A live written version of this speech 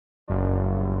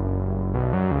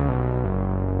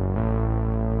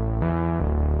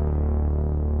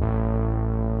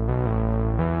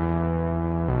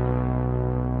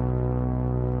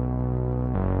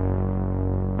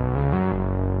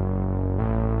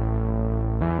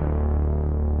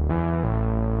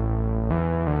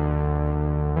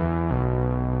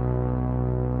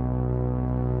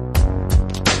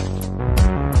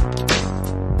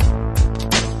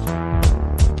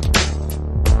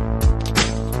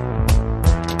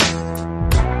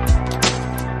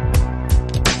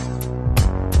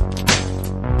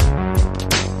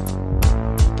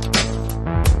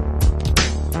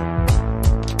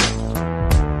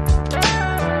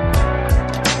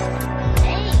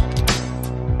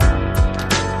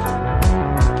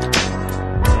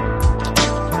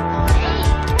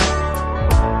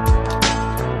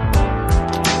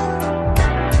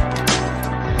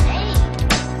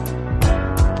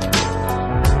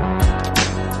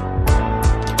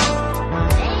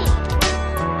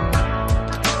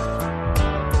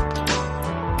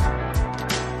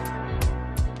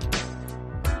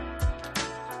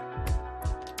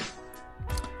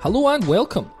Hello and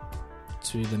welcome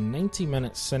to the 90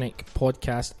 Minute Cynic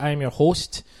podcast. I'm your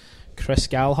host, Chris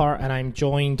Gallagher, and I'm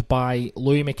joined by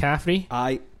Louis McCaffrey.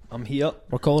 Aye, I'm here.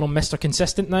 We're calling him Mr.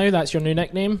 Consistent now. That's your new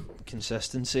nickname.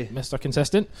 Consistency. Mr.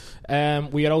 Consistent.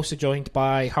 We are also joined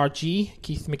by Hard G,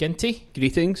 Keith McGinty.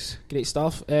 Greetings. Great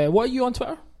stuff. What are you on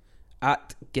Twitter?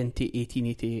 At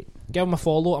Ginty1888. Give him a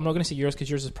follow. I'm not going to say yours because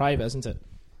yours is private, isn't it?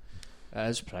 It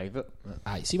is private.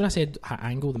 Aye. See, when I said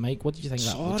angle the mic, what did you think of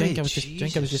that? Sorry, Do you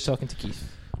think I was just talking to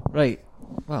Keith? Right.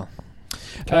 Well,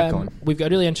 crack on. We've got a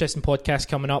really interesting podcast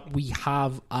coming up. We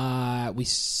have we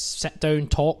sit down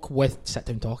talk is that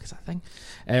a thing?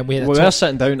 We were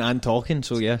sitting down and talking,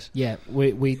 so yes. Yeah,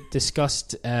 we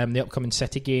discussed the upcoming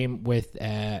City game with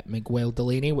Miguel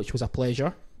Delaney, which was a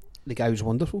pleasure. The guy was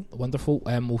wonderful. Wonderful.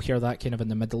 We'll hear that kind of in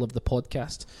the middle of the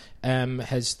podcast.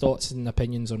 His thoughts and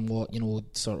opinions on what,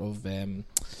 sort of,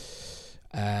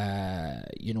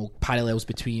 parallels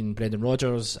between Brendan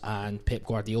Rodgers and Pep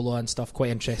Guardiola and stuff.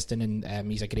 Quite interesting,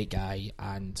 and he's a great guy,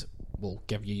 and we'll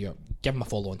give him a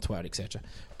follow on Twitter, etc.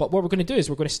 But what we're going to do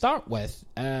is we're going to start with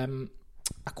a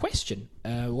question.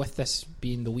 With this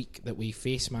being the week that we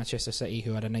face Manchester City,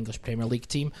 who are an English Premier League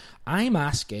team, I'm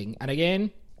asking, and again,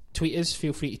 tweet us,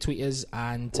 feel free to tweet us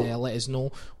and let us know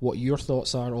what your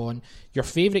thoughts are on your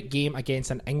favourite game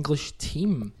against an English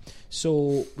team.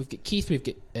 So we've got Keith, we've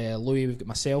got Louis, we've got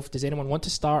myself. Does anyone want to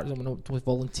start? Does anyone want to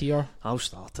volunteer? I'll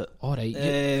start it. Alright,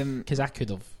 because I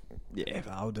could have. Yeah,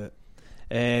 but I'll do it.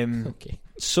 Okay.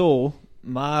 So,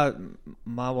 my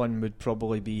one would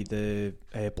probably be the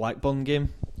Blackburn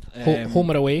game.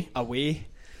 Home or away? Away.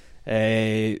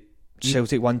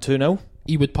 Celtic 1-2-0.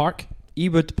 Ewood Park.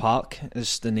 Ewood Park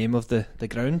is the name of the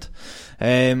ground.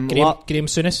 Graham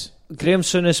Souness. Graham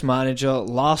Souness manager.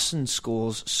 Larson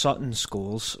scores. Sutton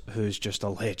scores, who's just a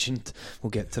legend. We'll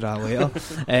get to that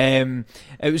later.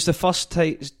 It was the first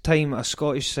time a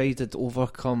Scottish side had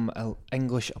overcome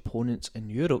English opponents in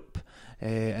Europe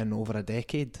in over a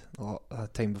decade. A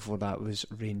time before that was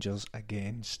Rangers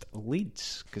against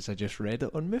Leeds, because I just read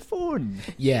it on my phone.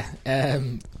 Yeah.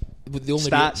 The only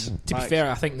stats. To be fair,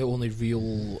 I think the only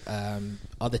real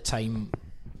other time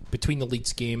between the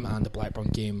Leeds game and the Blackburn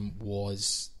game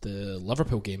was the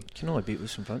Liverpool game. Can only beat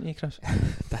what's in front of you, Chris.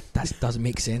 that doesn't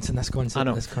make sense in this concept. I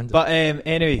know. But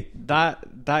anyway,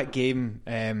 that game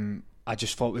I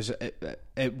just thought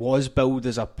it was billed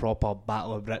as a proper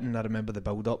Battle of Britain. I remember the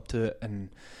build up to it, and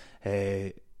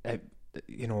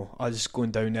us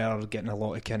going down there, getting a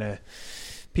lot of kind of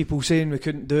people saying we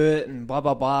couldn't do it and blah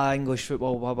blah blah, English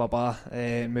football blah blah blah,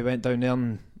 and we went down there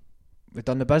and we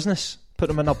done the business, put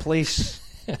them in their place.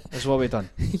 That's what we done.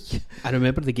 I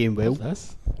remember the game well.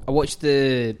 I watched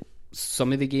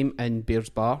some of the game in Bears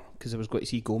Bar because I was going to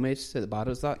see Gomez at the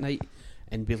Barras that night,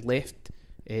 and we left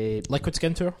Liquid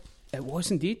Skin Tour. It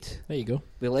was indeed. There you go.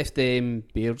 We left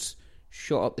Bears,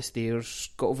 shot up the stairs,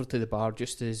 got over to the bar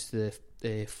just as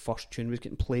the first tune was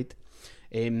getting played.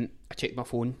 I checked my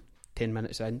phone 10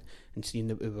 minutes in and seen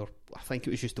that I think it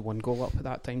was just the one goal up at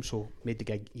that time, so made the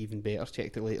gig even better.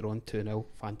 Checked it later on, 2-0,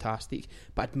 fantastic.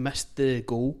 But I'd missed the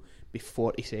goal by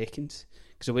 40 seconds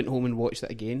because I went home and watched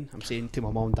it again. I'm saying to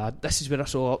my mum and dad, this is where I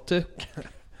saw up to.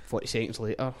 40 seconds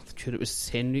later, I'm sure it was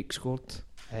Henrik scored.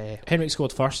 Henrik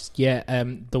scored first. Yeah,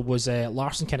 there was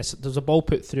Larsson there was a ball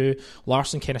put through.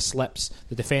 Larsson kind of slips.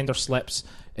 The defender slips.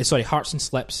 Hartson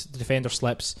slips. The defender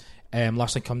slips.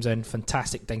 Larsson comes in,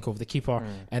 fantastic dink over the keeper,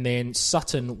 and then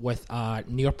Sutton with a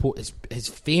near post, his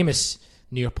famous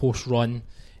near post run.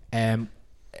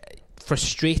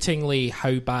 Frustratingly,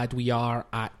 how bad we are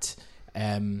at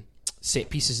set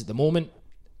pieces at the moment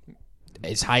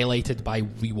is highlighted by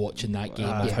rewatching that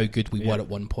game with how good we were at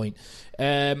one point.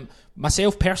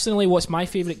 Myself personally, what's my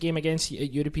favourite game against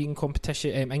European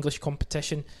competition, English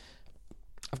competition?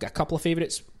 I've got a couple of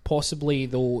favourites, possibly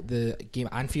though the game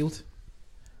at Anfield.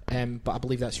 But I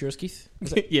believe that's yours, Keith.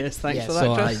 Yes, thanks for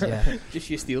that, Chris. Just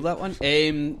you steal that one.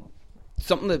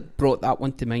 Something that brought that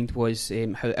one to mind was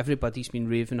how everybody's been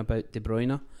raving about De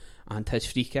Bruyne and his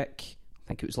free kick. I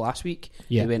think it was last week.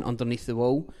 Yeah. He went underneath the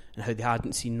wall, and how they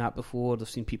hadn't seen that before. They've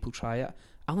seen people try it.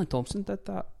 Alan Thompson did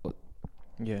that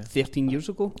 13 years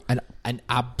ago. And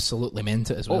absolutely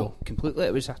meant it as well. Oh, completely.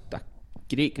 It was a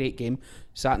great game.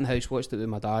 Sat in the house, watched it with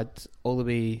my dad all the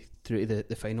way through to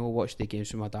the final. Watched the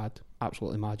games with my dad.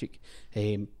 Absolutely magic.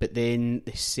 But then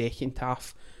the second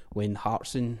half, when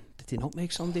Hartson, did he not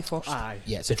make somebody first? Aye.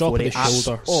 Yeah, it's a drop of the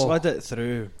shoulder. Slid it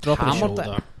through. Drop of the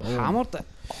shoulder. Hammered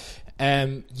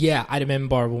it. Yeah, I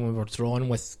remember when we were drawn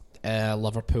with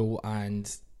Liverpool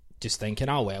and just thinking,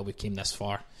 oh well, we came this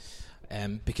far.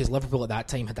 Because Liverpool at that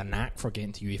time had a knack for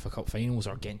getting to UEFA Cup finals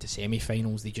or getting to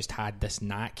semi-finals. They just had this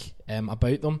knack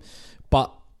about them.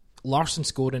 But Larsson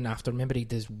scoring after, remember he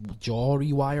did his jaw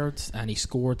rewired and he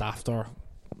scored after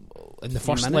in the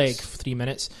 3 first minutes. leg 3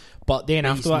 minutes. But then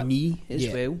His after that, knee as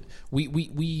yeah. well.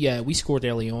 we scored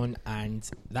early on, and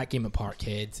that game at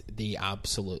Parkhead, they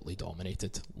absolutely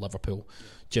dominated Liverpool.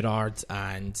 Gerrard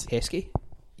and Heskey.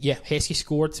 Heskey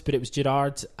scored, but it was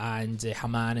Gerrard and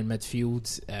Haman in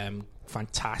midfield.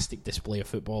 Fantastic display of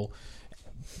football.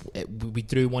 We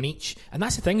drew one each, and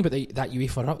that's the thing about that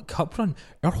UEFA Cup run.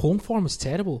 Our home form was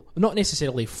terrible. Not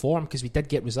necessarily form, because we did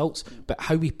get results, but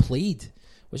how we played,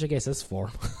 which I guess is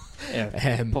form.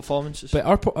 Yeah, performances. But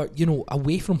our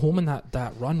away from home in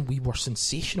that run, we were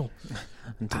sensational.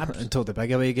 until the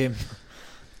big away game.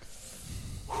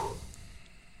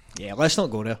 Yeah, let's not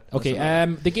go there. Okay,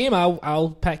 the game I'll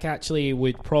pick actually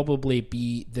would probably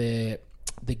be the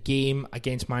game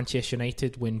against Manchester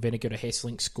United when Vinegar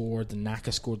Hesselink scored and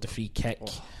Naka scored the free kick.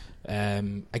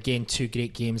 Again, two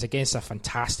great games against a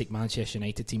fantastic Manchester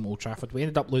United team at Old Trafford. We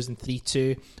ended up losing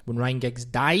 3-2 when Ryan Giggs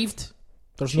dived.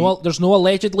 There's no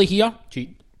allegedly here.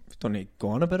 Cheat. Don't need to go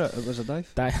on about it. It was a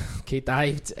dive.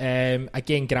 Dived.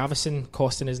 Again, Gravison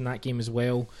costing us in that game as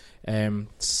well.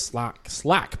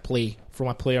 Slack play from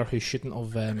a player who should have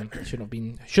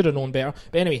known better.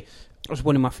 But anyway, It was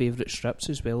one of my favourite strips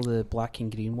as well, the black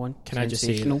and green one. can I just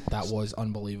say Sensational. that was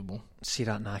unbelievable. See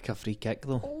that Naka free kick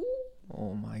though.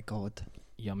 Oh my god.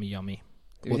 Yummy.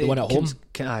 What, the one at home?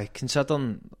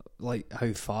 Considering like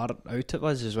how far out it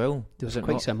was as well. They Was were it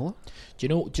quite not? similar. Do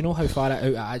you know how far out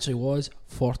it actually was?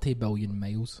 40 billion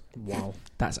miles. Wow.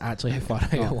 That's actually how far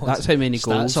out it was. That's how many Stats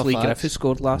goals are Lee facts. Griffiths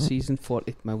scored last season,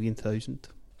 40 million thousand.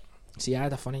 See, I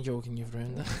had a funny joke and you've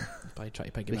ruined it. Probably try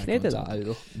to pick it We back can edit on that out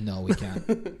though. No, we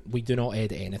can't. We do not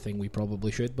edit anything. We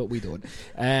probably should, but we don't.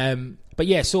 But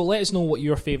yeah, so let us know what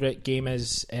your favourite game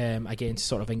is against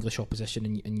sort of English opposition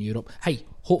in Europe. Hey,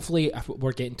 hopefully if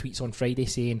we're getting tweets on Friday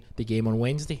saying the game on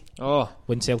Wednesday Oh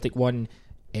when Celtic won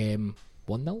 1-0?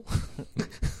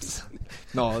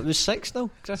 no, it was 6-0,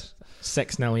 Chris.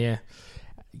 6-0,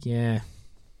 yeah,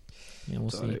 we'll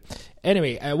Sorry. see.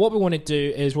 Anyway, what we want to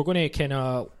do is we're going to kind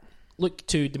of look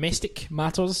to domestic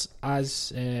matters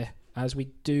as we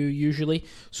do usually.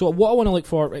 So what I want to look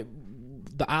for,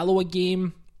 the Alloa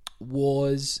game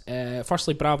was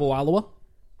firstly bravo Alloa,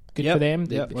 good for them.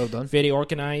 Yeah, well done. Very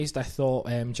organised. I thought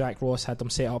Jack Ross had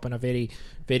them set up in a very,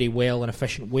 very well and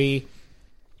efficient way.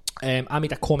 I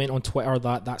made a comment on Twitter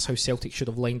that that's how Celtic should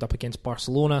have lined up against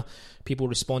Barcelona. People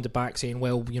responded back saying,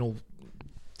 well,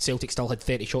 Celtic still had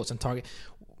 30 shots on target.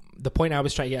 The point I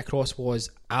was trying to get across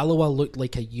was Alloa looked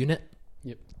like a unit.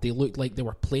 Yep. They looked like they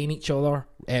were playing each other,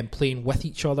 playing with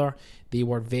each other. They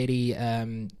were very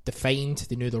defined.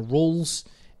 They knew their roles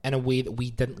in a way that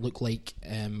we didn't look like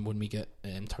when we get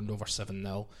turned over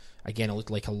 7-0. Again, it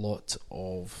looked like a lot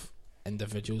of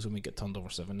individuals when we get turned over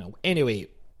 7-0. Anyway,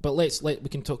 but we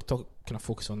can talk kind of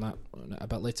focus on that a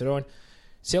bit later on.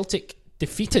 Celtic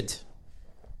defeated.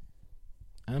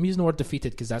 I'm using the word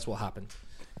defeated because that's what happened.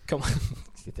 Come on.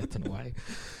 I don't know why.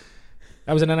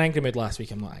 I was in an angry mood last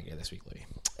week. I'm not angry this week, Louis.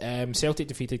 Celtic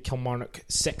defeated Kilmarnock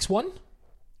 6-1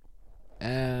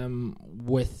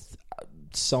 with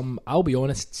some, I'll be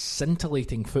honest,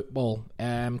 scintillating football.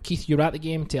 Keith, you were at the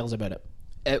game. Tell us about it.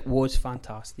 It was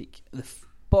fantastic.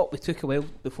 But we took a while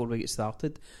before we get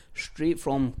started. Straight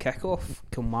from kick-off,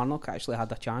 Kilmarnock actually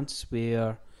had a chance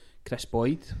where Chris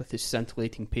Boyd, with his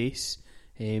scintillating pace,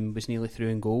 was nearly through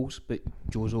in goals, but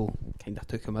Jozo kind of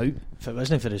took him out. If it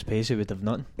wasn't for his pace, he would have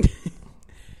nothing.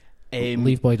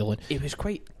 Leave Boyd alone. He was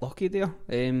quite lucky there.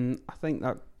 I think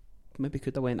that maybe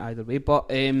could have went either way, but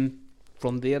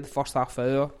from there, the first half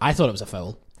hour, I thought it was a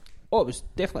foul. it was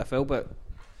definitely a foul, but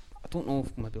I don't know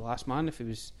if maybe last man, if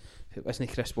it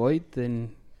wasn't Chris Boyd,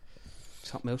 then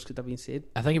something else could have been said.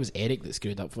 I think it was Eric that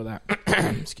screwed up for that.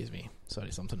 Excuse me.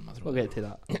 Sorry, something in my throat. We'll get to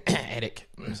that. Eric.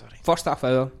 Sorry. First half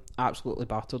hour, absolutely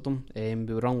battered them.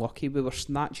 We were unlucky. We were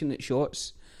snatching at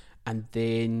shots, and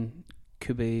then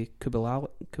Kubilali.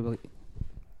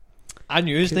 I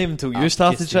knew his name until you I've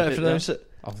started just trying to said it pronounce it.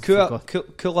 I've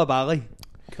Koulibaly.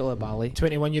 Koulibaly.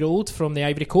 21-year-old from the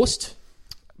Ivory Coast.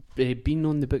 Been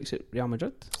on the books at Real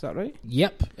Madrid, is that right?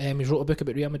 Yep. He wrote a book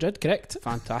about Real Madrid, correct?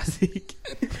 Fantastic.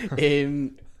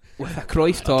 With a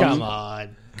Cruyff turn. Come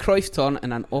on. Cruyff turn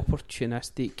and an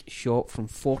opportunistic shot from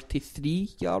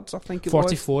 43 yards, I think it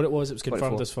 44 it was. It was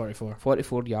confirmed 44. as 44.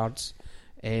 44 yards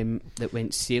that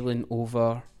went sailing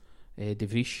over De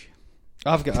Vries.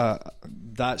 I've got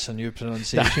that's a new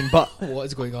pronunciation, but What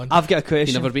is going on? I've got a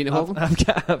question. You never been to Holland? I've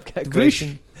got a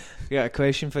question. I got a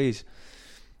question for you.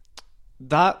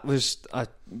 That was a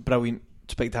brilliant,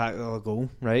 spectacular goal,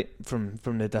 right? From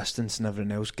the distance and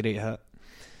everything else, great hit.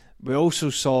 We also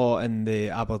saw in the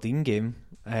Aberdeen game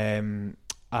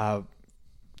a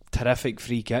terrific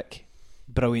free kick,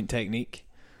 brilliant technique.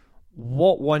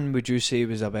 What one would you say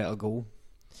was a better goal?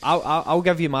 I'll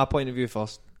give you my point of view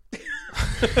first.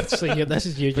 So this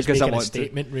is you just Because I making a want to.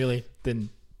 statement, really. Then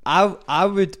I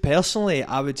would personally,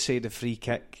 I would say the free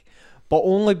kick, but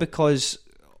only because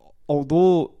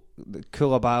although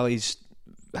Koulibaly's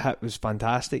hit was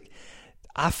fantastic,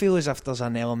 I feel as if there's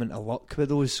an element of luck with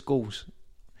those goals.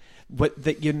 But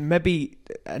that you maybe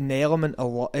an element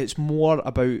of luck. It's more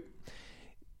about,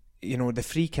 you know, the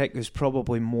free kick is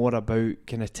probably more about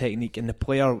kind of technique, and the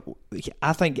player,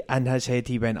 I think in his head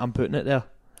he went, I'm putting it there,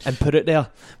 and put it there.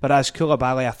 Whereas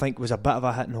Koulibaly, I think, was a bit of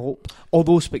a hit and hope,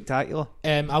 although spectacular.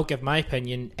 I'll give my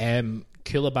opinion.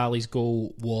 Koulibaly's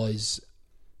goal was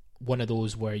one of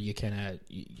those where you kind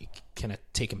of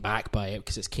taken back by it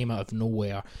because it came out of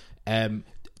nowhere.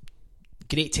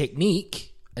 Great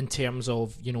technique in terms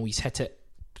of, you know, he's hit it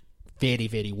very,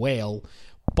 very well,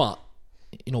 but,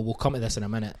 you know, we'll come to this in a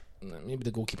minute. Maybe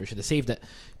the goalkeeper should have saved it.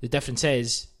 The difference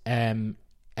is it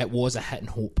was a hit and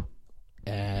hope.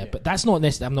 But that's not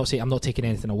this. I'm not taking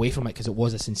anything away from it because it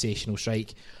was a sensational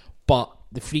strike. But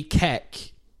the free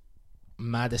kick,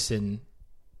 Maddison,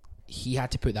 he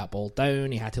had to put that ball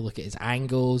down. He had to look at his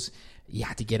angles. He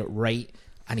had to get it right,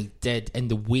 and he did. And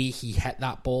the way he hit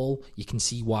that ball, you can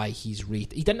see why he's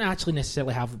rated. He didn't actually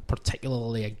necessarily have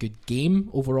particularly a good game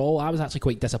overall. I was actually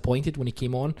quite disappointed when he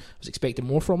came on. I was expecting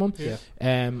more from him.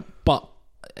 Yeah. But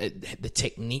the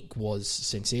technique was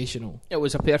sensational. It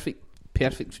was a perfect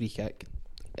free kick.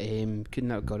 Couldn't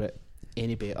have got it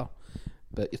any better.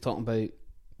 But you're talking about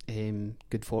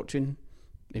good fortune.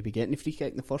 Maybe getting the free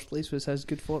kick in the first place was his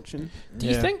good fortune. Do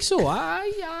you think so?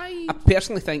 I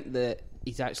personally think that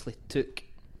he's actually took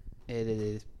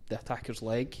the attacker's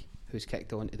leg, who's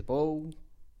kicked onto the ball,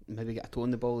 maybe got a toe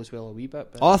on the ball as well a wee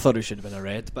bit. But I thought it should have been a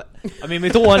red, but I mean, we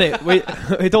don't want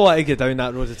to we don't want to get down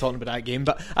that road of talking about that game.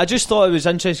 But I just thought it was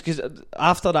interesting because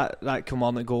after that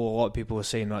Kilmarnock goal, a lot of people were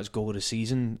saying that's goal of the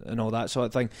season and all that sort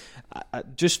of thing.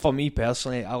 Just for me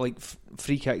personally, I like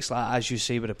free kicks like, as you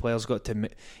say, where the player's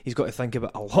he's got to think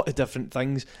about a lot of different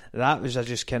things. That was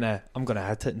just kind of, I'm going to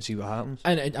hit it and see what happens.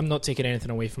 And I'm not taking anything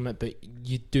away from it, but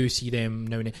you do see them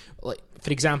now and then. Like,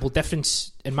 for example,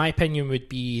 difference in my opinion would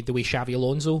be the way Xavi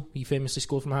Alonso, he famously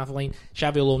scored from half a line.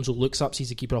 Xavi Alonso looks up, sees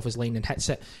the keeper off his line and hits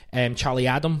it. Charlie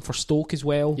Adam for Stoke as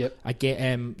well. Yep. I get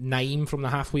Naeem from the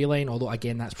halfway line, although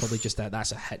again that's probably just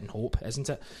that's a hit and hope, isn't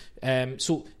it?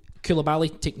 So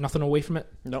Koulibaly, take nothing away from it.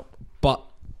 No, but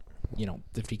you know,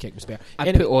 the free kick was better.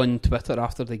 I put on Twitter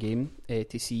after the game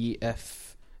to see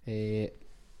if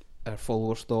our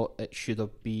followers thought it should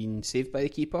have been saved by the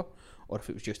keeper or if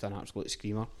it was just an absolute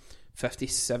screamer.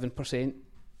 57%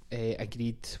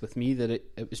 agreed with me that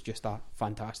it was just a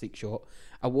fantastic shot.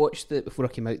 I watched it before I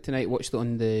came out tonight, watched it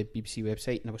on the BBC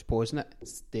website, and I was pausing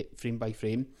it frame by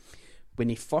frame. When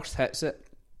he first hits it,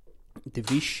 De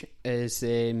Vries is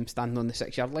standing on the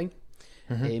 6-yard line.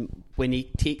 Mm-hmm. When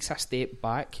he takes a step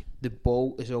back, the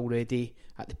ball is already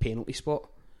at the penalty spot,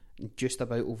 just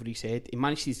about over his head. He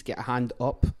manages to get a hand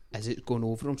up as it's going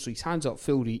over him, so his hand's up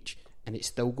full reach and it's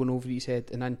still going over his head.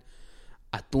 And then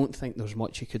I don't think there's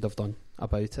much he could have done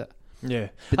about it. Yeah.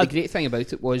 But the great thing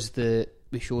about it was that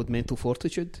we showed mental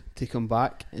fortitude to come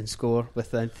back and score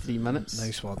within 3 minutes.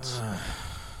 Nice words.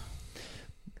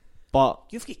 But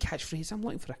You've got catchphrase. I'm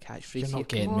looking for a catchphrase. You're not here.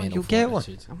 getting Come on, mental you'll get one.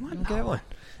 fortitude. I want You'll that get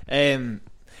one.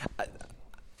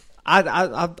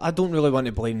 I don't really want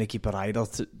to blame the keeper either,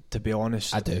 to be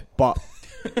honest. I do. But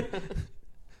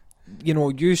you know,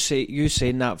 you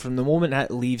saying that from the moment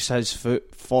it leaves his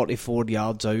foot 44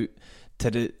 yards out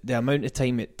to the amount of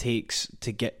time it takes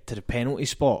to get to the penalty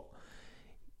spot,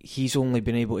 he's only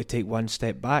been able to take one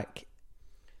step back.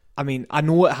 I mean, I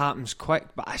know it happens quick,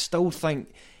 but I still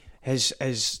think his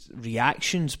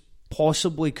reactions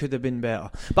possibly could have been better.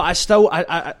 But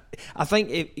I think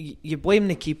if you blame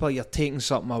the keeper, you're taking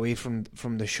something away from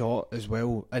the shot as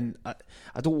well, and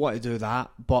I don't want to do that.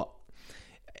 But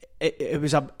it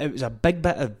was a big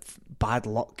bit of bad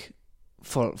luck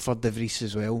for De Vries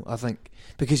as well, I think,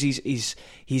 because he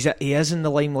is in the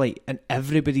limelight and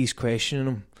everybody's questioning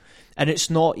him, and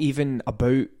it's not even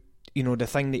about, you know, the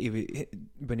thing that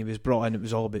when he was brought in, it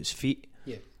was all about his feet.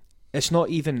 Yeah. It's not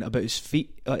even about his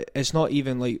feet. It's not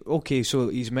even like, okay, so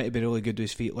he's meant to be really good with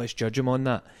his feet, let's judge him on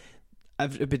that.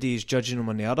 Everybody is judging him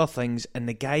on the other things, and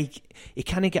the guy, he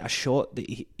can't get a shot that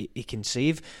he can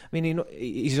save. I mean,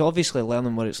 he's obviously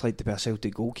learning what it's like to be a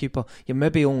Celtic goalkeeper. You're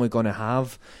maybe only going to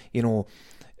have, you know,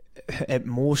 at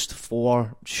most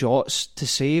 4 shots to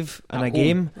save in a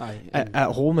game.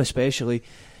 At home especially,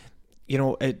 you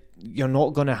know, you're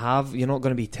not going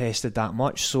to be tested that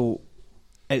much. So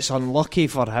it's unlucky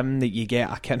for him that you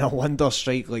get a kind of wonder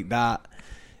strike like that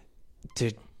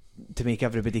to make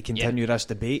everybody continue this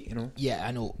debate, you know. Yeah,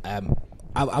 I know.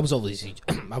 I was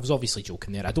obviously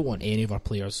joking there. I don't want any of our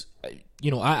players.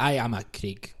 I am a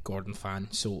Craig Gordon fan,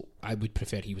 so I would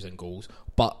prefer he was in goals.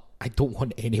 But I don't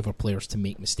want any of our players to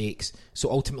make mistakes. So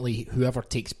ultimately, whoever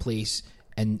takes place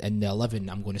in the 11,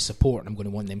 I'm going to support and I'm going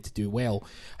to want them to do well.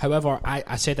 However,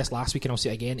 I said this last week and I'll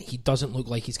say it again. He doesn't look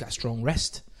like he's got a strong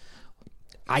wrist.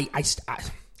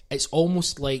 It's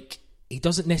almost like he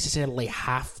doesn't necessarily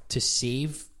have to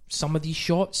save some of these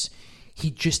shots. He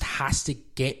just has to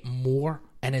get more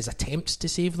in his attempts to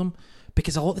save them,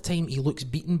 because a lot of the time he looks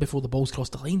beaten before the ball's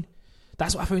crossed the line.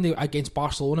 That's what I found out against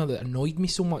Barcelona that annoyed me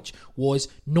so much, was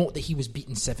not that he was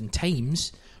beaten 7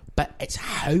 times, but it's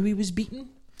how he was beaten.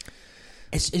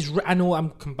 I know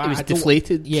I'm combating. He was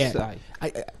deflated. Yeah,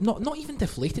 not even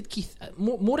deflated, Keith.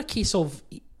 More a case of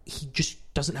he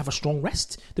just doesn't have a strong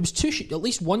wrist. There was at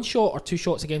least one shot or 2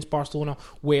 shots against Barcelona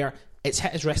where it's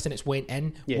hit his wrist and it's went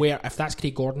in. Yeah. Where if that's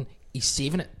Craig Gordon, he's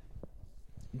saving it.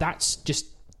 That's just,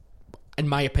 in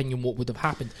my opinion, what would have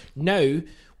happened. Now,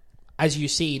 as you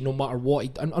say, no matter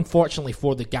what, unfortunately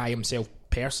for the guy himself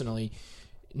personally,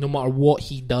 no matter what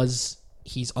he does,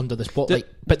 he's under the spotlight.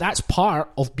 But that's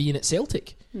part of being at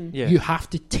Celtic. Yeah. You have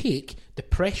to take the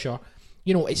pressure.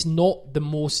 You know, it's not the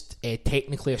most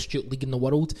technically astute league in the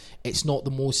world. It's not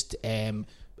the most.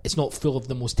 It's not full of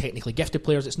the most technically gifted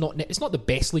players. It's not the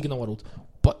best league in the world.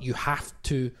 But you have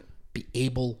to be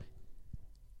able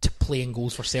to play in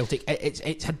goals for Celtic. It's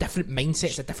a different mindset.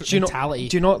 It's a different mentality.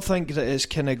 Do you not think that it's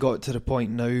kind of got to the point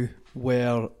now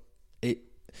where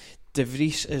De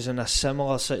Vries is in a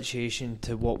similar situation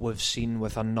to what we've seen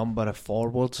with a number of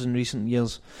forwards in recent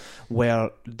years, where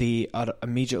they are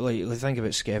immediately, think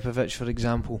about Skepovic for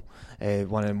example,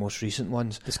 one of the most recent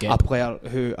ones, a player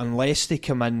who, unless they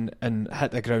come in and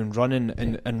hit the ground running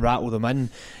and rattle them in,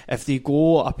 if they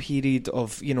go a period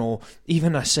of,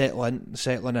 even a settling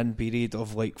in period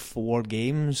of like 4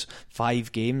 games,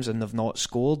 5 games, and they've not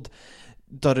scored,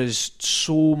 there is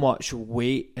so much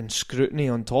weight and scrutiny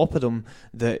on top of them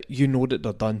that that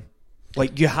they're done.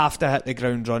 Like, you have to hit the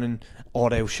ground running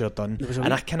or else you're done.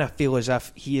 And I kind of feel as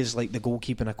if he is like the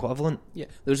goalkeeping equivalent. Yeah,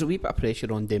 there was a wee bit of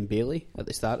pressure on Dembele at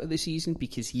the start of the season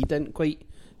because he didn't quite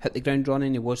hit the ground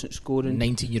running, he wasn't scoring.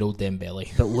 19-year-old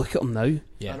Dembele. But look at him now.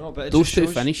 Yeah, I know, but those 2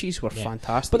 finishes were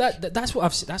fantastic. But that's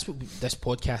what that's what this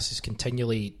podcast has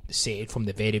continually said from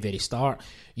the very, very start.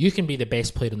 You can be the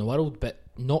best player in the world, but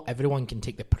not everyone can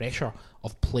take the pressure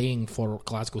of playing for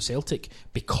Glasgow Celtic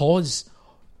because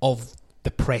of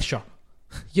the pressure.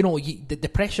 The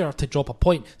pressure to drop a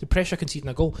point, the pressure conceding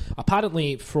a goal.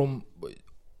 Apparently, from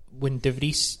when De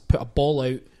Vries put a ball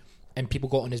out and people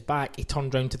got on his back, he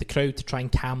turned round to the crowd to try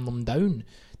and calm them down.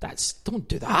 Don't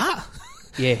do that.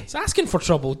 Yeah, it's asking for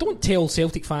trouble. Don't tell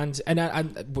Celtic fans, and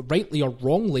rightly or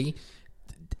wrongly,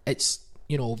 it's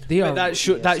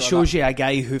that shows you a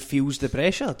guy who feels the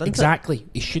pressure, doesn't exactly. it?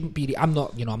 He shouldn't be. I'm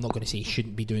not going to say he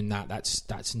shouldn't be doing that.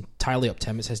 That's entirely up to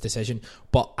him. It's his decision.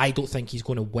 But I don't think he's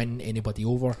going to win anybody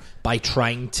over by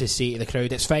trying to say to the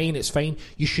crowd, "It's fine. It's fine."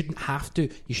 You shouldn't have to.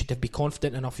 You should be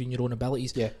confident enough in your own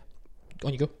abilities. Yeah.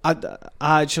 On you go.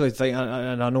 I actually think,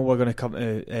 and I know we're going to come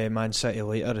to Man City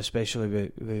later,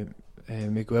 especially with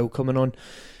Miguel coming on.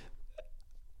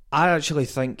 I actually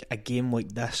think a game like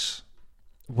this,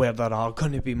 where there are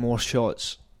going to be more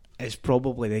shots, is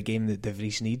probably the game that De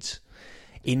Vries needs.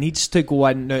 He needs to go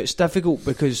in. Now, it's difficult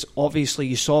because obviously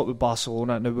you saw it with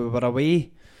Barcelona. Now, we were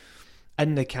away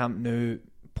in the Camp Nou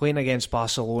playing against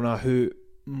Barcelona, who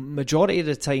majority of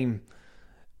the time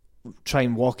try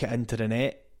and walk it into the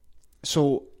net.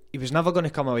 So he was never going to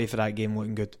come away for that game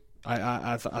looking good.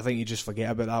 I think you just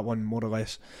forget about that one more or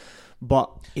less.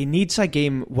 But he needs a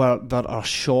game where there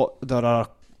are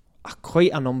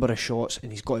quite a number of shots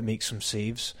and he's got to make some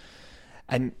saves.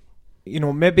 And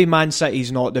maybe Man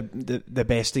City's not the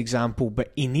best example,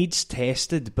 but he needs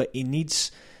tested. But he needs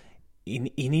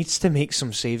to make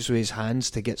some saves with his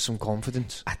hands to get some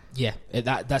confidence.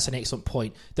 That's an excellent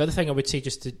point. The other thing I would say,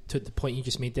 just to the point you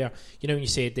just made there, when you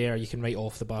said there you can write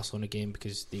off the Barcelona game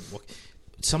because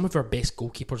some of our best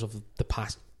goalkeepers of the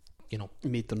past,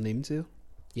 made their names there.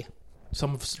 Yeah.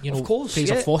 Some of course,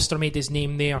 Fraser Foster made his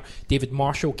name there. David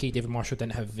Marshall. David Marshall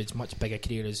didn't have as much big a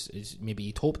career as maybe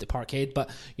he'd hoped at Parkhead, but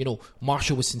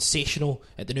Marshall was sensational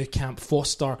at the Nou Camp.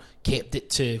 Foster kept it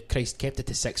to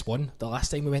 6-1 the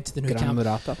last time we went to the Nou Camp.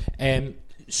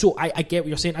 So I get what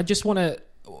you're saying. I just want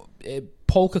to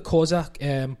Paul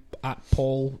Kokoza at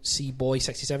Paul C Boy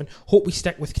 67. Hope we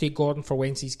stick with Craig Gordon for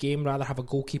Wednesday's game. Rather have a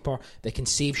goalkeeper that can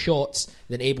save shots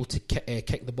than able to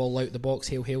kick the ball out the box.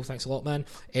 Hail, hail! Thanks a lot, man.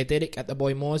 Derek at the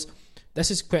Boy Moz.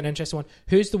 This is quite an interesting one.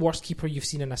 Who's the worst keeper you've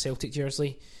seen in a Celtic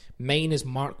jersey? Mine is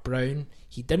Mark Brown.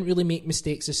 He didn't really make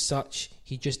mistakes as such.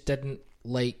 He just didn't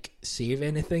save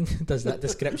anything. Does that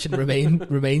description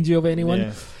remind you of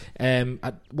anyone? Yeah.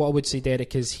 What I would say,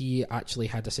 Derek, is he actually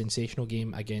had a sensational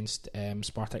game against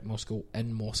Spartak Moscow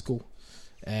in Moscow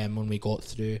when we got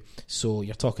through. So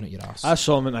you're talking at your arse. I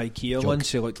saw him at IKEA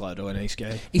once. He looked like a really nice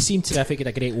guy. He seemed terrific. Had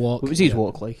a great walk. What was his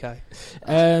walk like?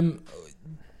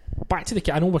 Back to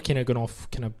the... I know we're kind of going off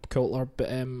kind of culture, but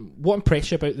what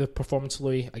impressed you about the performance,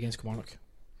 Louis, against Kilmarnock?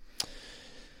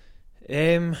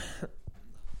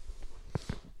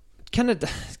 Kind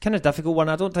of difficult one.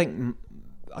 I don't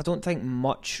think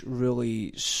much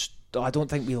really. I don't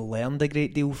think we learned a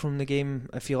great deal from the game.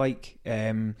 I feel like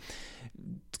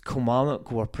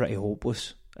Kilmarnock were pretty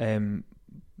hopeless.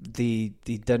 They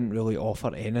didn't really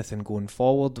offer anything going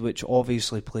forward, which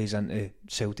obviously plays into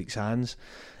Celtic's hands.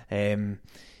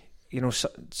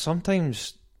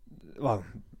 Sometimes, well,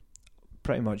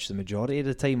 pretty much the majority of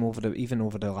the time even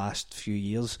over the last few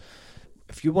years,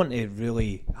 if you want to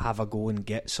really have a go and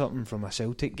get something from a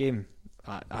Celtic game,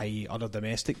 i.e. other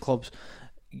domestic clubs,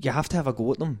 you have to have a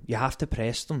go at them. You have to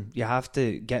press them. You have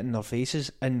to get in their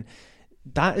faces. And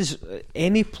that is,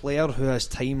 any player who has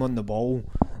time on the ball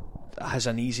has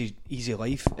an easy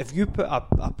life. If you put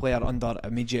a player under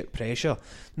immediate pressure,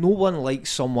 no one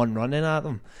likes someone running at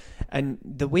them. And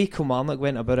the way Kilmarnock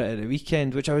went about it at the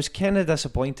weekend, which I was kind of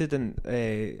disappointed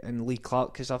in Lee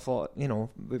Clark, because I thought,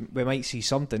 we might see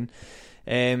something.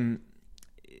 They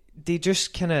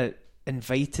just kind of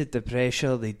invited the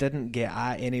pressure. They didn't get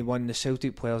at anyone. The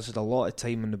Celtic players had a lot of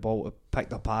time on the ball to pick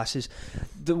their passes.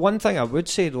 The one thing I would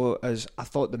say though is I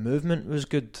thought the movement was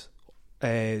good.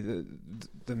 The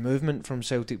movement from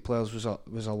Celtic players was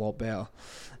a lot better.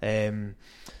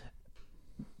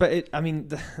 But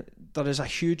there is a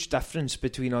huge difference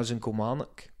between us and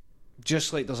Kilmarnock.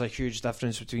 Just like there's a huge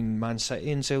difference between Man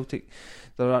City and Celtic.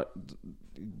 There's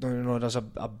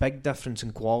a big difference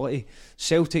in quality.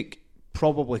 Celtic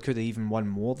probably could have even won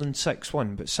more than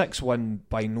 6-1, but 6-1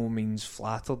 by no means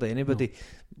flattered anybody. No.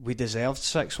 We deserved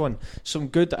 6-1. Some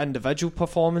good individual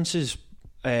performances,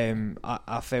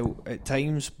 I felt at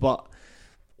times, but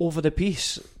over the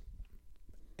piece,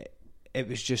 it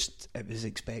was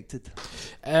expected.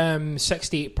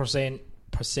 68%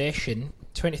 possession,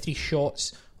 23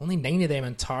 shots, only 9 of them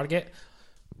on target.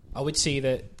 I would say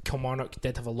that Kilmarnock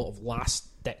did have a lot of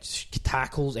last-ditch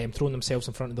tackles, throwing themselves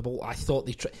in front of the ball. I thought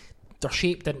their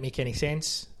shape didn't make any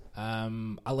sense.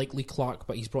 I like Lee Clark,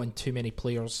 but he's brought in too many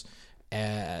players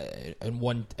at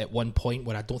one point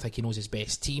where I don't think he knows his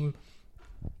best team.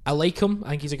 I like him.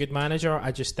 I think he's a good manager.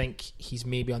 I just think he's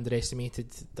maybe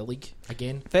underestimated the league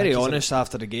again. Very honest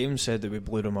after the game, said that we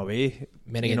blew them away.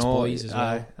 Men against boys as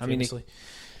well. Famously.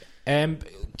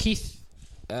 Keith,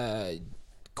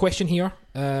 question here.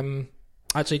 Actually,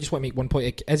 I just want to make one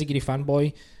point. Is he a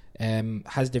fanboy?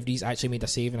 Has De Vries actually made a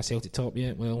save in a Celtic top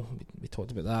yet? Well, we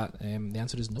talked about that. The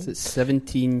answer is no. So it's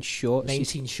 17 shots.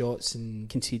 19 shots and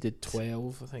conceded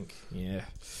 12, I think. Yeah.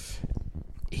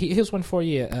 Here's one for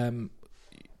you.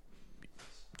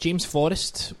 James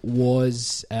Forrest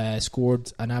was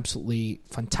scored an absolutely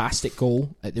fantastic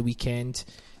goal at the weekend.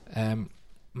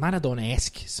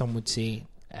 Maradona-esque, some would say.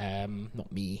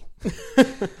 Not me.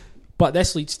 But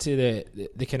this leads to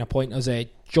the kind of point as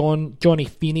Johnny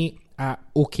Feeney at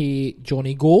OK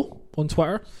Johnny Go on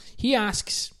Twitter. He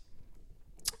asks,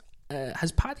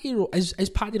 is Paddy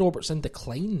Roberts in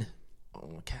decline,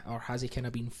 or has he kind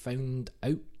of been found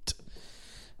out?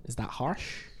 Is that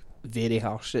harsh? Very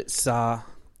harsh. It's a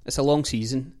long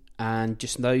season, and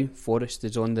just now Forrest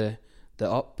is on the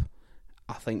up.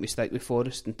 I think we stick with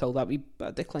Forrest until that wee bit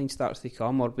of decline starts to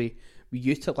come, or we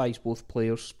utilise both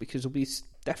players, because there'll be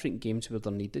different games where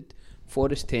they're needed.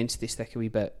 Forrest tends to stick a wee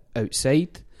bit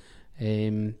outside,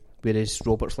 whereas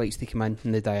Roberts likes to come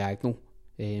in the diagonal.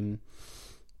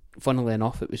 Funnily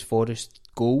enough, it was Forrest's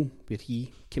goal where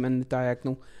he came in the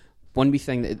diagonal. One wee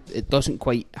thing that it doesn't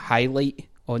quite highlight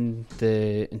in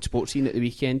sports scene at the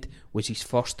weekend was his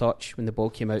first touch when the ball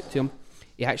came out to him.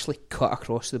 He actually cut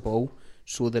across the ball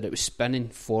so that it was spinning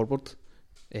forward.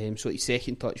 So his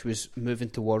second touch was moving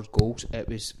towards goals. It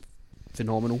was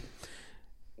phenomenal.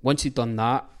 Once he'd done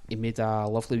that, he made a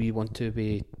lovely wee 1-2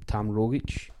 with Tam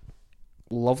Rogic.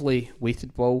 Lovely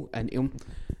weighted ball into him.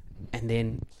 And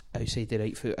then outside the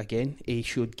right foot again, he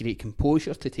showed great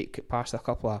composure to take it past a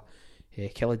couple of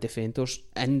killer defenders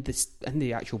in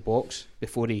the actual box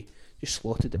before he just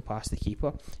slotted it past the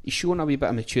keeper. He's shown a wee bit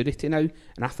of maturity now,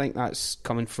 and I think that's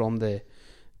coming from the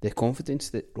confidence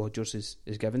that Rodgers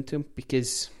is given to him,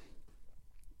 because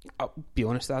I'll be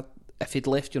honest, if he'd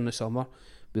left during the summer,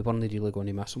 we weren't really going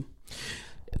to miss him.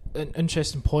 An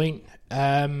interesting point.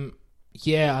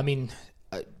 Yeah, I mean,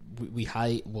 we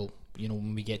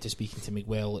when we get to speaking to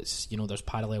Miguel, it's, there's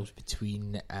parallels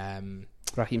between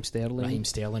Raheem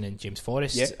Sterling and James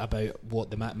Forrest about what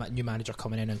the new manager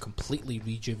coming in and completely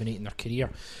rejuvenating their career.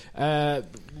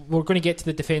 We're going to get to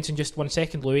the defence in just 1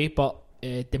 second, Louis, but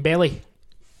Dembele,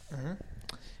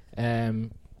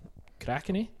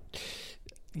 cracking, eh?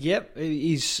 Yep,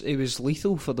 he was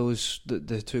lethal for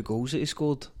the 2 goals that he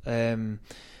scored.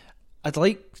 I'd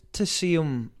like to see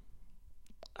him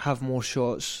have more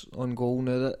shots on goal.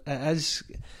 Now, it is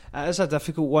a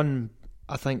difficult one,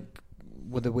 I think,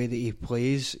 with the way that he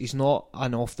plays. He's not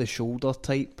an off the shoulder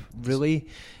type, really.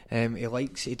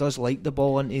 He does like the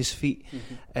ball into his feet.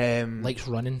 Likes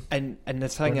running. And the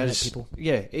thing is, people.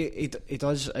 yeah, he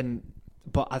does.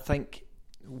 But I think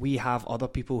we have other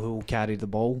people who will carry the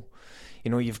ball.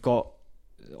 You've got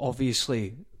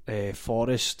obviously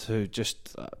Forrest, who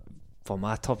just for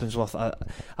my tuppence worth,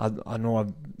 I know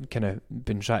I've kind of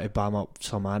been trying to bam up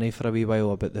Sermani for a wee while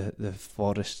about the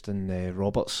Forrest and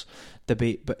Roberts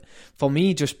debate, but for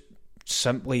me, just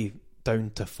simply down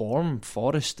to form,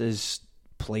 Forrest is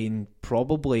playing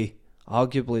probably,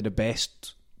 arguably, the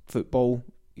best football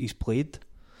he's played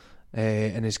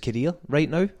in his career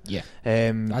right now. Yeah,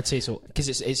 I'd say so, because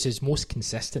it's his most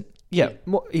consistent. Yeah,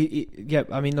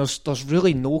 I mean, there's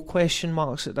really no question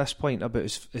marks at this point about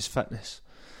his fitness.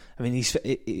 I mean,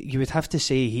 you would have to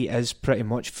say he is pretty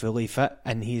much fully fit,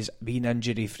 and he's been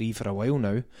injury free for a while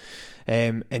now.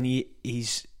 And he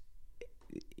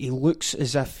looks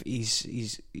as if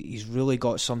he's really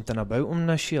got something about him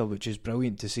this year, which is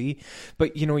brilliant to see.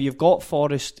 But you've got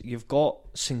Forrest, you've got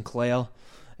Sinclair,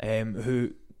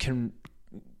 who can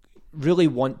really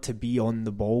want to be on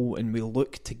the ball, and we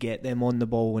look to get them on the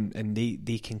ball, and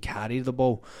they can carry the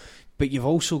ball. But you've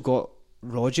also got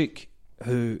Rogic,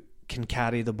 who can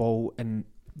carry the ball, and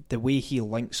the way he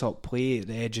links up play at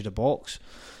the edge of the box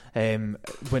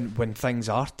when things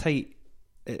are tight,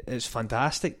 it's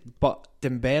fantastic. But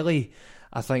Dembele,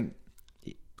 I think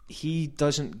he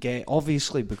doesn't get,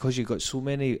 obviously, because you've got so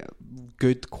many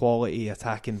good quality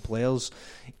attacking players,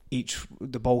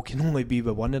 the ball can only be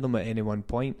with one of them at any one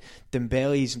point.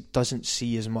 Dembele doesn't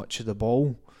see as much of the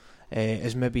ball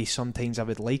as maybe sometimes I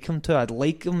would like him to. I'd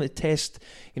like him to test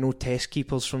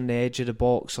keepers from the edge of the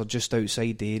box or just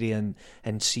outside the area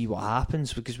and see what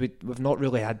happens, because we've not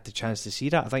really had the chance to see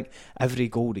that. I think every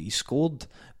goal that he scored,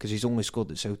 because he's only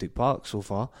scored at Celtic Park so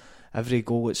far, every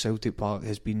goal at Celtic Park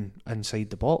has been inside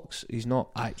the box. He's not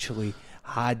actually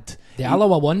had... The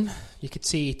Alloa one, you could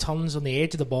say he turns on the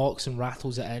edge of the box and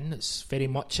rattles it in. It's very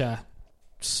much a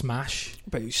smash,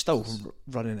 but he's still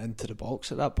running into the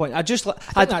box at that point. I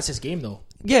think that's his game, though.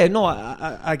 Yeah, no,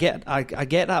 I get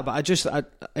that, but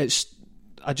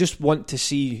I just want to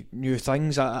see new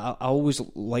things. I always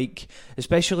like,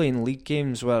 especially in league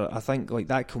games, where I think like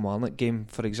that Kilmarnock game,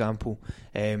 for example,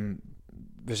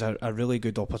 was a really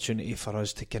good opportunity for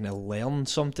us to kind of learn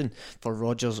something, for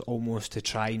Rodgers almost to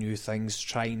try new things,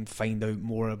 try and find out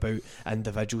more about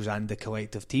individuals and the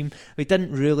collective team. We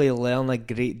didn't really learn a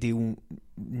great deal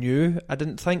new, I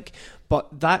didn't think,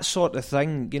 but that sort of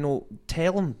thing,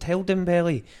 tell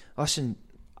Dembele, listen,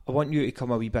 I want you to come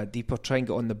a wee bit deeper, try and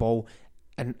get on the ball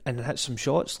and hit some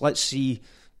shots. Let's see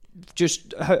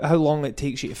just how long it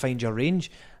takes you to find your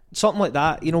range, something like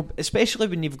that, especially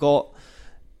when you've got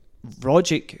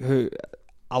Rogic, who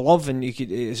I love, and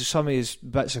some of his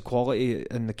bits of quality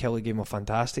in the Kelly game are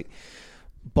fantastic,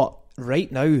 but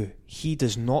right now he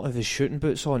does not have his shooting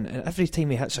boots on, and every time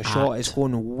he hits a shot it's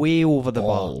going way over the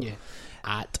bar.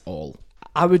 At all.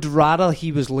 I would rather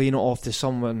he was laying it off to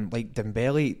someone like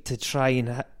Dembele to try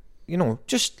and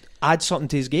just add something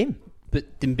to his game.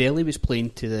 But Dembele was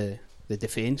playing to the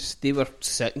defence. They were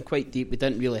sitting quite deep. We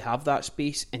didn't really have that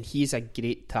space, and he's a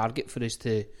great target for us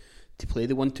to play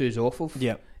the 1-2s off of.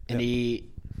 And he's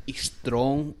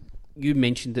strong. You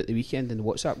mentioned at the weekend in the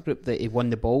WhatsApp group that he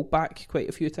won the ball back quite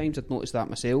a few times. I'd noticed that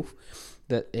myself,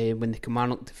 that when the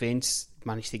Kilmarnock defence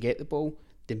managed to get the ball,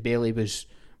 Dembele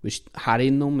was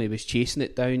harrying them, he was chasing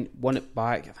it down, won it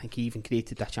back. I think he even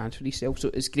created a chance for himself.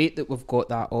 So it's great that we've got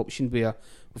that option where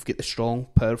we've got the strong,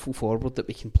 powerful forward that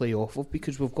we can play off of,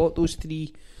 because we've got those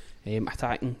three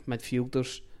attacking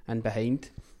midfielders in behind.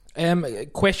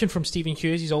 Question from Stephen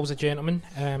Hughes. He's always a gentleman.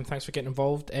 Thanks for getting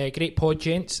involved. Great pod,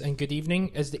 gents, and good evening.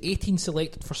 Is the 18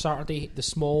 selected for Saturday the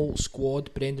small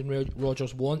squad Brendan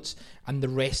Rodgers wants, and the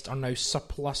rest are now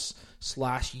surplus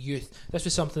 / youth? This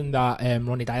was something that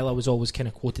Ronnie Dyla was always kind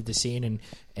of quoted as saying,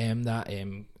 and that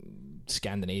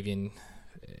Scandinavian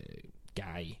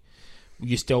guy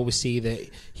used to always say that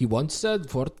he wants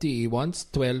 40, he wants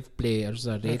 12 players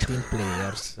or 18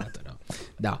 players. I don't know.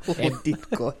 No.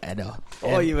 I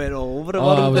know. You went all over the I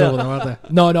word was there. over the word there.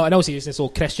 No, in all seriousness, so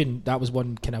Christian, that was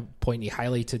one kind of point he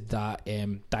highlighted, that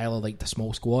Dyla liked the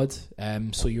small squad.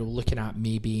 So you're looking at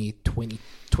maybe 20,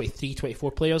 23,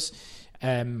 24 players,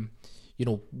 one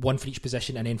for each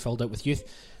position, and then filled out with youth.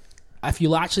 If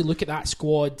you actually look at that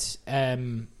squad,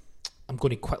 I'm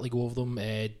going to quickly go over them.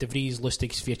 De Vries,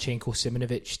 Lustig, Sviatchenko,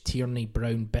 Simonovic, Tierney,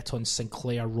 Brown, Bitton,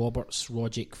 Sinclair, Roberts,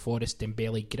 Rogic, Forrest,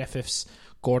 Dembele, Griffiths,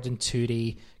 Gordon,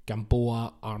 Toure,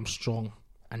 Gamboa, Armstrong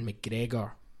and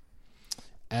McGregor.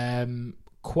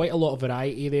 Quite a lot of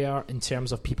variety there in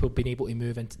terms of people being able to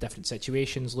move into different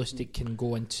situations. Lustig can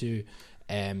go into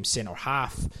centre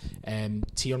half.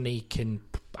 Tierney can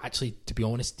actually, to be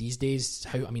honest, these days,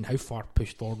 how far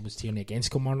pushed forward was Tierney against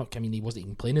Kilmarnock? He wasn't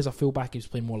even playing as a fullback; he was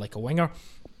playing more like a winger.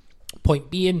 Point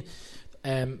being,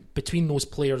 between those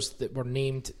players that were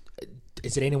named,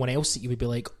 is there anyone else that you would be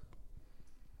like,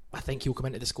 I think he'll come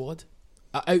into the squad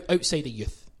outside the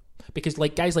youth? Because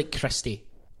like guys like Christie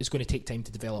is going to take time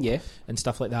to develop, and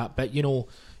stuff like that. But you're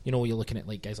looking at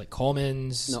like guys like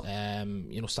Commons,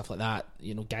 stuff like that.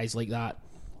 Guys like that.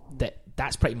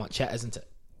 That's pretty much it, isn't it?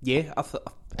 Yeah,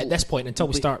 at this point, until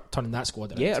we start turning that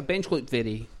squad around. Yeah, our bench looked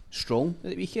very strong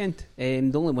at the weekend.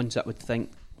 The only ones that I would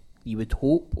think you would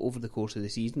hope over the course of the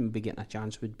season would be getting a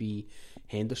chance would be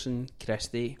Henderson,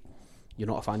 Christie. You're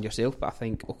not a fan yourself, but I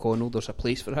think O'Connell, there's a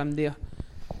place for him there.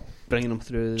 Bringing him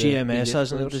through the GMS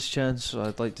hasn't had his chance, so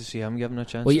I'd like to see him given a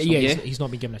chance. Well, he's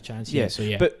not been given a chance yet.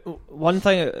 So But one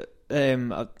thing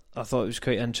I thought was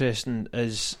quite interesting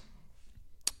is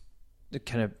the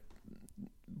kind of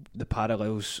the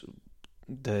parallels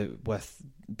with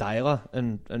Dyla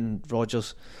and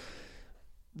Rodgers.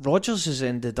 Rodgers has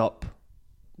ended up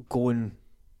going.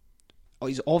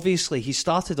 He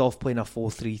started off playing a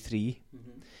 4-3-3.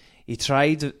 He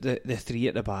tried the three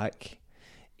at the back.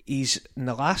 He's in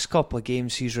the last couple of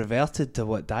games he's reverted to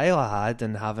what Dyla had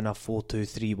and having a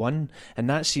 4-2-3-1, and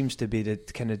that seems to be the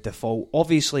kind of default.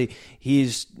 Obviously, he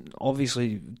is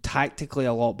tactically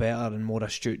a lot better and more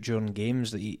astute during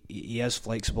games, that he is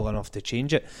flexible enough to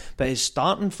change it. But his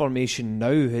starting formation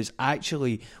now is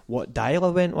actually what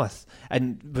Dyla went with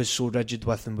and was so rigid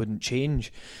with and wouldn't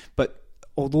change. But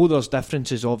although there's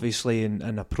differences obviously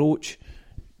in approach,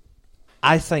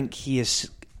 I think he is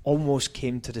almost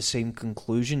came to the same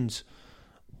conclusions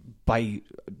by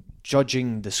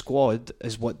judging the squad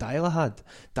as what Dyla had.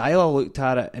 Dyla looked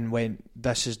at it and went,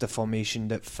 this is the formation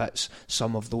that fits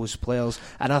some of those players.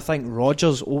 And I think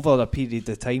Rodgers, over a period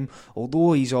of time,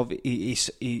 although he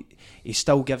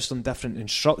still gives them different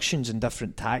instructions and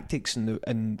different tactics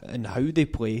and how they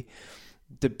play,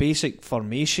 the basic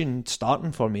formation,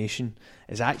 starting formation,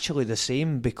 is actually the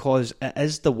same because it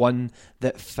is the one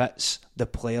that fits the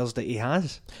players that he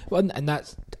has. Well, and I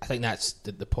think that's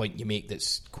the point you make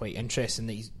that's quite interesting,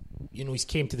 that he's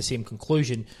came to the same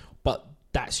conclusion, but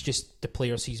that's just the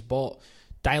players he's bought.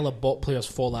 Dyla bought players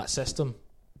for that system.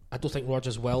 I don't think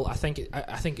Rodgers will. I think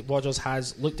Rodgers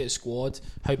has looked at his squad,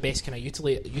 how best can I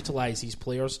utilise these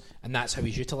players, and that's how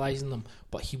he's utilising them.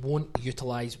 But he won't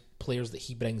utilise players that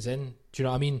he brings in. Do you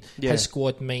know what I mean? Yeah. His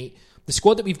squad the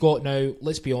squad that we've got now,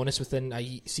 let's be honest, within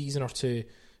a season or two,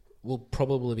 will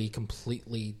probably be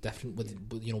completely different.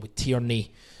 With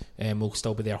Tierney, will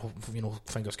still be there.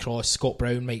 Fingers crossed. Scott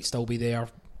Brown might still be there.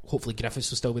 Hopefully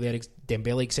Griffiths will still be there,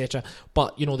 Dembele, etc.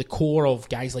 But the core of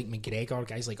guys like McGregor,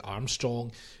 guys like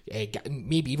Armstrong,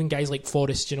 maybe even guys like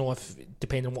Forrest, if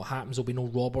depending on what happens, there'll be no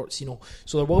Roberts,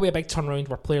 So there will be a big turnaround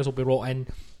where players will be brought in,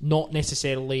 not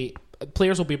necessarily.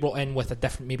 Players will be brought in with a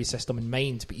different maybe system in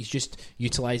mind, but he's just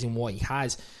utilising what he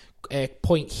has.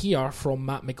 Point here from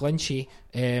Matt McGlinchey: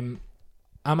 am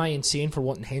I insane for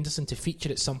wanting Henderson to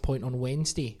feature at some point on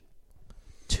Wednesday?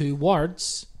 2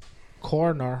 words: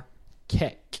 corner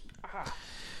kick.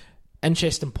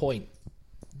 Interesting point.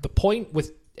 The point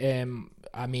with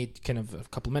I made kind of a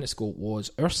couple of minutes ago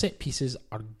was our set pieces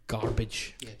are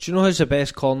garbage. Do you know who's the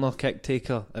best corner kick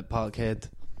taker at Parkhead?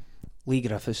 Lee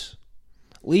Griffiths.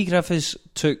 Lee Griffiths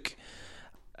took,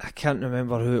 I can't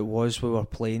remember who it was we were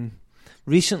playing.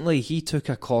 Recently he took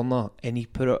a corner and he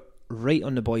put it right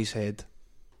on the boy's head,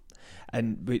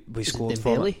 and we scored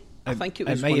for it. I think it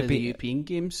was one of the European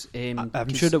games.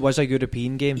 I'm sure it was a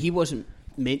European game. He wasn't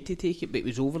meant to take it, but he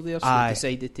was over there, so Aye. he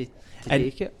decided to And-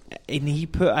 take it. And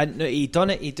he done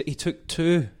it. He took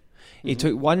two. He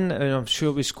took one, and I'm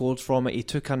sure we scored from it. He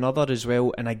took another as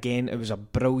well, and again, it was a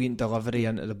brilliant delivery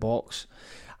into the box.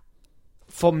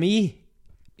 For me,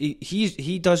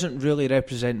 he doesn't really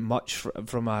represent much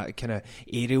from a kind of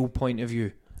aerial point of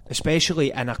view,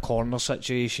 especially in a corner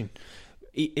situation.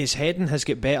 His heading has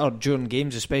got better during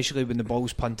games, especially when the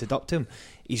ball's punted up to him.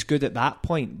 He's good at that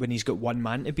point when he's got one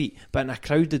man to beat. But in a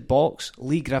crowded box,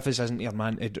 Lee Griffiths isn't your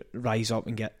man to rise up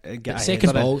and get a second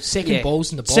header in. ball, second Yeah.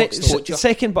 balls in the box. though.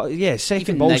 Second ball's Even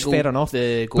fair niggled enough.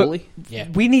 the goalie. Yeah.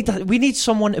 We need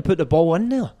someone to put the ball in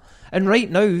there. And right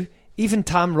now, even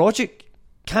Tam Rogic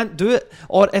can't do it.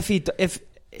 Or if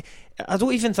I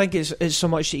don't even think it's so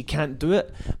much that he can't do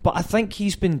it, but I think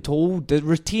he's been told the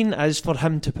routine is for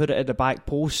him to put it at the back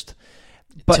post.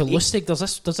 But to Lustig, there's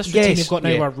this routine Yes, they've got now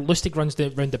yeah. where Lustig runs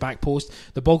round the back post,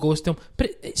 the ball goes to him,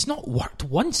 but it's not worked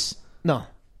once. No.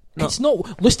 It's not.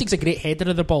 Lustig's a great header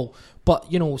of the ball, but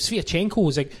Sviatchenko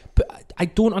is like. But I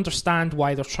don't understand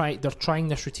why they're trying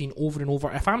this routine over and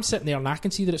over. If I'm sitting there and I can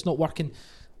see that it's not working,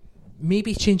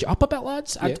 maybe change it up a bit,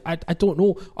 lads. Yeah. I don't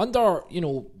know. Under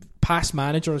past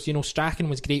managers, Strachan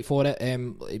was great for it.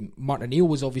 Martin O'Neill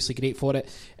was obviously great for it.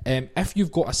 If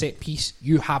you've got a set piece,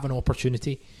 you have an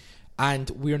opportunity, and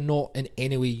we're not in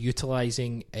any way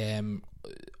utilising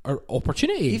our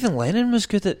opportunity. Even Lennon was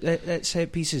good at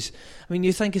set pieces. I mean,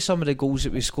 you think of some of the goals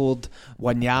that we scored.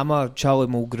 Wanyama, Charlie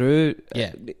Mulgrew.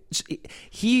 Yeah.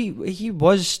 He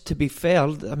was, to be fair.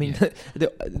 I mean,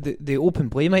 the open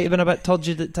play might have been a bit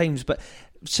turgid at times, but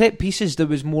set pieces there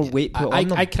was more weight put on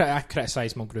them. I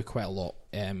criticise Mulgrew quite a lot,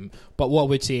 but what I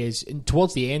would say is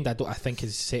towards the end, I think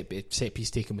his set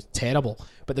piece taken was terrible.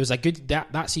 But there was a good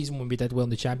that season when we did well in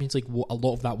the Champions League. A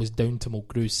lot of that was down to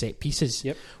Mulgrew's set pieces.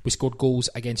 Yep. We scored goals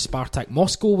against Spartak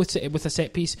Moscow with a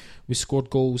set piece. We scored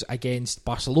goals against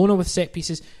Barcelona with set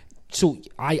pieces. So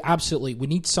we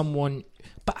need someone.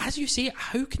 But as you say,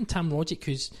 how can Tam Rogic,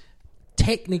 who's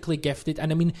technically gifted,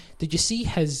 and I mean, did you see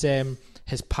his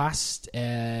pass,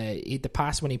 the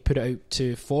pass when he put it out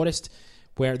to Forrest,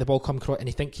 where the ball come across and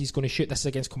he thinks he's going to shoot? This is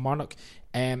against Kilmarnock,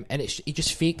 and he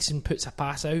just fakes and puts a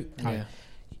pass out. Yeah.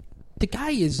 The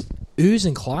guy is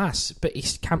oozing class, but he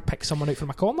can't pick someone out from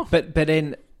a corner. But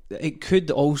then it could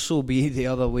also be the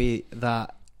other way,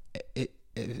 that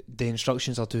the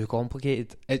instructions are too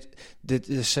complicated.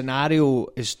 The scenario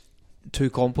is too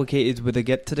complicated when they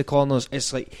get to the corners.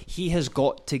 It's like he has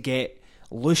got to get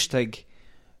Lustig,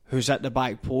 who's at the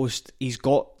back post. He's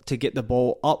got to get the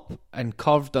ball up and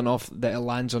curved enough that it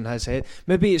lands on his head.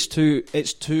 Maybe it's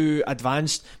too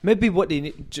advanced. Maybe what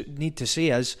they need to say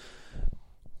is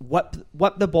whip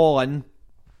the ball in,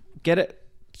 get it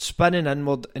spinning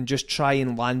inward, and just try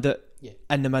and land it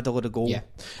in the middle of the goal. Yeah,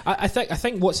 I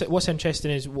think what's interesting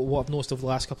is what I've noticed over the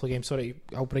last couple of games. Sorry,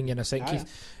 I'll bring you in a second,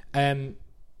 Keith.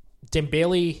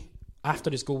 Dembele,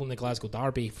 after his goal in the Glasgow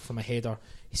Derby from a header,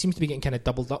 he seems to be getting kind of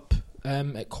doubled up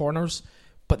at corners,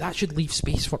 but that should leave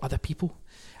space for other people.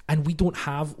 And we don't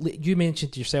have. You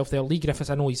mentioned yourself there, Lee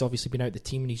Griffiths. I know he's obviously been out of the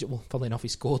team, and funnily enough, he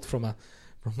scored from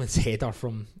his header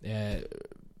from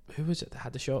who was it that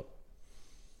had the shot?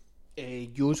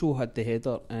 Yozo had the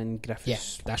header and Griffiths.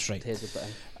 Yes, that's right. Headed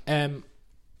it in.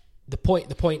 The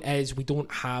point is we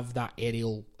don't have that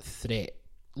aerial threat.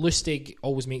 Lustig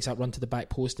always makes that run to the back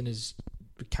post and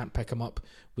we can't pick him up.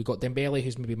 We've got Dembele,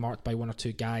 who's maybe marked by one or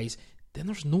two guys. Then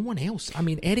there's no one else. I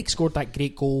mean, Eric scored that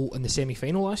great goal in the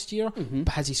semi-final last year,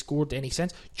 but has he scored any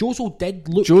since? Jozo did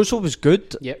look. Jozo was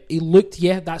good. Yep. He looked,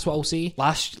 that's what I'll say.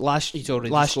 Last He's already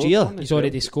last scored year. one as He's already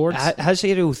well. scored. His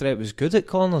aerial threat was good at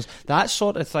corners. That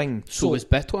sort of thing. So was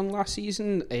Bitton last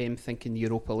season, thinking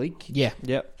Europa League. Yeah.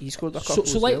 Yep. He scored a couple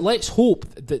So as well. let's hope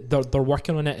that they're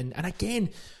working on it. And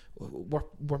again, we're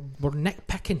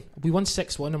nitpicking. We won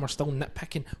 6-1 and we're still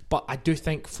nitpicking. But I do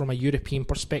think from a European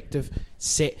perspective,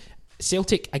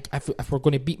 Celtic, if we're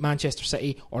going to beat Manchester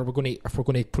City, or if we're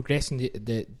going to progress in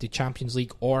the Champions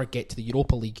League or get to the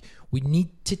Europa League, we need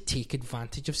to take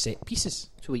advantage of set pieces.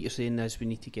 So what you're saying is we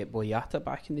need to get Boyata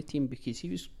back in the team, because he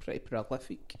was pretty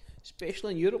prolific,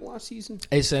 especially in Europe last season.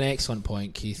 It's an excellent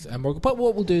point, Keith. But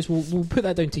what we'll do is we'll put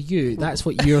that down to you. That's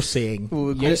what you're saying.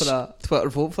 We'll go for a Twitter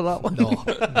vote for that one. No,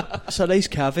 It's a nice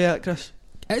caveat, Chris.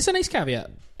 it's a nice caveat.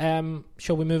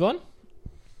 Shall we move on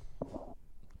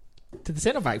to the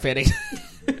centre back pairing?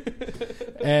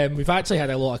 We've actually had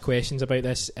a lot of questions about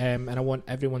this, and I want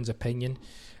everyone's opinion.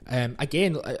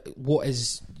 Again, what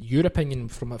is your opinion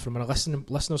from a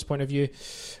listener's point of view?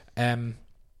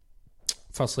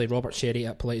 Firstly, Robert Sherry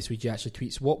at Polite Swede actually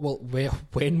tweets,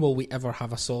 when will we ever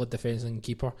have a solid defending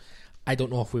keeper? I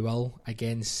don't know if we will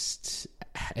against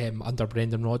under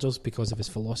Brendan Rodgers because of his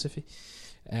philosophy.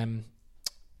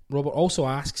 Robert also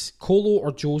asks, Colo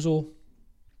or Jozo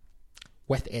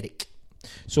with Eric?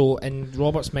 So in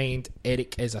Robert's mind,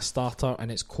 Eric is a starter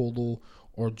and it's Colo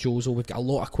or Jozo. We've got a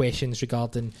lot of questions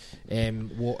regarding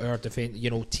what our defence,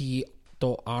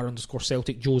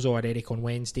 T.R_Celtic, Jozo or Eric on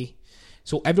Wednesday.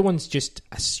 So everyone's just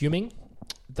assuming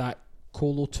that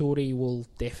Colo Toure will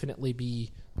definitely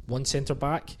be one centre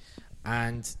back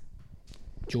and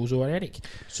Jozo or Eric.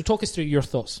 So talk us through your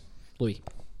thoughts, Louis.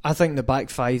 I think the back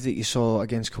five that you saw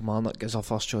against Kilmarnock is our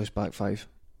first choice back five.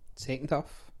 Second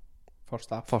half? First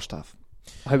half? First half.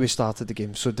 How we started the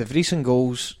game. So De Vries in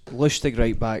goals, Lustig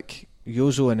right back,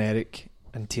 Jozo and Eric,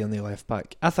 and Tierney left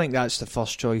back. I think that's the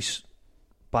first choice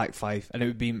back five, and it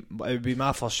would be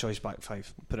my first choice back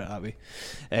five. Put it that way.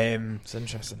 It's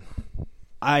interesting.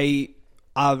 I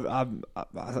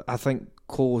think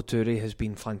Colo Toure has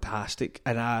been fantastic,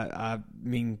 and I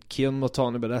mean, Kieran were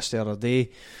talking about this the other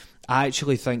day. I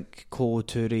actually think Colo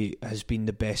Toure has been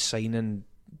the best signing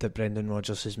that Brendan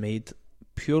Rodgers has made,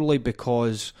 purely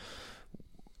because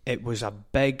it was a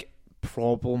big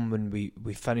problem when we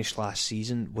finished last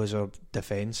season was our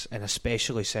defence, and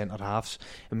especially centre halves,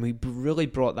 and we really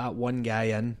brought that one guy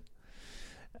in,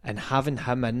 and having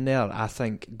him in there I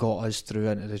think got us through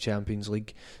into the Champions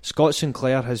League. Scott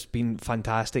Sinclair has been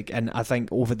fantastic, and I think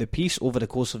over the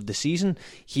course of the season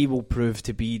he will prove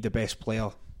to be the best player.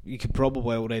 You could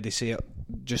probably already say it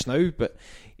just now, but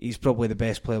he's probably the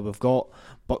best player we've got.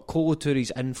 But Colo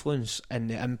Toure's influence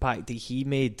and the impact that he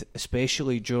made,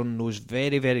 especially during those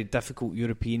very, very difficult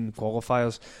European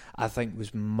qualifiers, I think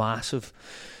was massive.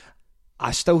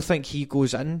 I still think he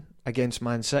goes in against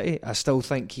Man City. I still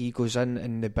think he goes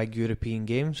in the big European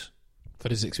games. For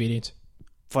his experience?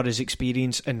 For his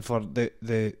experience and for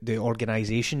the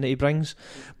organisation that he brings.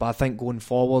 But I think going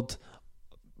forward,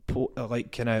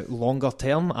 like kind of longer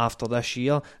term after this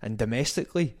year and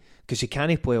domestically, because he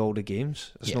can't play all the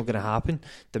games, it's not going to happen.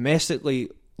 Domestically,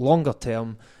 longer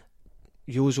term,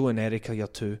 Jozo and Eric are your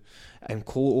two, and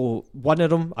Colo, one of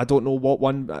them, I don't know what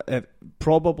one,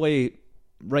 probably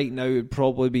right now it would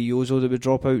probably be Jozo that would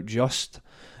drop out, just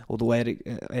although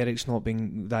Eric's not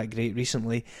been that great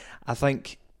recently. I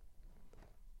think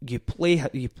you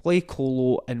play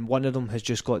Colo, and one of them has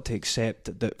just got to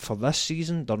accept that for this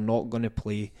season they're not going to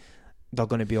play. They're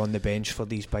going to be on the bench for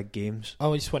these big games.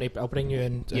 I'll bring you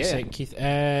in a second, Keith.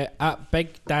 At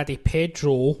Big Daddy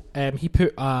Pedro, he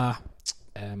put a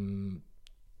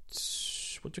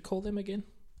what do you call them again?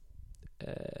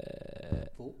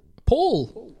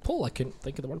 Poll. I couldn't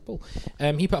think of the word poll.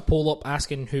 He put a poll up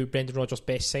asking who Brendan Rodgers'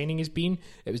 best signing has been.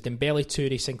 It was Dembele,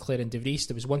 Toure, Sinclair and De Vries.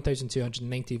 There was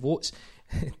 1,290 votes.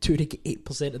 Toure get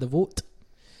 8% of the vote.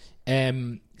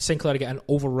 Sinclair get an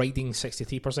overriding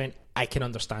 63%. I can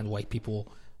understand why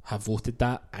people have voted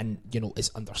that, and it's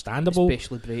understandable.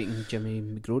 Especially breaking Jimmy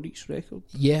McGrory's record.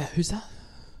 Yeah, who's that?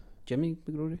 Jimmy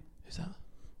McGrory? Who's that?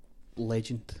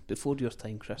 Legend. Before your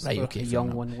time, Chris. Right, okay. A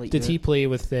young one like Did you. he play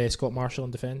with Scott Marshall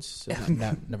in defence?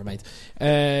 No, never mind.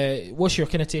 What's your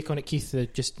kind of take on it, Keith,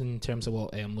 just in terms of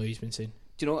what Louis has been saying?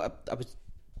 Do you know, I was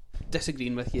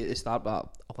disagreeing with you at the start,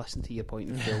 but I listened to your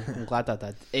point of view. I'm glad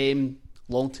I did.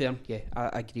 Long term, yeah,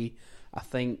 I agree. I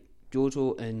think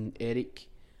Jozo and Eric,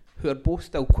 who are both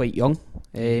still quite young,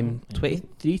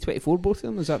 23, 24, both of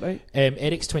them, is that right?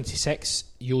 Eric's 26,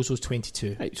 Jozo's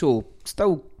 22. Right, so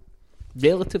still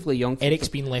relatively young. Eric's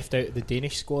been left out of the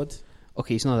Danish squad.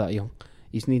 Okay, he's not that young.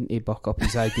 He's needing to buck up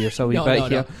his ideas a wee No,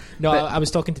 bit here. No, I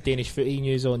was talking to Danish Footy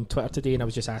News on Twitter today, and I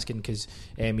was just asking because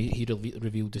he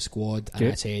revealed the squad, and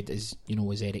I said, is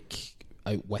Eric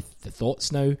out with the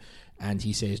thoughts now? And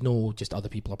he says, no, just other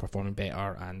people are performing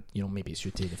better, and maybe it's due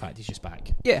to the fact he's just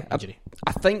back. Yeah,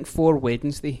 I think for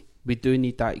Wednesday, we do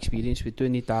need that experience. We do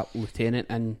need that lieutenant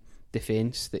in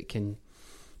defence that can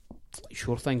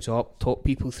shore things up, talk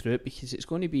people through it, because it's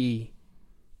going to be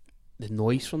the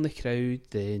noise from the crowd,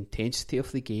 the intensity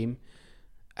of the game,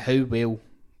 how well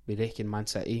we reckon Man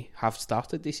City have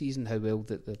started the season, how well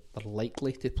that they're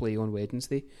likely to play on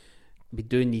Wednesday. We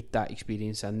do need that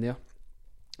experience in there.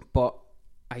 But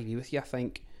I agree with you. I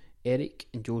think Eric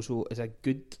and Jozo is a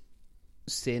good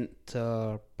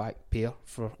centre back pair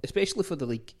especially for the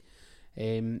league.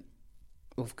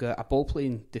 We've got a ball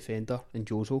playing defender in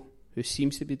Jozo who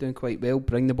seems to be doing quite well,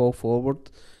 bring the ball forward,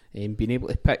 being able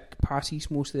to pick passes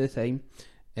most of the time.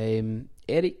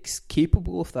 Eric's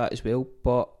capable of that as well,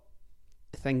 but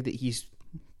the thing that he's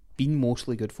been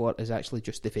mostly good for is actually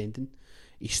just defending.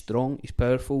 He's strong, he's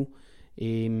powerful,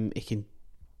 he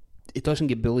doesn't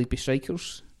get bullied by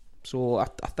strikers. So I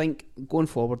think going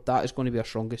forward that is going to be our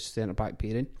strongest centre back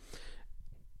pairing.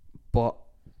 But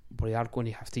we are going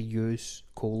to have to use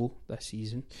Colo this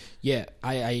season. Yeah,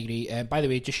 I agree. By the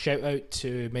way, just shout out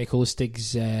to Michael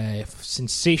Lustig's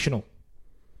sensational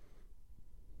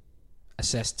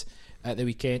assist at the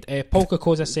weekend. Paul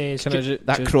Kokoza says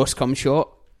That cross come shot.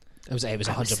 it was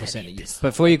 100%.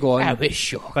 Before you go on, I was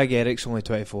shocked. Big Eric's only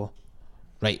 24.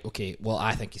 Right, okay. Well,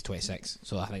 I think he's 26,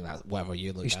 so I think that whatever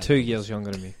you look He's at, 2 years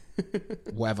younger than me.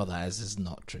 whatever that is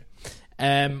not true.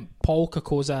 Paul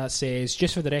Kokoza says,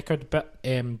 just for the record, but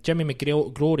Jimmy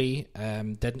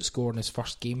McGrory didn't score in his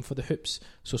first game for the Hoops,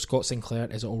 so Scott Sinclair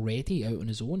is already out on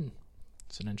his own.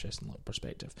 It's an interesting little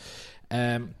perspective.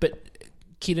 But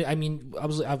Kieran, I mean,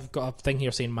 I've got a thing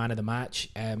here saying man of the match.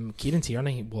 Kieran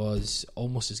Tierney was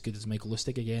almost as good as Michael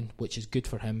Lustig again, which is good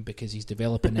for him because he's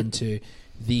developing into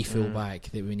the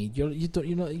fullback that we need. You're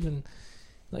not even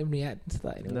reacting to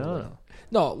that anymore.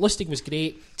 No, Lustig was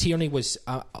great. Tierney was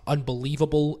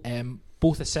unbelievable.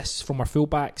 Both assists from our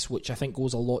fullbacks, which I think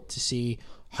goes a lot to say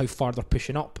how far they're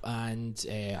pushing up and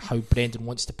how Brendan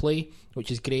wants to play, which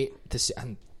is great to see.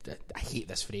 And I hate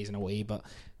this phrase in a way, but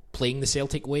playing the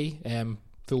Celtic way,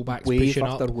 fullbacks Wave pushing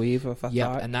after up, wave of attack.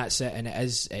 yeah, and that's it. And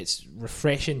it's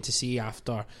refreshing to see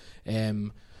after.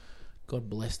 God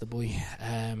bless the boy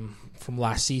from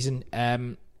last season.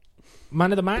 Man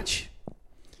of the match.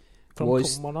 From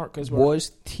Monarch as well.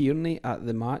 Was Tierney at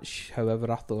the match? However,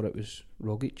 I thought it was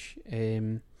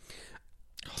Rogic.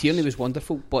 Tierney was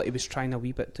wonderful, but he was trying a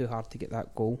wee bit too hard to get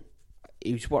that goal.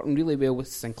 He was working really well with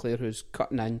Sinclair, who's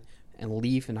cutting in and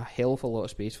leaving a hell of a lot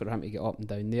of space for him to get up and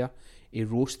down there. He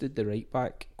roasted the right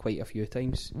back quite a few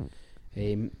times.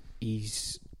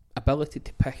 His ability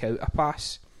to pick out a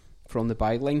pass from the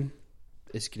byline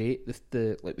is great.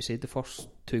 Like we said, the first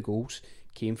 2 goals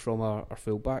came from our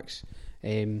fullbacks.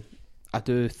 I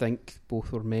do think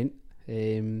both were meant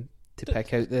to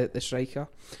pick out the striker.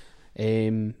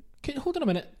 Hold on a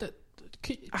minute.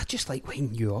 I just like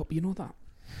winding you up, you know that.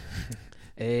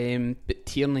 But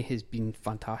Tierney has been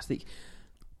fantastic.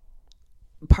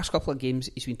 Past couple of games,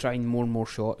 he's been trying more and more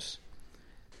shots.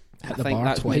 Hit the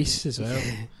bar twice as well.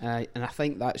 And I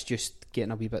think that's just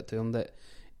getting a wee bit to him, that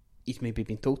he's maybe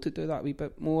been told to do that a wee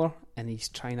bit more, and he's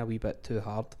trying a wee bit too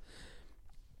hard.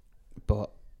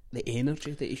 But the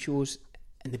energy that he shows,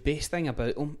 and the best thing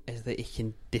about him is that he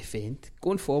can defend.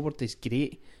 Going forward is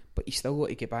great, but he's still got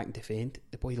to get back and defend.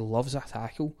 The boy loves a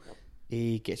tackle.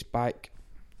 He gets back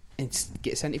and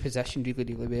gets into position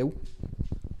really, really well.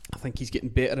 I think he's getting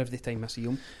better every time I see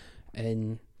him,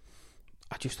 and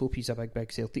I just hope he's a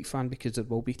big Celtic fan, because there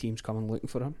will be teams coming looking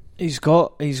for him. He's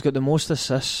got the most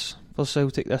assists for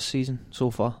Celtic this season so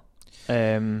far,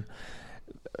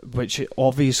 which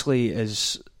obviously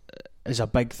is a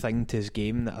big thing to his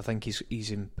game that I think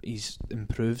he's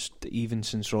improved even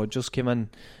since Rodgers came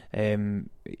in.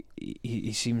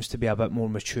 He seems to be a bit more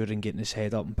mature in getting his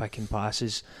head up and picking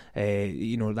passes.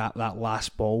 That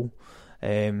last ball.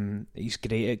 He's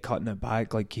great at cutting it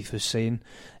back, like Keith was saying,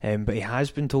 but he has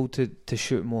been told to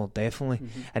shoot more, definitely.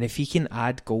 And if he can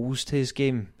add goals to his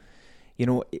game,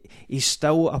 he's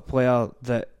still a player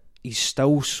that he's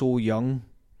still so young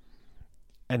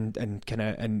and kind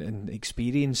of in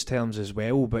experience terms as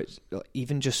well, but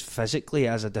even just physically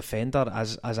as a defender,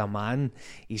 as a man,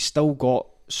 he's still got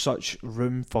such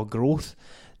room for growth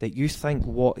that you think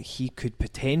what he could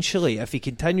potentially, if he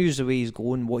continues the way he's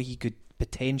going, what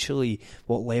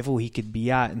level he could be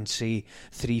at in, say,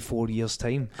 3-4 years'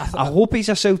 time. I hope he's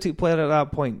a Celtic player at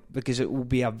that point, because it will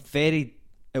be I think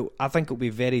it will be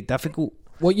very difficult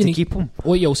to keep him.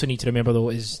 What you also need to remember, though,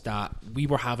 is that we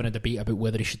were having a debate about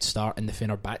whether he should start in the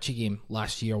Fenerbahce game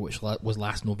last year, which was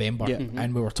last November,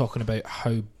 and we were talking about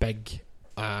how big,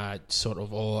 it's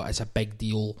a big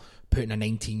deal putting a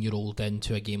 19-year-old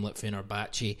into a game like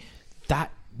Fenerbahce.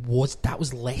 That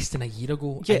was less than a year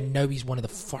ago, and now he's one of the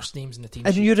first names in the team.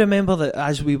 And you remember that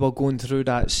as we were going through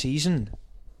that season,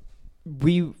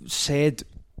 we said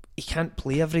he can't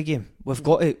play every game. We've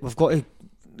got to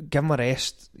give him a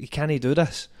rest. He can't do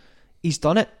this. He's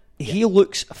done it. He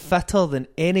looks fitter than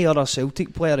any other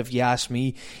Celtic player, if you ask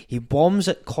me. He bombs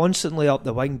it constantly up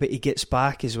the wing, but he gets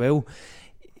back as well.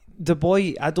 The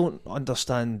boy, I don't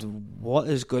understand what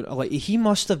is good. Like, he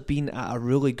must have been at a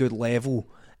really good level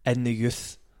in the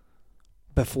youth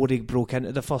before he broke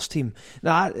into the first team.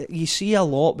 Now, you see a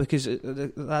lot, because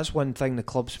that's one thing the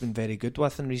club's been very good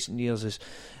with in recent years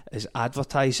is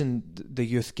advertising the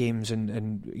youth games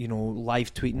and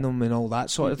live tweeting them and all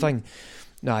that sort of thing.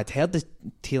 Now, I'd heard the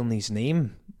Tierney's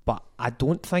name, but I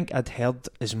don't think I'd heard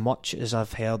as much as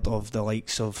I've heard of the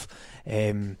likes of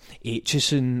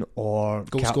Aitchison or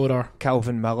goalscorer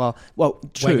Calvin Miller. Well,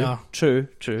 true.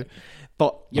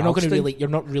 But you're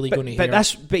not really going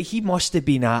to. But he must have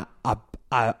been at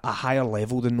a higher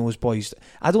level than those boys.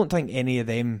 I don't think any of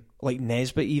them, like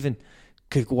Nesbitt even,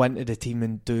 could go into the team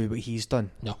and do what he's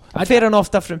done. No. Fair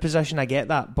enough, different position, I get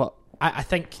that, but I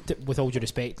think, with all due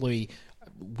respect, Louis,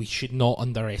 we should not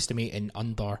underestimate and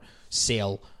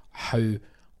undersell how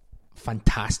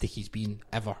fantastic he's been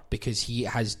ever, because he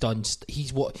has done.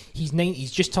 He's 9.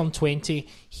 He's just turned 20.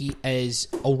 He is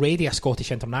already a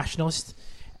Scottish internationalist.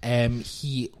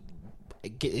 He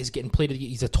is getting played.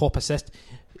 He's a top assist.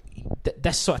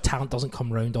 This sort of talent doesn't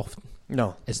come round often.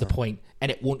 No, is the point,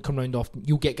 and it won't come round often.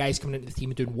 You'll get guys coming into the team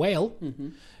and doing well.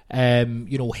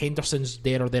 Henderson's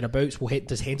there or thereabouts.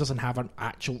 Does Henderson have an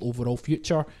actual overall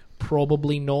future?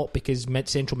 Probably not, because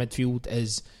central midfield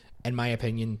is, in my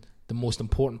opinion, the most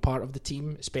important part of the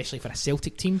team, especially for a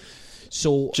Celtic team.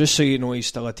 So, just so you know, he's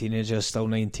still a teenager, still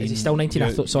 19. Is he still 19?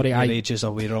 I thought. Sorry, your ages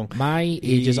are way wrong. My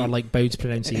ages are like Boud's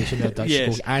pronunciation of Dutch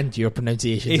yes. school, and your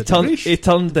pronunciation. He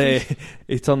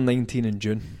turned 19 in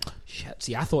June. Shit.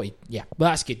 See, I thought well,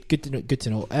 that's good. Good to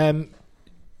know.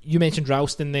 You mentioned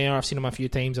Ralston there. I've seen him a few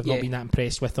times. I've not been that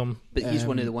impressed with him. But he's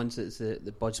one of the ones that's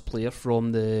the buzz player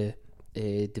from the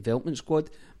development squad.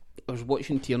 I was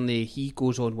watching Tierney. He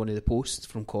goes on one of the posts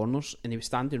from corners, and he was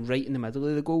standing right in the middle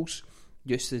of the goals,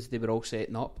 just as they were all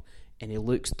setting up, and he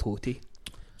looks toty.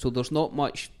 So there's not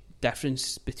much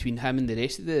difference between him and the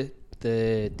rest of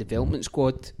the development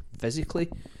squad physically.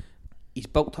 He's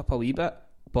bulked up a wee bit,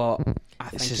 but I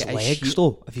think it's his legs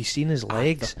though. Have you seen his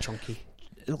legs? They're chunky.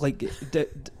 Like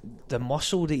the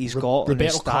muscle that he's got on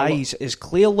his Roberto thighs is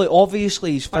clearly,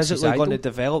 obviously, he's That's physically his going to idol.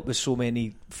 develop with so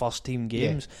many first team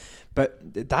games. But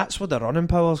that's where the running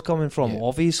power is coming from,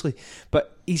 obviously.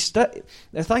 But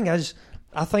the thing is,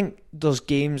 I think there's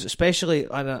games, especially,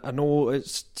 and I know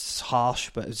it's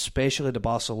harsh, but especially the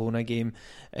Barcelona game.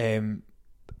 There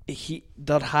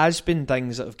has been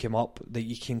things that have come up that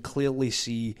you can clearly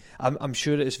see. I'm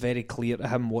sure it's very clear to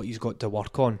him what he's got to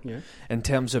work on in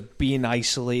terms of being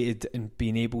isolated and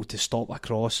being able to stop a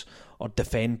cross or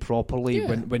defend properly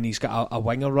when he's got a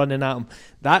winger running at him.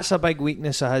 That's a big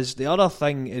weakness of his. The other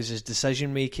thing is his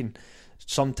decision making.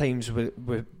 Sometimes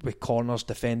with corners,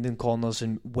 defending corners,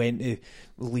 and when to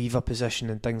leave a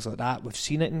position and things like that. We've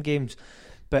seen it in games,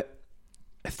 but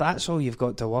if that's all you've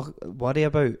got to worry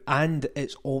about, and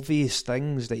it's obvious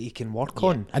things that he can work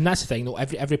on, and that's the thing though,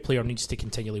 every player needs to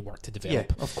continually work to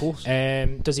develop. Of course.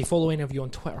 Does he follow any of you on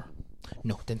Twitter?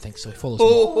 No, didn't think so. He follows me.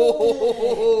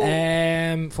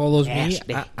 Follows me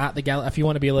at the Gala. If you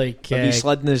want to be like, have you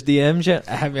slid in his DMs yet?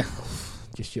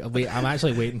 Wait, I'm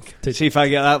actually waiting to see if I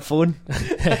get that phone.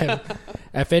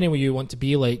 If any of you want to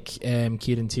be like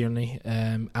Kieran Tierney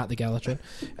at the Galatron.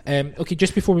 Okay,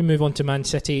 just before we move on to Man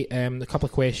City, a couple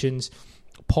of questions.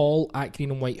 Paul at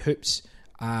Green and White Hoops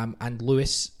and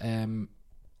Lewis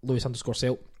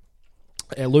 _Celt.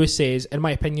 Lewis says, in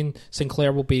my opinion,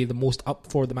 Sinclair will be the most up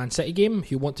for the Man City game.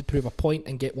 He'll want to prove a point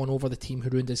and get one over the team who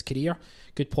ruined his career.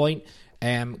 Good point.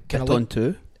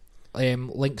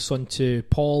 Links on to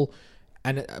Paul.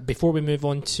 And before we move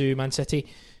on to Man City,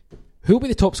 who will be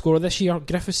the top scorer this year?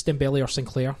 Griffiths, Dembele or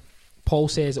Sinclair? Paul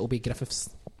says it will be Griffiths.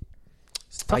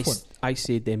 I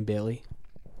say Dembele.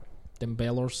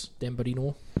 Dembellers,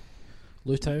 Demberino,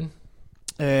 Luton.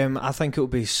 I think it'll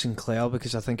be Sinclair,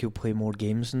 because I think he'll play more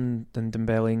games than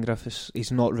Dembele and Griffiths.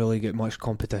 He's not really got much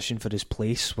competition for his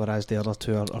place, whereas the other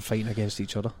two are fighting against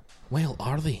each other. Well,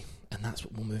 are they? And that's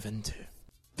what we'll move into.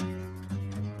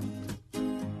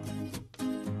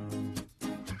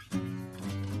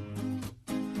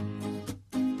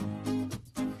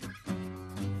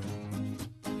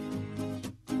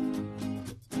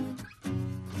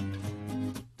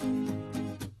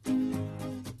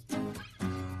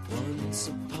 Once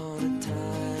upon a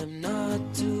time,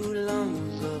 not too long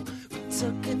ago, we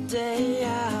took a day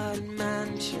out in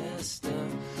Manchester.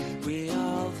 We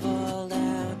all fall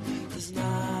down, there's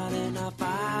not enough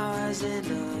hours in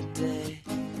a day.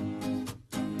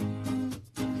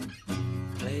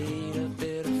 Played a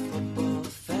bit of football,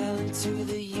 fell into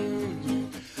the Union,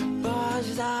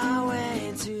 barged our way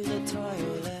into the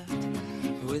toilet.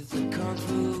 With the Kung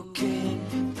Fu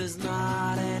King, there's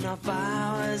not enough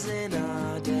hours in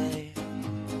a day.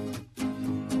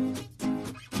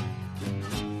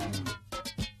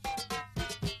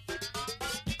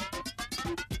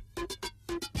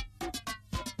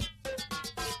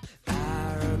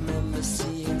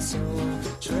 Someone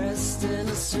dressed in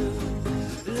a suit,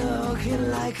 looking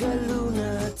like a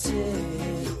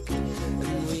lunatic,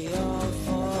 and we all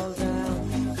fall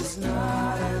down. There's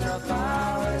not enough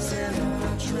hours in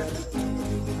our trip.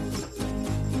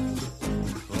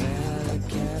 Well,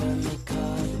 Academy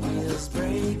cartwheels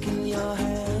breaking your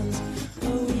hands.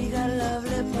 Oh, we got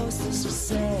lovely posters for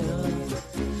sale,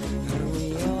 and we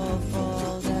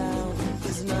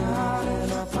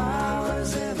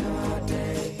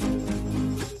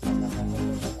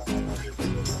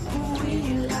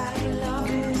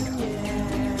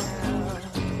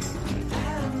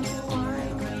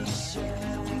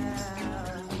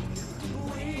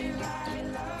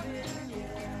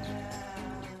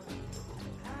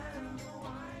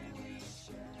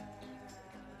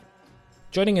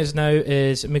Joining us now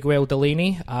is Miguel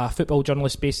Delaney, a football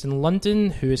journalist based in London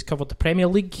who has covered the Premier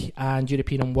League and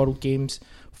European and World Games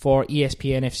for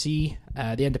ESPN FC,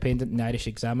 The Independent and the Irish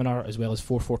Examiner, as well as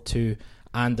 442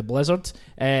 and The Blizzard.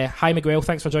 Hi Miguel,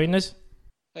 thanks for joining us.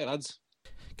 Hey lads.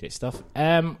 Great stuff.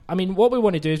 I mean, what we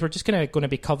want to do is we're just going to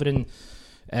be covering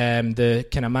the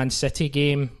kind of Man City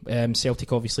game.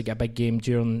 Celtic obviously get a big game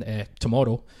during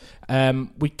tomorrow.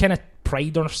 We kind of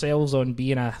pride ourselves on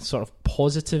being a sort of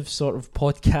positive sort of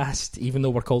podcast, even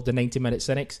though we're called the 90 Minute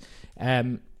Cynics.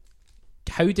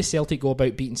 How does Celtic go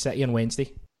about beating City on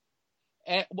Wednesday?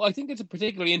 Well, I think it's a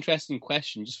particularly interesting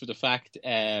question, just for the fact.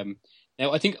 Now,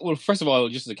 I think, well, first of all,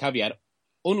 just as a caveat,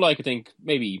 unlike I think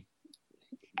maybe,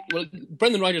 well,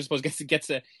 Brendan Rodgers, I suppose, gets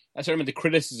a certain amount of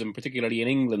criticism, particularly in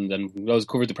England, and those who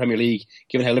covered the Premier League,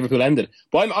 given how Liverpool ended.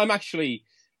 But I'm actually,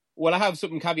 well, I have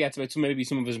some caveats about maybe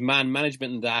some of his man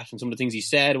management and that, and some of the things he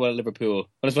said while at Liverpool.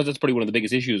 But I suppose that's probably one of the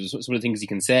biggest issues, some of the things he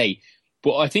can say.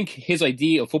 But I think his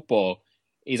idea of football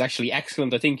is actually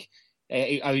excellent. I think,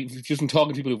 I've just been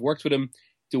talking to people who've worked with him,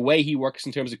 the way he works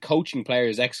in terms of coaching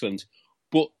players is excellent.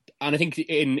 And I think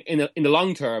in the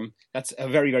long term, that's a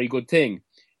very, very good thing.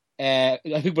 I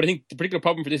think the particular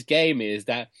problem for this game is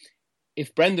that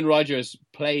if Brendan Rodgers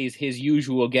plays his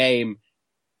usual game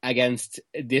against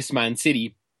this Man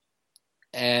City,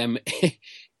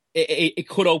 it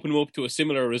could open him up to a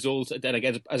similar result as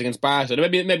against Barca.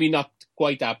 Maybe not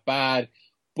quite that bad,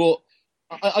 but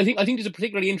I think there's a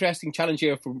particularly interesting challenge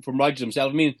here from Rodgers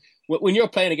himself. I mean, when you're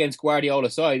playing against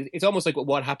Guardiola's side, it's almost like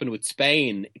what happened with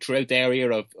Spain throughout the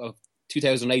era of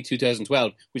 2008,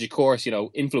 2012, which of course,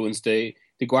 influenced the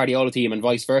Guardiola team and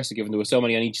vice versa, given there were so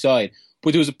many on each side.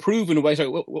 But there was a proven way, I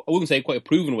wouldn't say quite a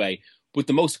proven way, but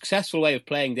the most successful way of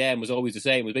playing them was always the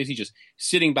same. It was basically just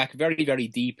sitting back very, very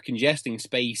deep, congesting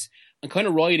space, and kind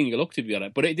of riding your luck, to be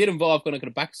honest. But it did involve kind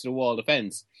of backs to the wall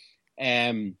defence.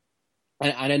 And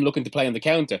then looking to play on the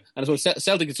counter. And so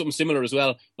Celtic did something similar as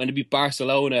well when they beat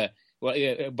Barcelona.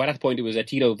 Well, by that point it was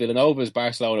Tito Villanova's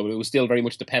Barcelona, but it was still very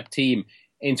much the Pep team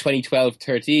in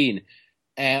 2012-13.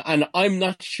 And I'm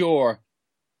not sure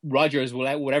Rodgers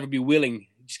would ever be willing,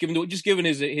 just given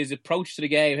his approach to the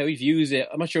game, how he views it.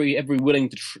 I'm not sure he'd ever be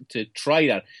willing to try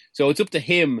that. So it's up to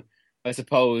him, I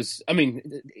suppose. I mean,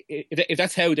 if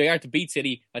that's how they are to beat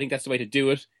City, I think that's the way to do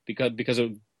it because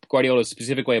of Guardiola's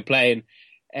specific way of playing.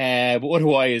 But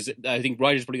otherwise, I think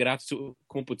Rodgers probably going to have to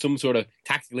come up with some sort of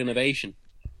tactical innovation.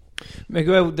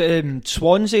 Miguel,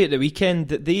 Swansea at the weekend,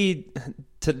 they,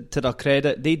 to their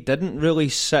credit, they didn't really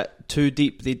sit too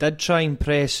deep. They did try and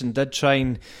press and did try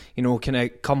and, kind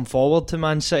of come forward to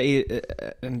Man City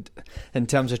and in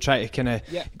terms of trying to kind of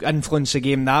influence the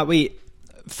game that way.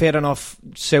 Fair enough,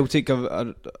 Celtic,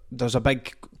 there's a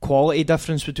big quality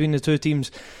difference between the two teams.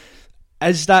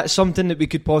 Is that something that we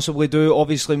could possibly do?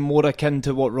 Obviously more akin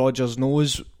to what Rodgers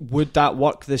knows. Would that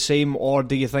work the same, or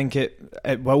do you think it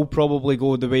will probably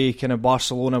go the way kind of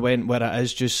Barcelona went, where it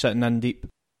is just sitting in deep?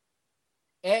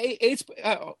 It's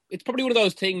probably one of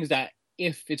those things that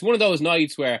if it's one of those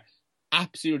nights where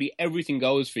absolutely everything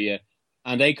goes for you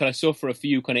and they kind of suffer a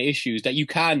few kind of issues, that you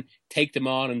can take them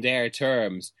on their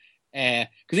terms.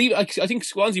 Because I think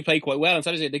Swansea played quite well on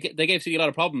Saturday. They gave City a lot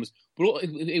of problems, but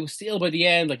it was still by the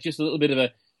end like just a little bit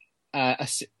of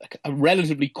a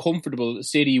relatively comfortable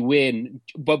City win.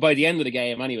 But by the end of the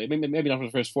game, anyway, maybe not for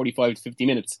the first 45 to 50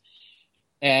 minutes.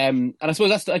 And I suppose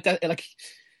that's like that. Like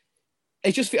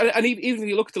it just, and even if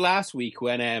you look at the last week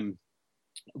when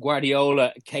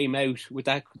Guardiola came out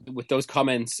with those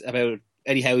comments about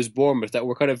Eddie Howe's Bournemouth that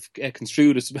were kind of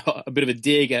construed as a bit of a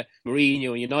dig at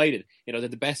Mourinho and United,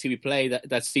 that the best team we played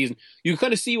that season. You can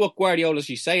kind of see what Guardiola's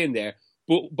actually saying there,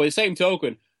 but by the same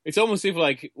token, it's almost as if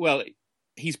like, well,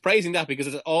 he's praising that because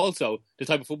it's also the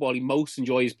type of football he most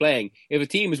enjoys playing. If a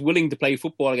team is willing to play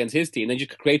football against his team, then you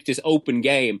create this open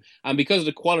game, and because of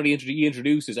the quality he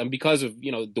introduces, and because of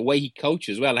the way he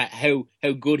coaches, well,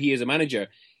 how good he is a manager,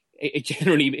 it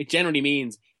generally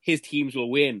means his teams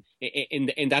will win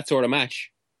in that sort of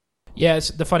match. Yeah,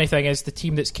 the funny thing is the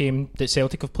team that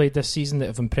Celtic have played this season that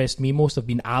have impressed me most have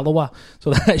been Alloa,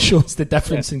 so that shows the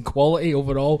difference in quality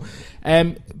overall.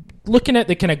 Looking at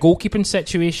the kind of goalkeeping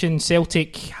situation,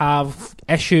 Celtic have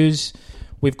issues.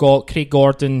 We've got Craig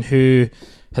Gordon, who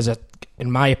has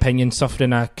in my opinion,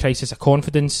 suffering a crisis of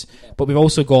confidence, but we've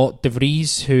also got De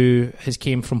Vries, who has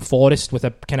came from Forest with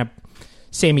a kind of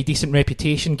semi-decent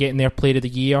reputation, getting their Player of the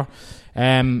Year.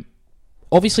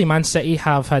 Obviously Man City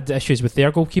have had issues with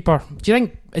their goalkeeper. Do you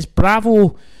think, is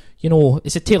Bravo,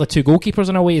 it's a tale of two goalkeepers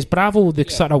in a way, is Bravo the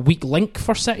sort of weak link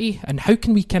for City, and how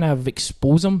can we kind of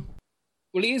expose him?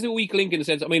 Well, he is a weak link in the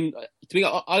sense, I mean, to me,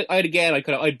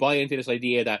 I'd buy into this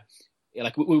idea that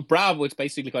like with Bravo, it's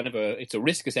basically kind of it's a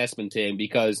risk assessment team,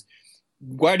 because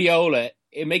Guardiola,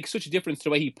 it makes such a difference to the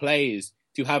way he plays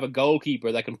to have a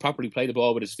goalkeeper that can properly play the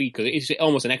ball with his feet, because it's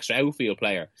almost an extra outfield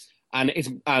player. And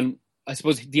I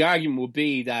suppose the argument would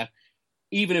be that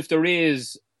even if there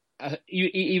is,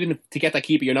 even to get that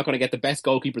keeper, you're not going to get the best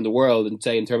goalkeeper in the world, and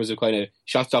say in terms of kind of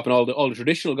shot stop and all the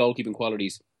traditional goalkeeping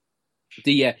qualities.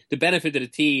 The benefit of the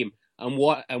team and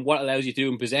what allows you to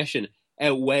do in possession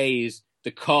outweighs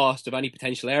the cost of any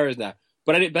potential errors in that.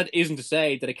 But that isn't to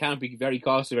say that it can't be very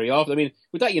costly very often. I mean,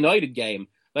 with that United game,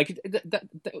 like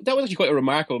that was actually quite a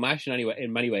remarkable match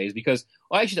in many ways, because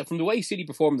I actually thought from the way City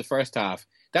performed the first half,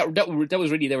 that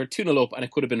was really, they were 2-0 up and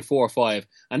it could have been 4 or 5.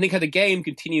 I think had the game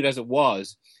continued as it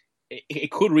was,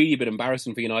 it could really have been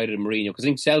embarrassing for United and Mourinho, because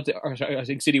I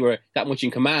think City were that much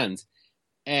in command.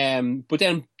 But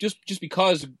then just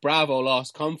because Bravo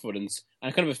lost confidence,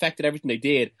 and it kind of affected everything they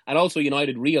did, and also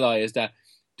United realised that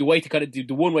the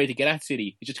one way to get at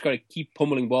City is just to kind of keep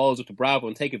pummeling balls up to Bravo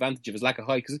and take advantage of his lack of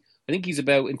height, because I think he's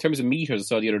about, in terms of metres, I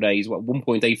saw the other day, he's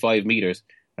 1.85 metres.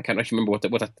 I can't actually remember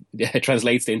what that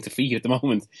translates into feet at the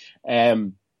moment.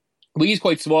 But he's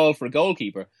quite small for a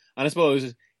goalkeeper, and I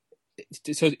suppose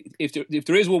so. If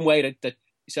there is one way that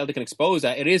Celtic can expose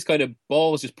that, it is kind of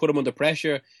balls just put him under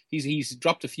pressure. He's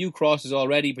dropped a few crosses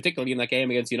already, particularly in that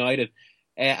game against United,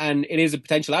 and it is a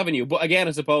potential avenue. But again,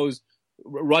 I suppose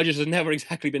Rodgers has never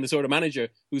exactly been the sort of manager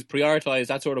who's prioritised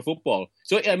that sort of football.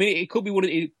 So I mean, it could be one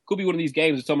of these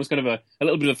games. It's almost kind of a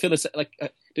little bit of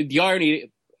the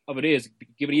irony of it is,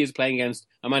 given he is playing against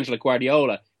a manager like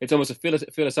Guardiola, it's almost a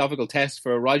philosophical test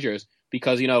for Rodgers,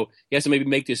 because he has to maybe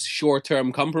make this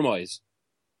short-term compromise.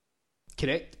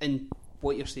 Correct, and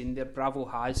what you're saying there, Bravo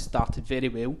has started very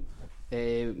well.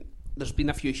 There's been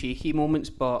a few shaky moments,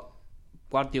 but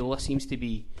Guardiola seems to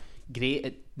be great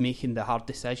at making the hard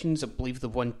decisions. I believe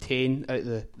they've won 10 out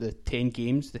of the 10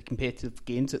 games, the competitive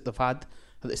games that they've had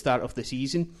at the start of the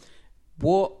season.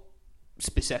 What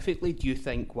specifically do you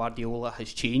think Guardiola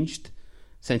has changed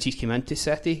since he's come into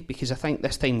City? Because I think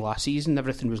this time last season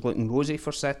everything was looking rosy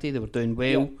for City. They were doing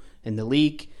well in the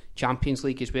league, Champions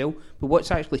League as well. But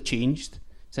what's actually changed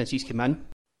since he's come in?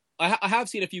 I have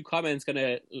seen a few comments kind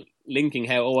of linking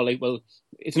how,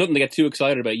 it's nothing to get too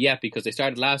excited about yet, because they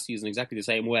started last season exactly the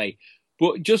same way.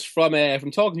 But just from talking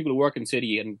to people who work in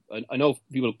City, and I know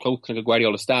people close to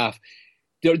Guardiola's staff,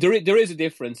 there is a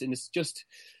difference, and it's just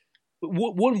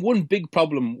one big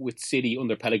problem with City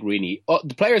under Pellegrini.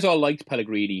 The players all liked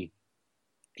Pellegrini.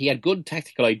 He had good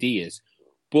tactical ideas,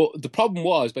 but the problem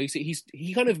was basically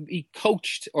he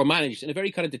coached or managed in a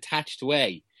very kind of detached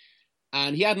way.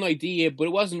 And he had an idea, but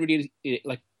it wasn't really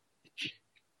it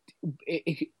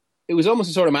was almost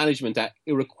a sort of management that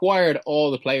it required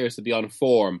all the players to be on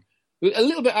form. A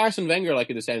little bit Arsene Wenger, like,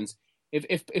 in the sense,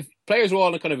 if players were all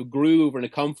in a kind of a groove or in a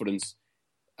confidence,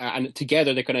 and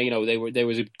together they kind of, there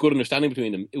was a good understanding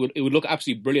between them, it would look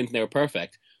absolutely brilliant and they were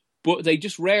perfect. But they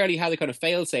just rarely had a kind of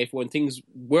fail-safe when things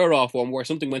were off one, where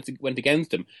something went against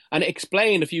them. And it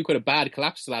explained a few kind of bad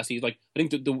collapses last season. Like, I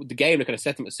think the game that kind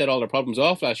of set all their problems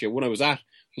off last year, when I was at,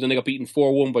 was when they got beaten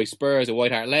 4-1 by Spurs at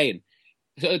White Hart Lane.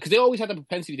 Because they always had the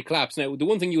propensity to collapse. Now, the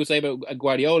one thing you would say about a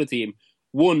Guardiola team,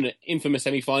 one infamous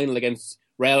semi-final against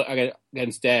Real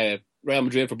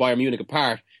Madrid for Bayern Munich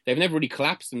apart, they've never really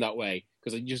collapsed in that way.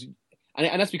 Because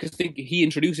and that's because I think he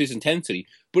introduces intensity.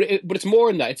 But it's more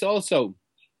than that. It's also...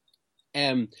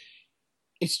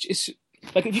 it's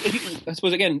like if you, I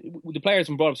suppose, again, the players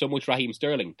have brought up so much Raheem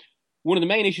Sterling. One of the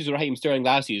main issues with Raheem Sterling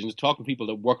last season, talking to people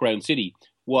that work around City,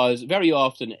 was very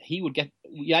often he would get,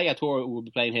 Yaya Toure would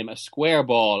be playing him a square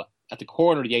ball at the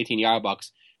corner of the 18-yard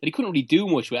box that he couldn't really do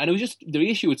much with. And it was just the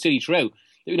issue with City throughout.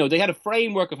 They had a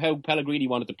framework of how Pellegrini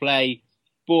wanted to play,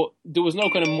 but there was no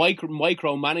kind of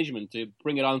micro management to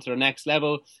bring it on to the next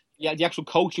level. Yeah, the actual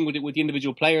coaching with the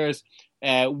individual players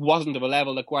wasn't of a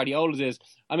level that Guardiola's is.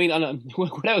 I mean,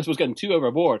 without was getting too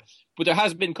overboard, but there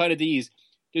has been kind of these.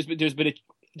 There's been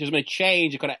a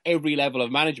change at kind of every level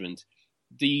of management.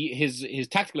 His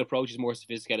tactical approach is more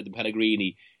sophisticated than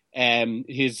Pellegrini.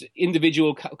 His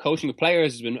individual coaching of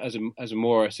players has been as a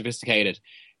more sophisticated,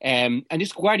 and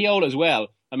just Guardiola as well.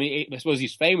 I mean, I suppose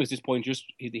he's famous at this point. Just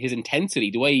his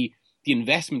intensity, the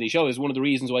investment they show, is one of the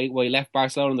reasons why he left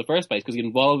Barcelona in the first place, because he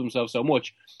involved himself so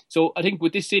much. So I think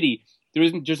with this City, there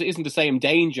isn't the same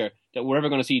danger that we're ever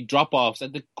going to see drop-offs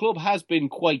that the club has been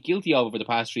quite guilty of over the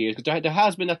past 3 years, because there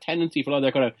has been that tendency for a lot of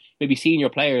their kind of maybe senior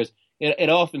players. It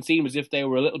often seemed as if they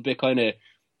were a little bit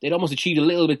they'd almost achieved a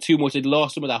little bit too much. They'd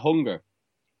lost some of that hunger.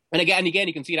 And again,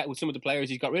 you can see that with some of the players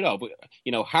he's got rid of. But,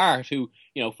 Hart, who,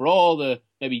 for all the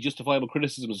maybe justifiable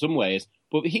criticism in some ways,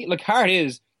 but Hart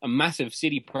is a massive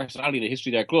City personality in the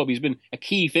history of their club. He's been a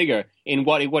key figure in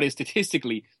what is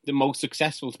statistically the most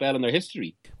successful spell in their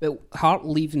history. Well, Hart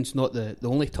leaving's not the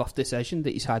only tough decision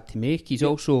that he's had to make. He's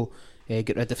also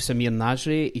got rid of Samir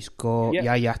Nasri. He's got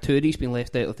Yaya Toure. He's been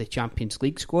left out of the Champions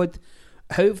League squad.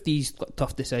 How have these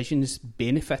tough decisions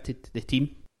benefited the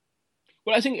team?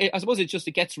 Well, I suppose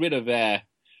it gets rid of.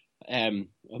 Maybe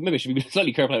I should be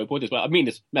slightly careful how I put this. But I mean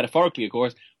this metaphorically, of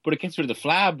course. But it gets rid of the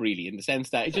flab, really, in the sense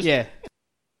that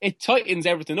it tightens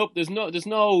everything up. There's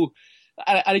no,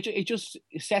 and it just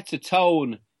sets a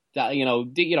tone that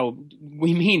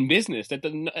we mean business.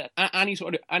 That any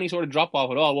sort of drop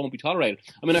off at all won't be tolerated.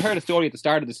 I mean, I heard a story at the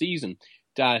start of the season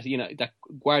that that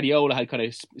Guardiola had kind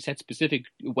of set specific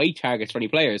weight targets for any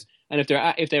players, and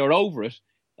if they were over it,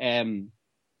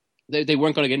 they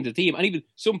weren't going to get into the team. And even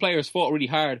some players fought really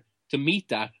hard to meet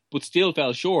that, but still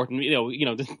fell short. And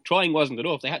the trying wasn't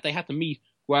enough. They had to meet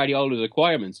Guardiola's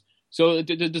requirements. So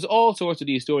there's all sorts of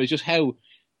these stories. Just how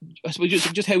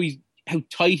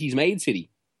tight he's made City.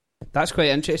 That's quite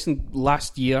interesting.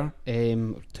 Last year,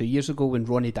 2 years ago, when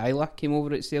Ronnie Dyla came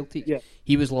over at Celtic,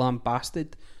 he was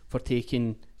lambasted for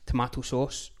taking tomato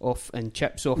sauce off and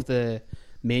chips off the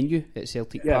menu at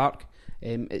Celtic Park.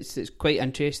 It's quite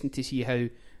interesting to see how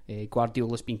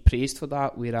Guardiola's been praised for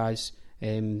that, whereas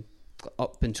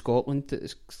up in Scotland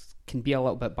it can be a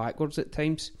little bit backwards at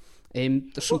times.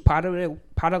 There's some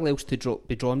parallels to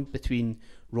be drawn between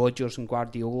Rodgers and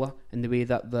Guardiola in the way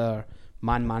that they're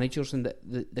man managers and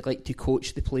they like to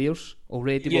coach the players.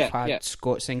 Already we've had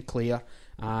Scott Sinclair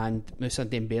and Moussa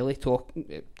Dembele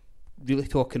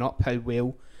talking up how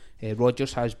well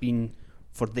Rodgers has been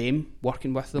for them,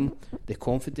 working with them, the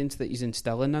confidence that he's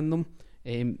instilling in them.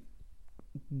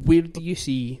 Where do you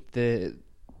see the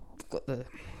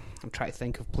I'm trying to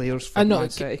think of players for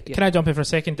Man City. Can I jump in for a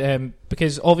second?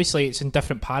 Because obviously it's in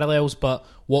different parallels, but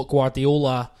what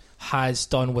Guardiola has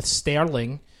done with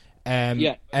Sterling,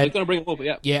 I was going to bring it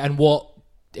up, and what,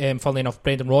 funnily enough,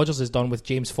 Brendan Rodgers has done with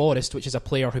James Forrest, which is a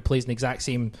player who plays in the exact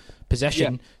same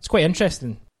position. It's quite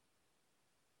interesting.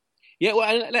 Yeah,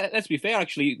 well, let's be fair.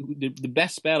 Actually, the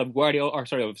best spell of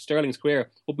of Sterling's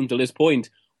career up until this point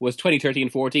was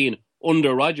 2013-14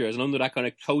 under Rodgers and under that kind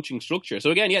of coaching structure.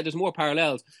 So again, there's more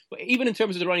parallels. But even in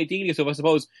terms of the Ronnie Delia stuff, I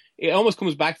suppose it almost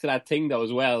comes back to that thing though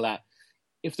as well, that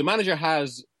if the manager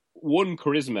has one,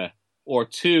 charisma, or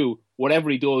two, whatever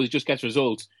he does just gets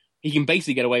results, he can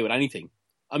basically get away with anything.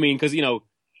 I mean, because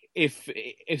if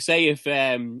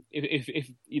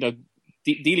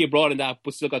Delia brought in that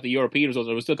but still got the European results,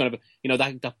 there was still kind of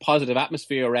that positive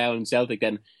atmosphere around Celtic,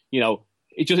 then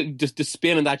it just the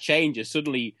spin on that changes.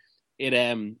 Suddenly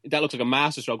that looks like a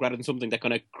masterstroke rather than something that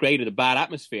kind of created a bad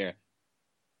atmosphere.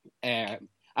 And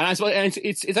I suppose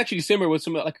it's actually similar with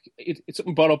some it's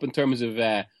something brought up in terms of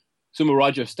some of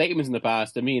Rodgers' statements in the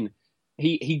past. I mean,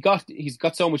 he's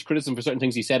got so much criticism for certain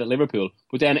things he said at Liverpool,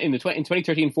 but then in the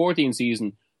 2013-14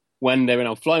 season, when they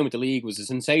were flying with the league, was a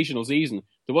sensational season.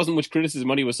 There wasn't much criticism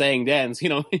what he was saying then.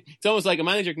 So, it's almost like a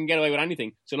manager can get away with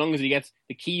anything so long as he gets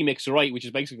the key mix right, which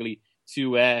is basically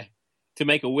to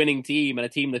make a winning team and a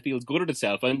team that feels good at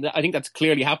itself. And I think that's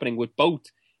clearly happening with both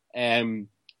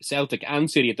Celtic and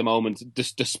City at the moment,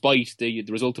 despite the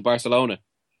result of Barcelona.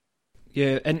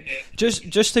 Yeah, and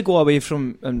just to go away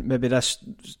from maybe this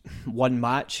one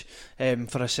match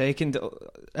for a second,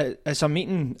 it's a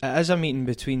meeting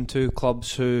between two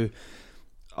clubs who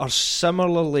are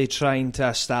similarly trying to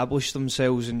establish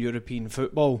themselves in European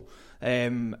football.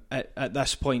 At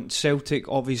this point, Celtic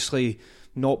obviously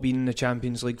not being in the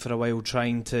Champions League for a while,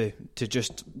 trying to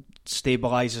just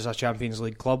stabilise as a Champions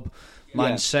League club.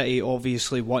 Man City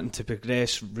obviously wanting to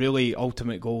progress. Really,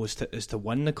 ultimate goal is to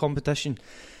win the competition.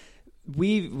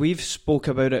 We've spoke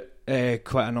about it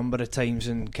quite a number of times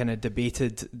and kind of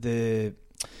debated the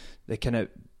kind of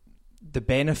the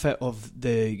benefit of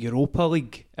the Europa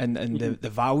League and the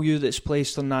value that's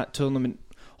placed on that tournament.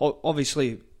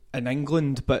 Obviously in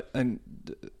England, but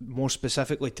more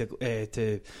specifically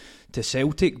to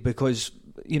Celtic, because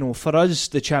for us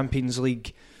the Champions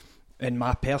League, in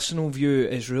my personal view,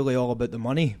 is really all about the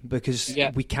money, because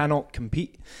we cannot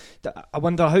compete. I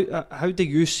wonder how do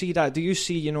you see that? Do you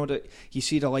see that you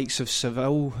see the likes of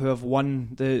Seville who have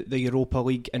won the Europa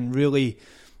League, and really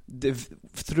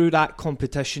through that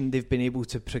competition they've been able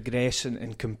to progress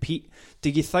and compete? Do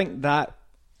you think that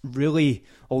really,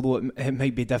 although it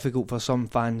might be difficult for some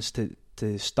fans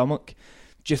to stomach,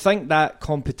 do you think that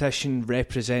competition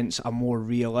represents a more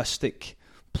realistic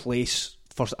place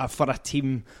for a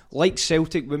team like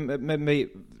Celtic, maybe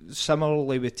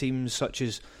similarly with teams such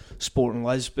as Sporting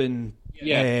Lisbon,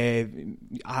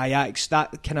 Ajax,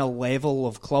 that kind of level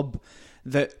of club?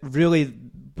 that really,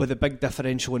 with a big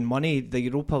differential in money, the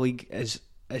Europa League is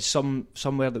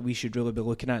somewhere that we should really be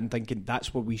looking at and thinking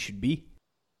that's where we should be.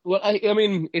 Well, I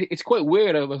mean, it's quite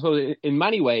weird. In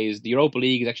many ways, the Europa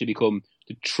League has actually become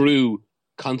the true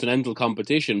continental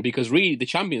competition, because really the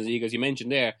Champions League, as you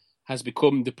mentioned there, has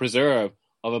become the preserve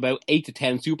of about 8 to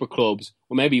 10 super clubs,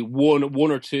 or maybe one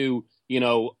or two,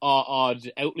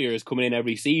 odd outliers coming in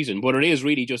every season. But it is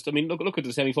really just, I mean, look at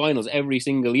the semi-finals every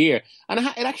single year, and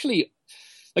it actually.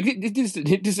 Like this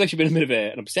has actually been a bit of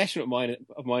an obsession of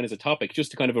mine as a topic,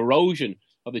 just the kind of erosion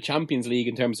of the Champions League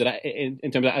in terms of that, in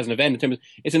terms of that as an event.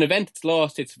 It's an event that's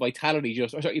lost its vitality,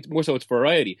 it's more so its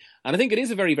variety. And I think it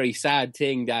is a very, very sad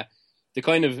thing that the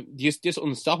kind of this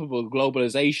unstoppable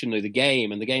globalization of the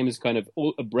game, and the game's kind of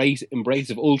embrace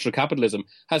of ultra capitalism,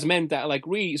 has meant that like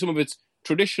really some of its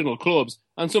traditional clubs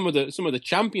and some of the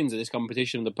champions of this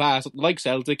competition in the past, like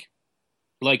Celtic,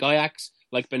 like Ajax,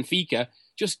 like Benfica,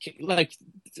 just like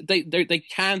they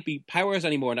can't be powers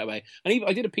anymore in that way. And even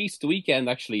I did a piece the weekend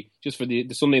actually, just for the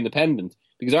Sunday Independent,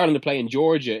 because Ireland are playing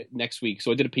Georgia next week.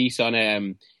 So I did a piece on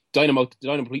Dynamo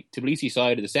Tbilisi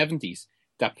side of the 70s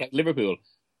that kept Liverpool,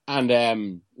 and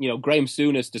Graham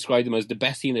Souness described them as the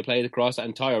best team they played across that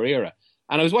entire era.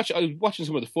 And I was watching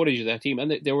some of the footage of that team,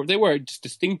 and they were just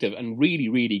distinctive and really,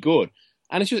 really good.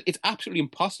 And it's absolutely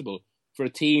impossible for a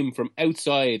team from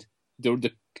outside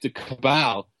the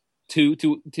cabal to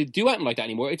do anything like that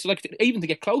anymore. It's like even to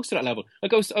get close to that level.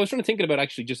 Like I was trying to think about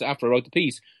actually just after I wrote the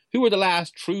piece, who were the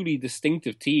last truly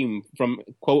distinctive team from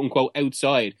quote unquote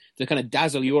outside to kind of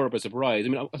dazzle Europe as a prize? I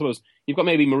mean, I suppose you've got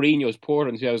maybe Mourinho's Porto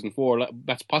in 2004.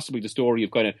 That's possibly the story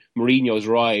of kind of Mourinho's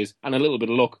rise, and a little bit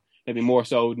of luck, maybe more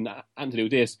so than to do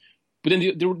this. But then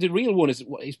the real one is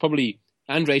probably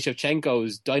Andrei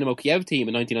Shevchenko's Dynamo Kiev team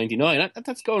in 1999.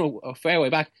 That's going a fair way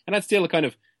back, and that's still a kind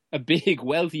of a big,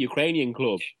 wealthy Ukrainian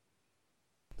club.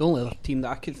 The only other team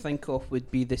that I could think of would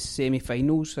be the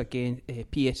semi-finals again,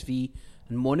 PSV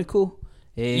and Monaco.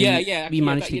 We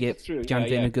managed to get Jan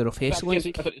Vennegoor of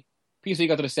Hesselink. PSV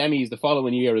got to the semis the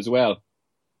following year as well.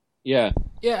 Yeah.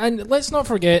 Yeah, and let's not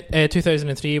forget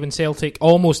 2003 when Celtic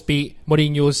almost beat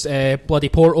Mourinho's bloody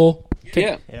Porto.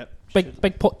 Yeah.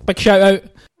 Big shout out.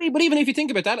 But even if you think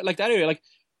about that, like that area, like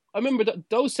I remember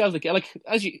those Celtic, like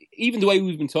even the way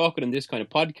we've been talking in this kind of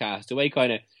podcast, the way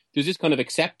kind of there's this kind of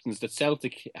acceptance that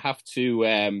Celtic have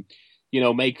to,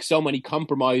 make so many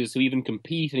compromises to even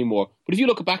compete anymore. But if you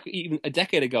look back even a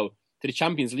decade ago to the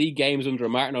Champions League games under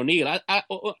Martin O'Neill at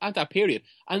that period,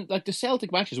 and like the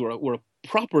Celtic matches were a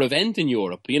proper event in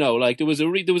Europe. Like there was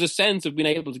a sense of being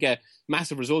able to get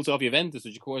massive results off Juventus,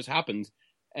 which of course happened.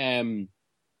 And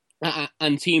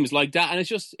teams like that, and it's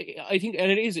just, I think,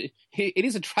 and it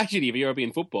is a tragedy of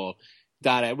European football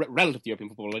that relative to European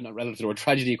football, not relative to our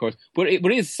tragedy, of course, but it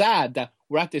is sad that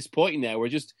we're at this point now where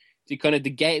just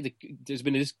there's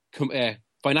been this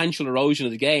financial erosion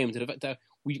of the game that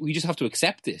we just have to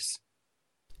accept this.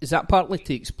 Is that partly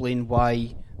to explain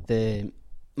why the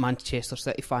Manchester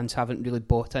City fans haven't really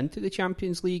bought into the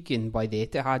Champions League, and why the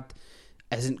Etihad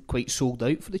isn't quite sold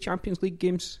out for the Champions League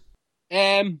games?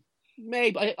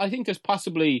 Maybe I think there's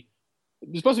possibly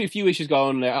a few issues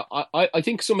going on there. I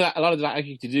think a lot of that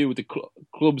actually to do with the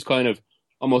club's kind of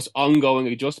almost ongoing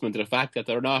adjustment to the fact that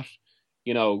they're not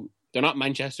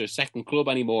Manchester's second club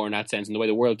anymore in that sense, in the way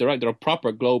the world they're a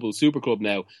proper global super club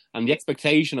now, and the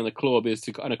expectation on a club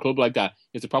like that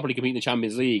is to properly compete in the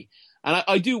Champions League. And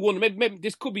I do wonder, maybe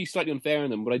this could be slightly unfair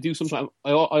in them, but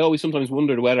I always sometimes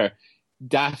wondered whether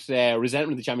that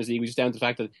resentment of the Champions League was just down to the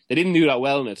fact that they didn't do that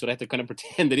well in it, so they had to kind of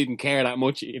pretend they didn't care that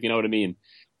much, if you know what I mean.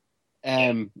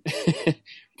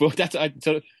 But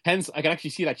hence I can actually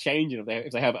see that changing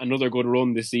if they have another good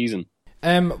run this season.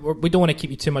 We don't want to keep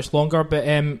you too much longer,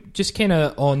 but just kind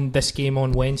of on this game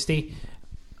on Wednesday,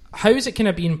 how is it kind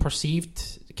of being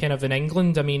perceived kind of in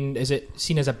England? I mean, is it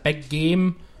seen as a big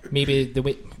game? Maybe the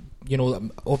way,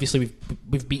 obviously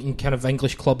we've beaten kind of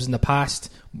English clubs in the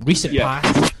past,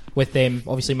 past, with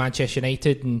obviously Manchester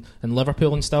United and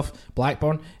Liverpool and stuff,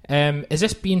 Blackburn. Is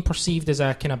this being perceived as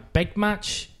a kind of big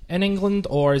match in England,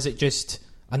 or is it just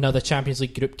another Champions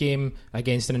League group game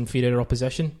against an inferior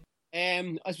opposition?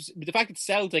 The fact it's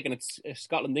Celtic and it's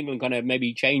Scotland, England kind of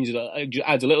maybe changes,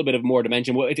 adds a little bit of more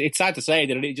dimension. Well, it's sad to say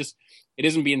that it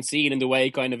isn't being seen in the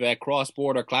way kind of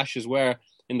cross-border clashes were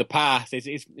in the past. It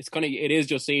is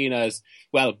just seen as,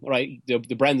 well, right, the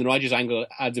Brendan Rodgers angle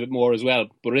adds a bit more as well,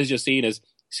 but it is just seen as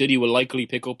City will likely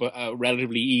pick up a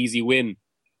relatively easy win,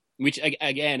 which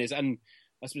again is, and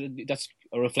that's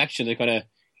a reflection of kind of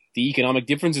the economic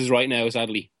differences right now,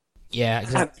 sadly. Yeah,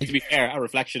 exactly. To be fair, a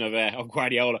reflection of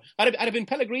Guardiola. I'd have been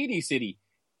Pellegrini's City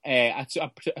at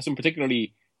some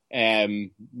particularly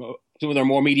some of their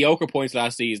more mediocre points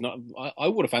last season. I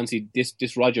would have fancied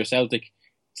this Roger Celtic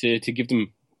to give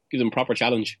them proper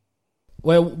challenge.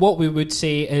 Well, what we would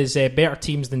say is better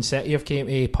teams than City have came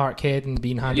to Parkhead and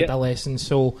been handed a lesson.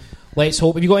 So let's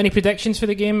hope. Have you got any predictions for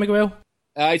the game, Miguel?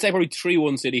 I'd say probably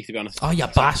 3-1 City, to be honest. Oh, you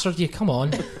bastard! You come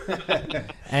on.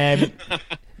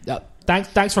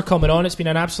 Thanks for coming on. It's been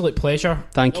an absolute pleasure.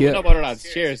 Thank you. No bother, lads.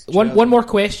 Cheers. One more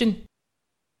question.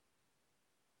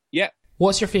 Yeah.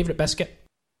 What's your favourite biscuit?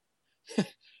 Fuck.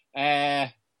 Am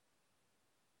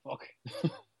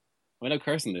I now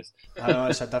cursing this? I know,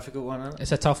 it's a difficult one, isn't it?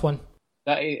 It's a tough one.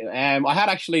 I had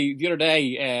actually the other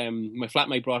day. My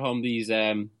flatmate brought home these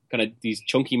these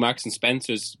chunky Marks and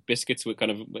Spencer's biscuits with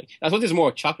kind of. I thought this was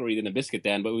more chocolatey than a biscuit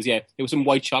then, but it was some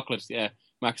white chocolate. Yeah,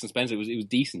 Marks and Spencer. It was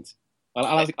decent.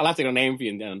 I'll have to get a name for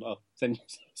you and then I'll send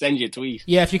you a tweet.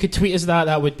 Yeah, if you could tweet us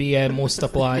that would be most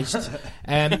obliged.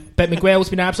 But Miguel, it's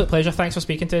been an absolute pleasure. Thanks for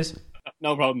speaking to us.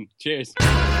 No problem. Cheers.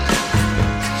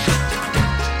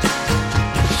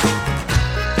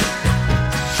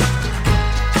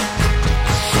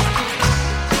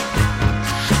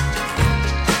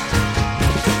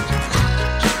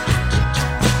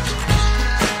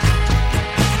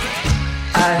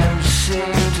 I'm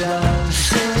saved, I'm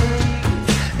saved,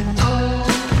 and oh,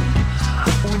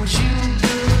 would you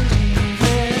believe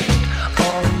it?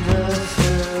 On the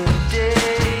third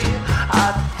day, I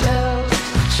felt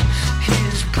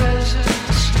his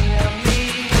presence near me.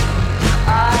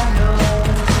 I know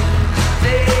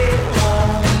they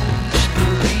won't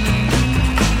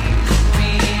believe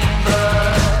me,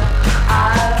 but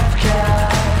I've got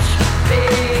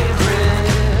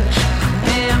favorite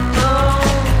memories.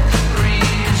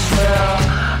 Well,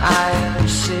 I am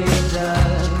saved,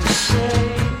 I'm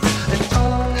saved, and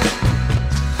oh,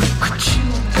 could you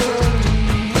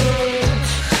believe it?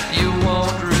 You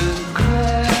won't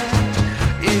regret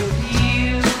if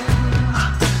you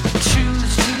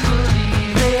choose to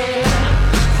believe it.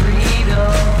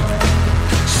 Freedom,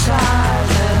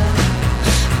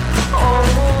 silence,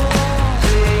 always,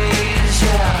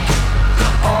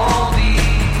 yeah, all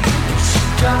these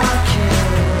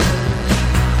darkened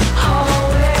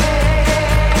hallways.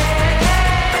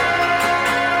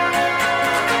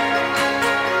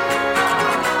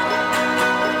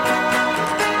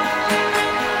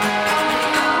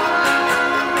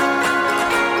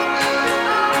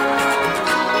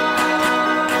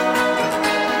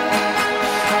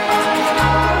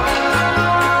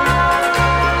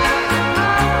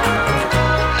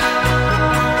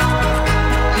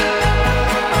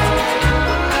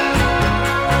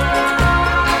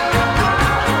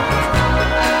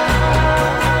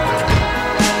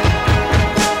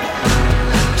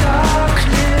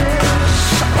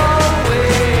 Darkness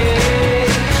always,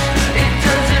 it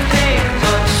doesn't make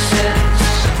much sense.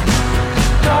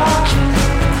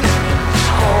 Darkness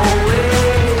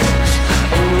always,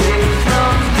 away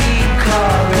from the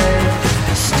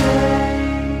current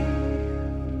state.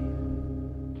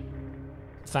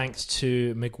 Thanks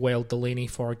to Miguel Delaney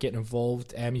for getting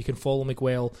involved. You can follow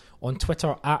Miguel on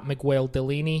Twitter at Miguel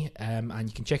Delaney, and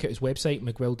you can check out his website,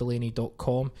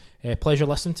 migueldelaney.com. Pleasure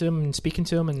listening to him and speaking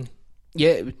to him. And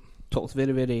Yeah, we talked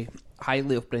very, very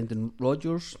highly of Brendan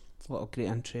Rodgers. A lot of great,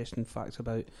 interesting facts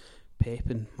about Pep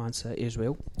and Man City as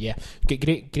well. yeah,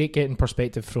 great getting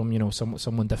perspective from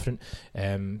someone different,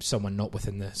 someone not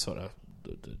within the sort of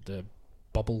the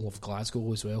bubble of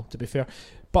Glasgow as well. To be fair,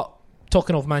 but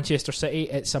talking of Manchester City,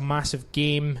 it's a massive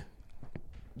game.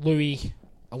 Louis,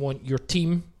 I want your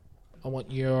team. I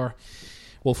want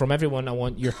from everyone, I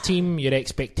want your team, your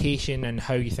expectation, and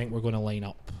how you think we're going to line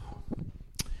up.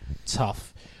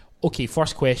 Tough. Okay,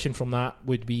 first question from that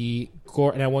would be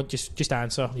Gordon. I want just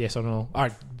answer yes or no,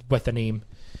 or with a name.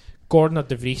 Gordon or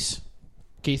De Vries?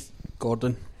 Keith?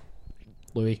 Gordon.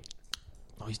 Louis?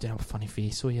 Oh, he's doing a funny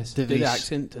face, so yes. Do the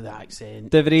accent.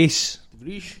 De Vries.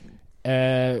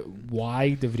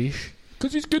 Why De Vries?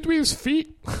 Because he's good with his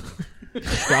feet.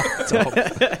 Shut up.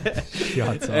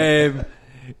 Shut up.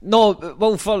 No,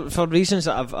 well, for reasons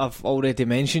that I've already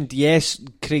mentioned, yes,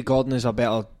 Craig Gordon is a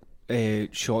better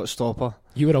shot stopper.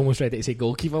 You were almost ready to say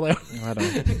goalkeeper there.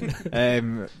 I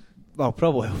know. Well,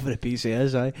 probably over a piece he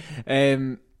is, aye.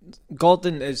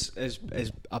 Gordon is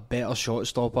a better shot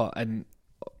stopper, and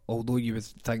although you would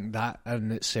think that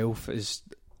in itself is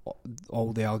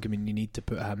all the argument you need to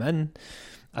put him in,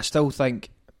 I still think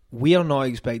we are not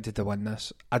expected to win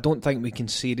this. I don't think we can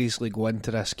seriously go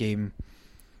into this game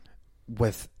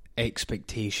with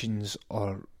expectations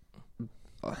or,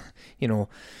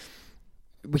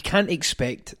 we can't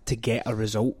expect to get a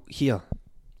result here.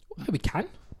 We can.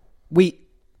 We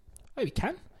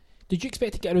Did you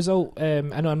expect to get a result? I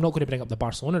know I'm not going to bring up the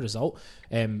Barcelona result,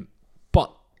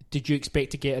 did you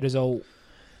expect to get a result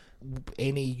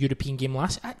any European game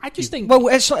last? I just think. Well,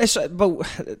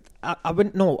 I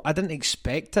wouldn't know. I didn't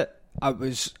expect it. I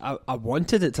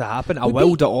wanted it to happen. I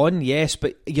willed it on, yes,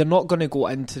 but you're not going to go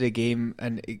into the game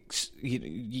and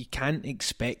you can't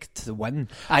expect to win.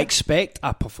 I expect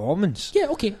a performance. Yeah,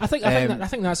 okay. I think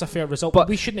that's a fair result. But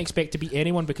we shouldn't expect to beat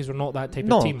anyone because we're not that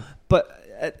type of team. But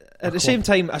at the same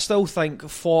time, I still think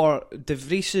for De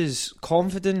Vries's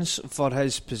confidence, for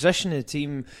his position in the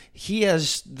team, he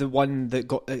is the one that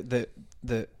got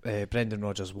that Brendan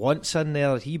Rodgers wants in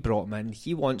there. He brought him in.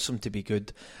 He wants him to be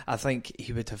good. I think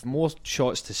he would have more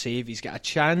shots to save. He's got a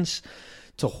chance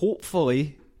to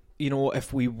hopefully,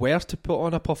 if we were to put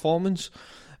on a performance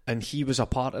and he was a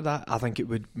part of that, I think it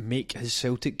would make his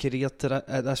Celtic career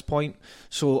at this point.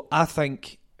 So I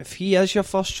think if he is your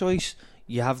first choice,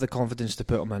 you have the confidence to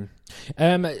put him in.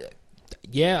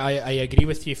 Yeah, I agree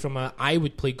with you. I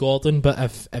would play Gordon, but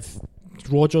if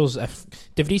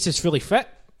De Vries is fully fit,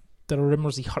 there are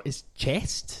rumours he hurt his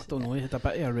chest. I don't know, he had a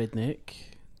bit of a red neck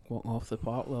walking off the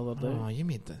park the other day. Oh, you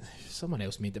made that. Someone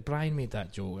else made it. Brian made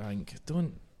that joke. I think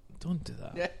don't do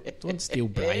that. Don't steal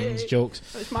Brian's jokes.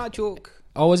 It's my joke.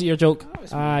 Oh, was it your joke?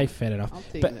 Aye, fair enough.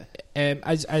 But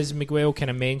as Miguel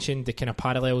kind of mentioned, the kind of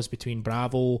parallels between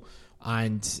Bravo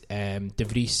and De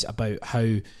Vries about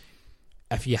how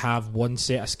if you have one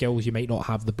set of skills, you might not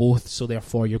have the both, so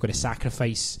therefore you're going to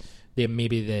sacrifice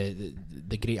maybe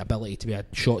the great ability to be a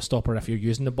shot stopper if you're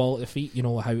using the ball at the feet. You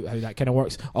know how that kind of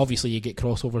works. Obviously you get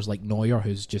crossovers like Neuer,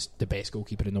 who's just the best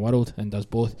goalkeeper in the world and does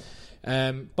both.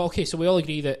 But okay, so we all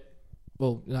agree that,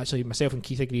 well, actually myself and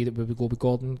Keith agree that we would go with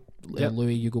Gordon. Yep.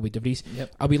 Louis, you go with De Vries.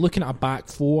 Yep. Are we looking at a back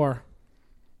four?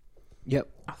 Yep.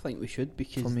 I think we should,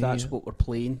 because Me, that's yeah. what we're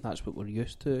playing, that's what we're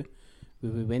used to.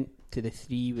 When we went to the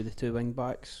 3 with the 2 wing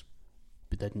backs,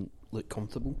 we didn't look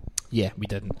comfortable. Yeah, we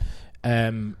didn't.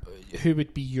 Who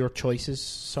would be your choices,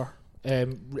 sir?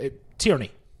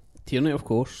 Tierney. Tierney, of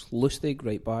course. Lustig,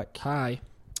 right back. Hi.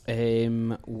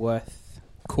 With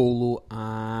Colo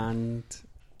and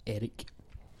Eric.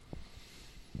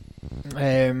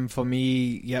 For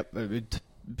me, it would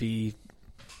be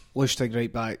Lustig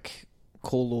right back,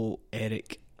 Colo,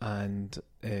 Eric, and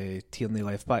Tierney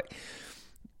left back.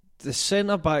 The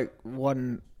centre back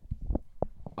one,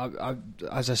 I,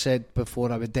 as I said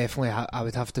before, I would definitely I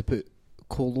would have to put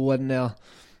Colo in there.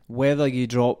 Whether you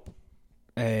drop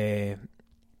Riozo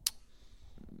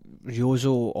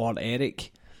or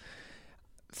Eric,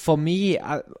 for me,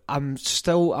 I'm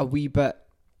still a wee bit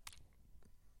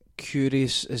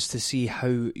curious as to see how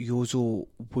Yozo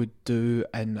would do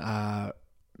in a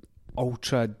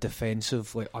ultra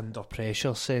defensive, like under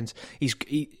pressure sense.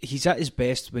 He's at his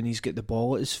best when he's got the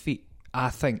ball at his feet, I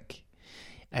think,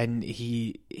 and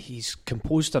he's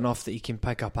composed enough that he can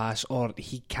pick a pass, or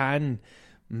he can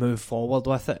move forward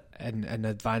with it and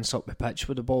advance up the pitch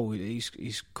with the ball.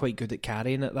 He's quite good at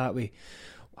carrying it that way.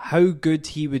 How good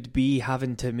he would be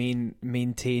having to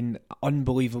maintain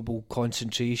unbelievable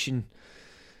concentration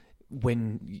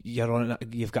when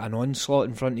you've got an onslaught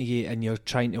in front of you and you're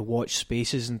trying to watch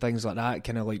spaces and things like that,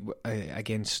 kind of like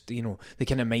against, the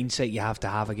kind of mindset you have to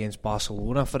have against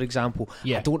Barcelona, for example.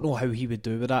 Yeah. I don't know how he would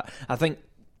do with that. I think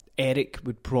Eric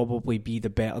would probably be the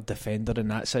better defender in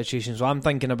that situation. So I'm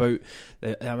thinking about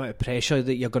the amount of pressure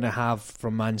that you're going to have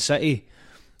from Man City.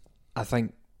 I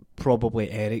think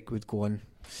probably Eric would go on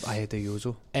ahead of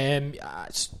Yozo.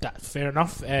 Fair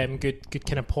enough. Good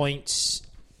kind of points.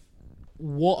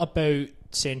 What about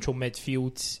central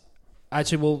midfield?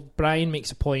 Actually, well, Brian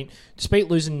makes a point.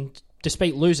 Despite losing,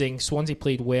 Swansea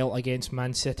played well against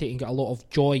Man City and got a lot of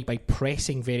joy by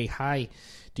pressing very high.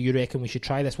 Do you reckon we should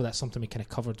try this? Well, that's something we kind of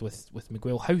covered with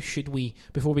Miguel. How should we,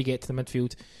 before we get to the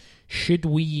midfield, should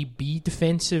we be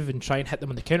defensive and try and hit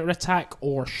them on the counter-attack,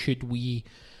 or should we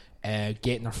get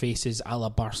in their faces a la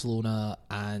Barcelona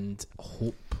and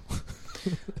hope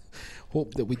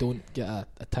that we don't get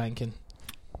a tanking?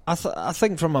 I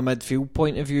think from a midfield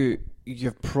point of view,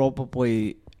 it's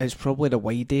probably the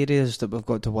wide areas that we've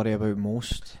got to worry about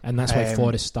most, and that's why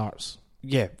Forrest starts.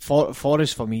 Yeah,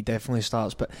 Forrest for me definitely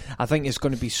starts, but I think it's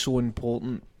going to be so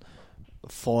important,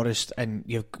 Forrest, and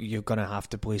you're going to have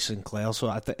to play Sinclair.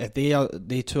 So if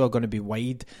they two are going to be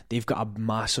wide, they've got a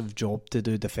massive job to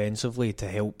do defensively to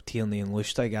help Tierney and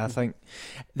Lustig. I think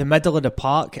the middle of the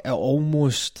park, it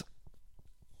almost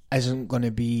isn't going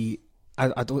to be.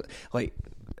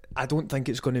 I don't think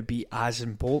it's going to be as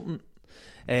important,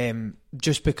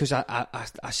 just because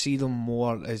I see them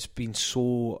more as being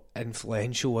so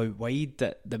influential out wide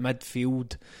that the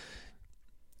midfield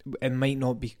it might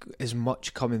not be as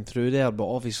much coming through there, but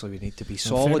obviously we need to be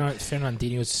solid.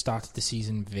 Fernandinho's started the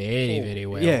season very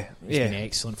well. Yeah, He's been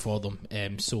excellent for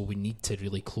them. So we need to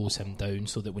really close him down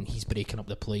so that when he's breaking up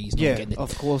the play, he's not getting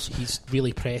of course. He's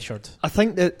really pressured. I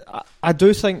think that I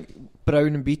do think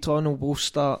Brown and Beaton will both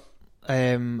start,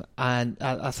 and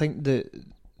I think the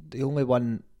only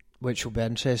one which will be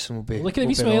interesting will be look at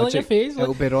him smile on your face.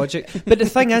 It'll be Rogic. But the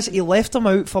thing is, he left him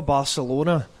out for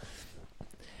Barcelona,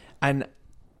 and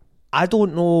I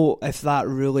don't know if that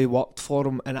really worked for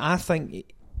him. And I think,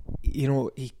 you know,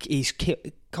 he's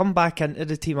come back into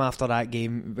the team after that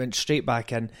game, went straight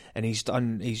back in, and he's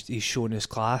shown his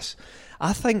class.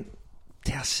 I think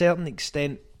to a certain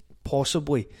extent,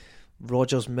 possibly,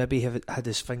 Rodgers maybe had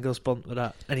his fingers burnt with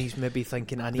that, and he's maybe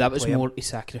thinking, I need that to was play more him. a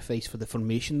sacrifice for the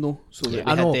formation though, so that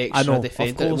I we know, had the extra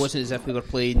defender. It course. wasn't as if we were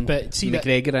playing But see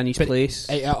McGregor in his place.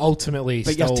 Ultimately,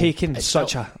 But still, you're taking it's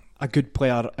such still- a good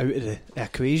player out of the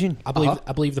equation. I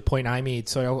believe the point I made.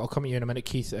 Sorry, I'll come at you in a minute,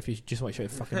 Keith. If you just want to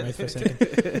shut your fucking mouth for a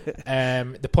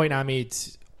second. The point I made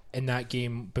in that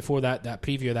game before that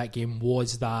preview of that game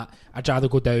was that I'd rather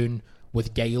go down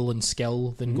with guile and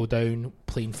skill than go down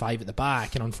playing 5 at the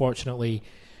back. And unfortunately,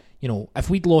 you know, if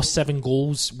we'd lost 7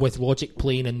 goals with Logic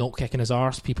playing and not kicking his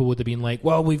arse, people would have been like,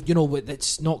 well,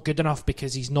 it's not good enough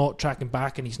because he's not tracking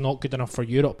back and he's not good enough for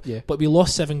Europe. Yeah. But we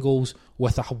lost 7 goals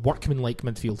with a workman-like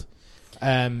midfield.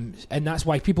 And that's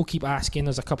why people keep asking.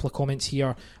 There's a couple of comments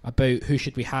here about who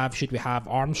should we have? Should we have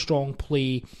Armstrong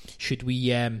play? Should we,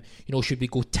 should we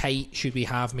go tight? Should we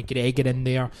have McGregor in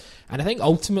there? And I think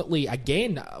ultimately,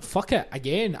 again,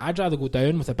 I'd rather go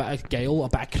down with a bit of guile, a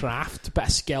bit of craft, a bit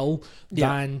of skill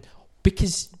than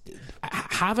because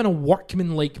having a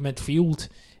workman-like midfield.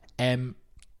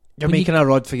 You're making a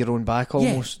rod for your own back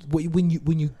almost. Yeah, when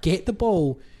you get the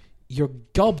ball, you're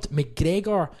gubbed.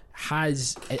 McGregor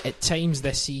has at times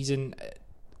this season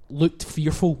looked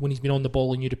fearful when he's been on the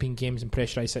ball in European games in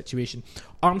pressurised situation.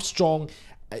 Armstrong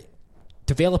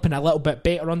developing a little bit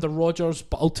better under Rodgers,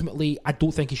 but ultimately I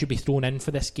don't think he should be thrown in for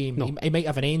this game. No. He might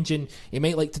have an engine, he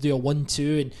might like to do a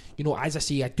 1-2, and you know, as I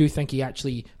say, I do think he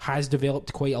actually has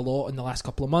developed quite a lot in the last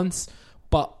couple of months,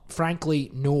 but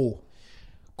frankly, no.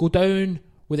 Go down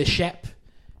with a ship,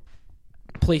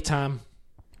 play Tam.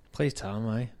 Play Tam,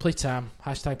 aye. Play Tam.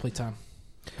 Hashtag play Tam.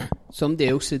 Somebody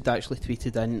else had actually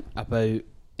tweeted in about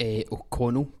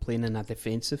O'Connell playing in a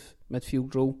defensive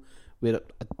midfield role, where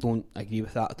I don't agree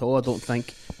with that at all, I don't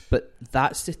think. But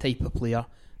that's the type of player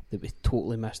that we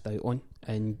totally missed out on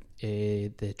in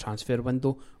the transfer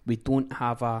window. We don't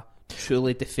have a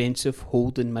truly defensive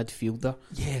holding midfielder.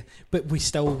 Yeah, but we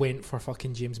still went for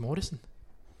fucking James Morrison,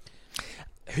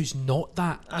 who's not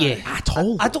that at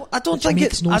all. I don't which think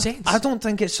makes it's no sense. I don't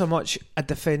think it's so much a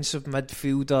defensive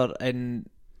midfielder in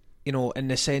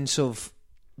the sense of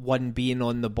one being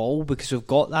on the ball, because we've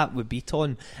got that with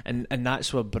Beaton and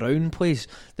that's where Brown plays.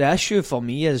 The issue for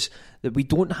me is that we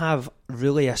don't have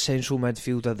really a central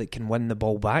midfielder that can win the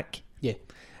ball back. Yeah,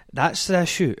 that's the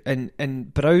issue,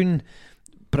 and Brown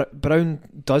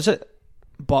does it.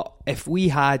 But if we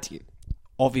had,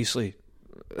 obviously,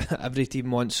 every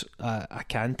team wants a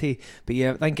Kante, but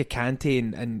yeah, I think a Kante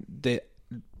and the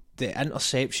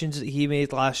interceptions that he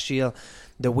made last year,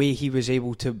 the way he was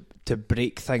able to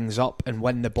break things up and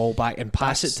win the ball back and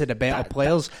pass it to the better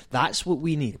players, that's what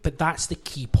we need. But that's the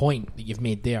key point that you've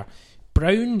made there.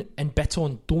 Brown and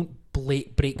Beaton don't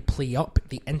break play up,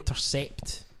 they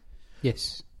intercept.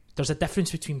 yes. There's a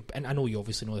difference between, and I know you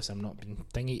obviously know this, I'm not being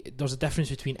thingy, there's a difference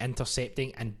between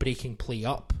intercepting and breaking play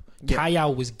up. Yeah.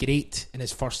 Kyle was great in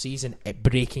his first season at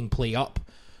breaking play up.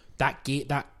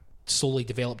 That slowly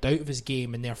developed out of his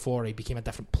game, and therefore he became a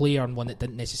different player and one that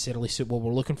didn't necessarily suit what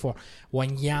we're looking for.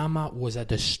 Wanyama was a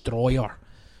destroyer.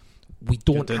 We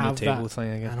don't have the table that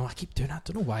thing again. I know, I keep doing that.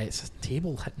 I don't know why it's a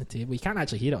table hitting the table. You can't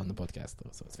actually hear it on the podcast though,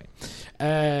 so it's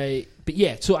fine. But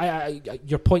yeah, so I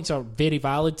your points are very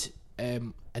valid,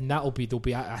 and they'll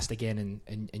be asked again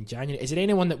in January. Is there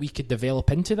anyone that we could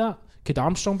develop into that? Could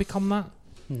Armstrong become that?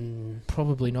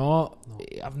 Probably not. No.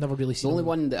 I've never really seen The only him.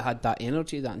 one that had that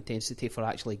energy, that intensity for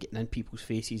actually getting in people's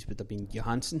faces would have been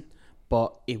Johansson,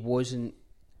 but he wasn't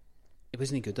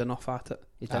good enough at it.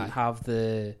 He didn't have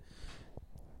the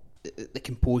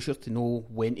composure to know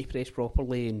when to press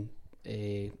properly, and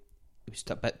he was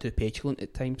a bit too petulant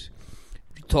at times.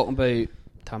 Talking about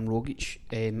Tam Rogic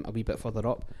a wee bit further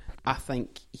up, I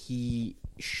think he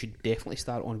should definitely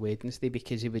start on Wednesday,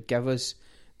 because he would give us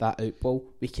that out ball.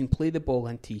 We can play the ball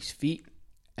into his feet,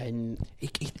 and they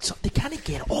can't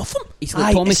get it off him. he's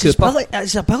like Tommy Cooper.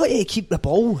 His ability to keep the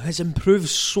ball has improved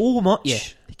so much. Yeah.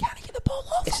 They can't get the ball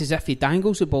off. It's as if he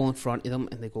dangles the ball in front of them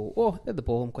and they go, oh, there's the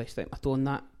ball, I'm quite stepping my toe on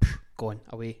that. gone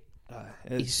away.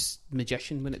 He's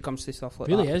magician when it comes to stuff like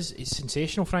Really that. is. He's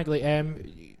sensational, frankly.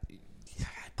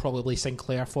 Probably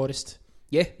Sinclair Forest.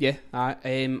 Yeah.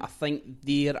 I think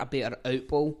they're a better out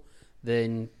ball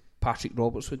than Patrick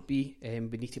Roberts would be.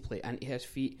 We need to play into his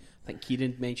feet. I think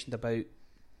Kieran mentioned about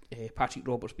Patrick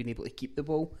Roberts being able to keep the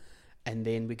ball, and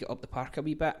then we get up the park a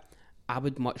wee bit. I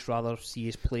would much rather see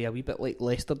us play a wee bit like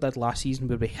Leicester did last season,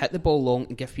 where we hit the ball long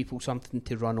and give people something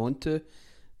to run onto,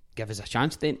 give us a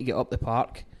chance then to get up the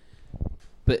park.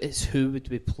 But it's who would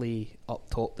we play up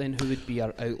top then? Who would be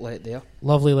our outlet there?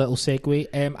 Lovely little segue.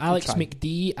 Alex try.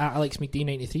 McD at Alex McD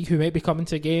 93, who might be coming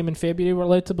to a game in February, we're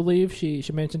allowed to believe. She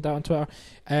mentioned that on Twitter.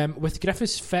 With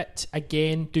Griffiths fit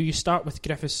again, do you start with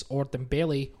Griffiths or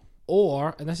Dembele?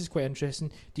 Or, and this is quite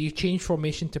interesting, do you change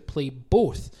formation to play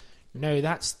both? Now,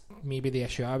 that's maybe the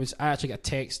issue. I actually got a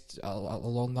text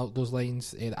along those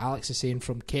lines that Alex is saying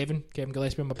from Kevin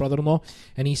Gillespie, my brother-in-law,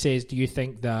 and he says, do you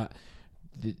think that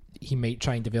he might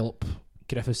try and develop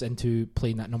Griffiths into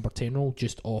playing that number 10 role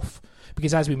just off?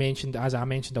 Because as I mentioned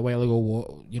a while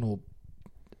ago,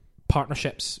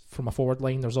 partnerships from a forward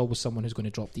line, there's always someone who's going to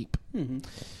drop deep. Mm-hmm.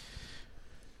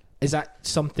 Is that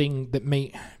something that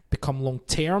might become long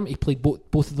term? He played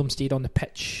both of them stayed on the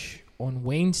pitch on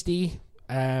Wednesday.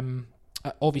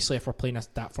 Obviously, if we're playing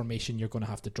that formation, you're going to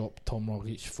have to drop Tom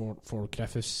Rogic for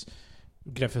Griffiths.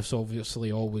 Griffiths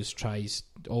obviously always kind of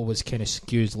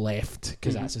skews left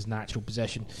because that's his natural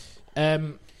position.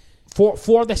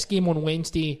 For this game on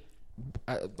Wednesday,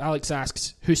 Alex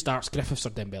asks, who starts, Griffiths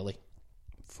or Dembele?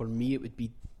 For me, it would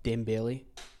be Dembele,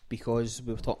 because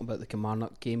we were talking about the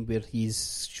Kilmarnock game where he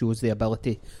shows the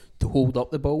ability to hold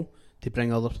up the ball, to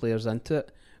bring other players into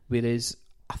it, whereas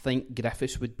I think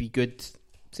Griffiths would be good.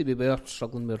 Say we were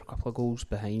struggling with a couple of goals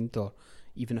behind, or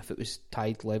even if it was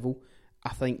tied level, I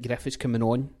think Griffiths coming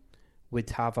on would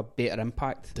have a better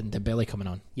impact Than Dembele coming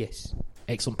on. Yes.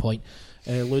 Excellent point.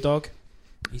 Lou Dog,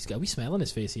 he's got a wee smile on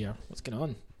his face here. What's going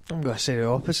on? I'm going to say the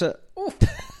opposite. Oh.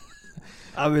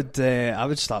 I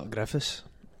would start Griffiths.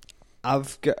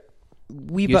 I've got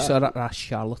wee You bit saw a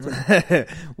charlatan.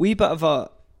 wee bit of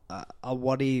a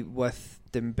worry with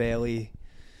Dembele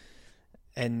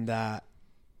in that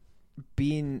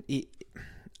being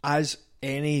as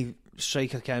any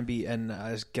striker can be, and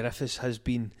as Griffiths has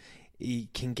been, he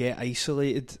can get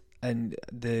isolated. And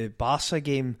the Barca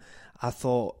game, I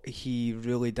thought he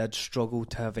really did struggle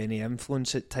to have any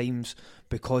influence at times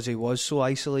because he was so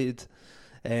isolated.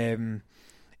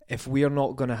 If we're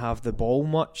not going to have the ball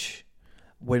much,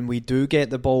 when we do get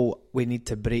the ball, we need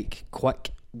to break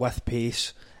quick with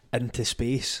pace into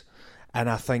space. And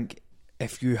I think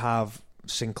if you have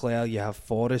Sinclair, you have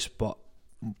Forrest, but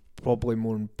probably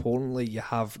more importantly, you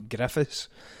have Griffiths,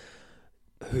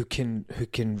 who can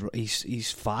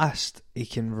he's fast. He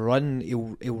can run.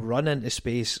 He'll run into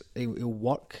space. He'll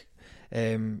work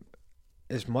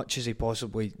as much as he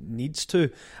possibly needs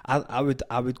to. I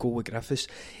would go with Griffiths.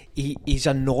 He's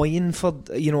annoying for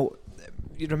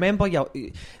you remember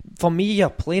for me you're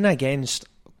playing against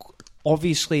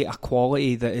obviously a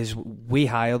quality that is way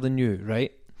higher than you,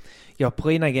 right? You're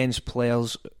playing against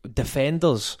players,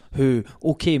 defenders, who,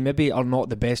 okay, maybe are not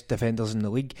the best defenders in the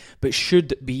league, but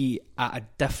should be at a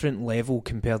different level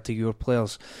compared to your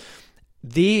players.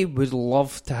 They would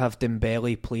love to have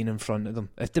Dembele playing in front of them.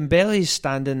 If Dembele is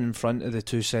standing in front of the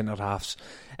two centre-halves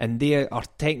and they are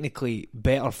technically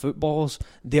better footballers,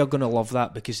 they're going to love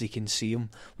that because they can see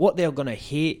him. What they're going to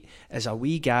hate is a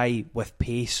wee guy with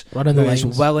pace Running the who is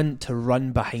lines. willing to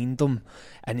run behind them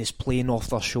and is playing off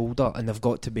their shoulder, and they've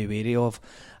got to be wary of.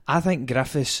 I think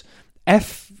Griffiths,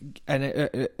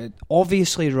 it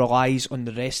obviously relies on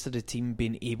the rest of the team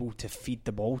being able to feed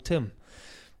the ball to him.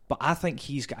 But I think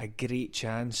he's got a great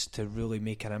chance to really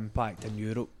make an impact in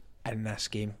Europe in this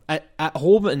game. At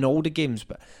home in all the games,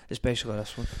 but especially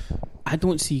this one. I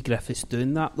don't see Griffiths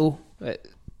doing that though.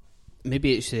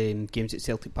 Maybe it's games at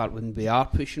Celtic Park when we are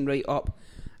pushing right up.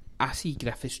 I see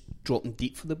Griffiths dropping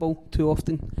deep for the ball too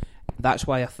often. That's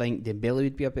why I think Dembele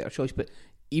would be a better choice. But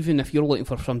even if you're looking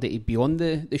for somebody to be on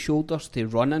the shoulders to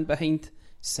run in behind,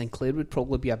 Sinclair would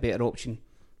probably be a better option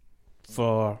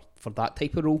for that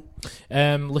type of role.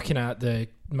 Looking at the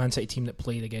Man City team that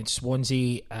played against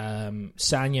Swansea,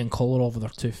 Sanya and Kolarov are their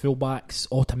two fullbacks,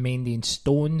 Otamendi and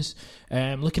Stones.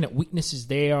 Looking at weaknesses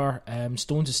there,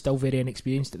 Stones is still very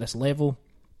inexperienced at this level.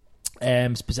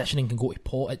 His positioning can go to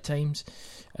pot at times.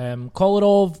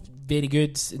 Kolarov, very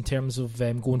good in terms of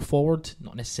going forward,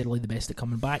 not necessarily the best at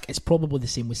coming back. It's probably the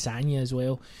same with Sanya as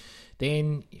well.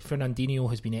 Then Fernandinho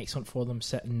has been excellent for them,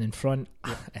 sitting in front.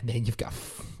 And then you've got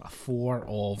a four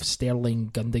of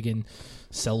Sterling, Gundogan,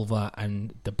 Silva,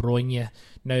 and De Bruyne.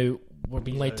 Now, we're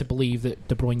being led to believe that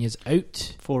De Bruyne is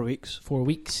out 4 weeks. 4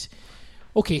 weeks.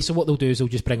 Okay, so what they'll do is they'll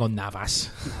just bring on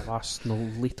Navas. Navas,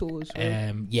 Nolito as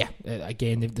well.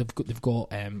 Again, they've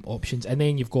got options, and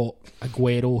then you've got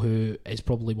Aguero, who is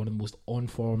probably one of the most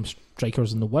on-form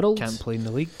strikers in the world. Can't play in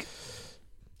the league.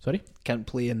 Sorry, Can't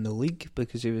play in the league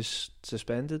because he was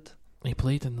suspended. he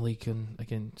played in the league and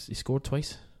again he scored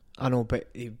twice. I know, but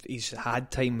he's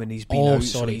had time when he's been out.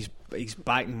 Sorry. So he's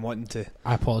back and wanting to.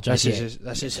 I apologise.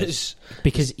 This is his.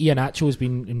 Because Iheanacho has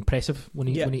been impressive when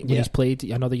he's played,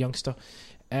 another youngster.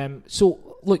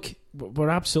 So look, we're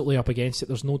absolutely up against it.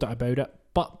 There's no doubt about it.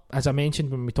 But as I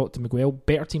mentioned when we talked to Miguel,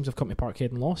 better teams have come to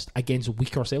Parkhead and lost against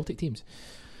weaker Celtic teams.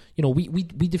 You know, we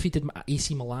defeated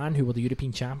AC Milan, who were the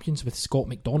European champions, with Scott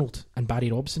McDonald and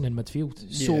Barry Robson in midfield.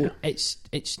 Yeah. So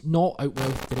it's not out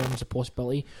of the realms of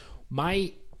possibility.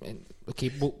 We'll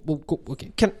go.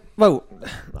 Okay,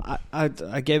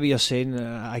 I get what you're saying.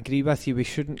 I agree with you. We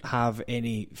shouldn't have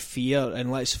any fear,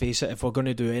 and let's face it, if we're going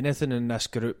to do anything in this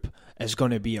group, it's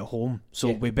going to be at home. So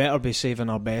we better be saving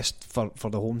our best for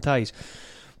the home ties.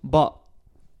 But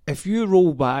if you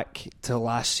roll back to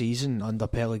last season under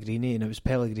Pellegrini, and it was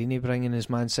Pellegrini bringing his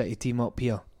Man City team up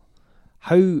here,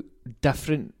 how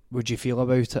different would you feel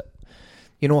about it?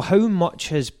 You know, how much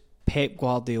has Pep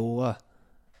Guardiola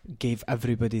gave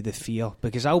everybody the fear?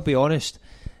 Because I'll be honest,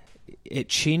 it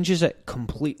changes it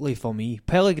completely for me.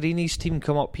 Pellegrini's team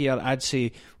come up here, I'd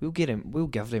say we'll give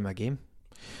him a game.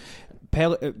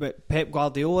 Pep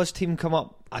Guardiola's team come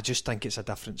up, I just think it's a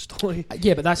different story.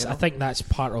 Yeah, but I think that's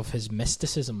part of his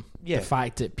mysticism. Yeah. The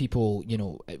fact that people, you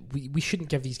know, we shouldn't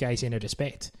give these guys any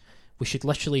respect. We should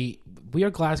we are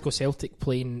Glasgow Celtic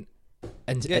playing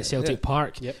at Celtic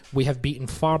Park. Yep. We have beaten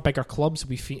far bigger clubs.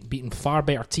 We've beaten far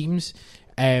better teams.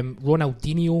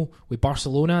 Ronaldinho with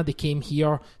Barcelona, they came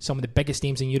here, some of the biggest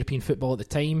names in European football at the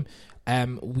time.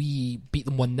 We beat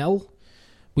them 1-0.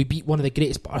 We beat one of the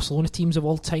greatest Barcelona teams of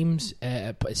all times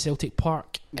at Celtic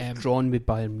Park. Drawn with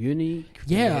Bayern Munich.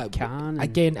 Yeah, Cannes,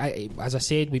 again, as I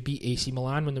said, we beat AC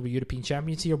Milan when they were European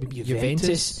champions here. We beat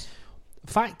Juventus.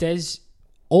 Fact is,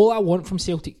 all I want from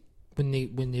Celtic when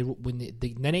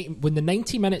the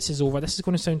 90 minutes is over, this is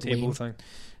going to sound lame. Thing.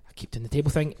 I keep doing the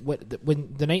table thing.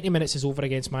 When the 90 minutes is over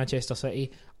against Manchester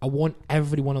City, I want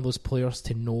every one of those players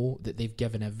to know that they've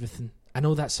given everything. I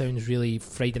know that sounds really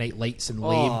Friday Night Lights and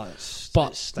lame,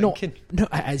 but it's stinking. No,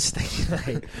 it is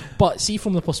stinking. Right. But see,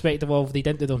 from the perspective of they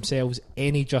didn't do themselves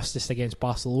any justice against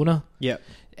Barcelona. Yep.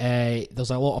 There's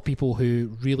a lot of people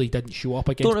who really didn't show up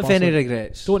against. Don't have Barcelona. any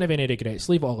regrets. Don't have any regrets.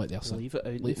 Leave it all out there, son. Leave it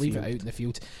out. Leave it out in the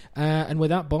field. And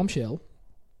with that bombshell,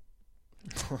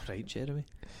 All right, Jeremy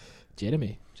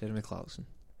Clarkson.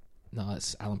 No,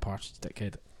 that's Alan Partridge,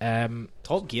 dickhead.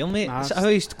 Top Gear, mate. Nah, That's how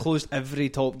he's closed every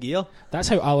Top Gear. That's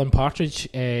how Alan Partridge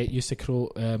used to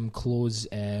close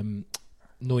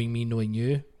Knowing Me, Knowing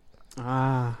You. So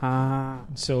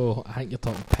I think you're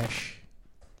talking pish.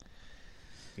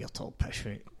 You're top pish,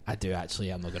 mate. I do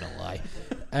actually, I'm not going to lie.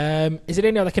 Is there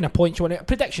any other kind of points you want to...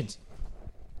 Predictions?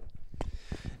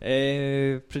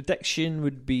 Prediction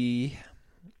would be,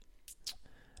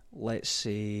 let's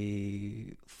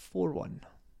say, 4-1.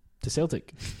 To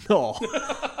Celtic? No.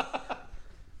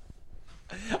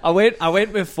 I went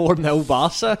with 4-0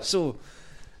 Barca, so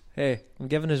hey, I'm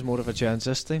giving us more of a chance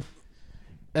this time.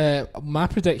 My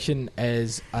prediction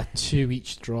is a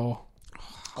 2-each draw.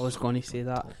 I was going to say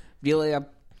that. Really, I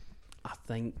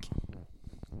think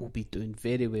we'll be doing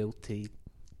very well to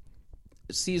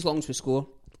see as long as we score.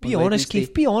 Be honest,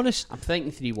 Keith. Be honest. I'm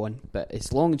thinking 3-1, but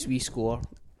as long as we score,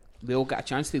 we all get a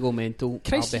chance to go mental.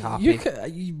 Christ, I'll be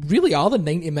happy. you really are the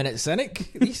 90-minute cynic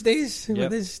these days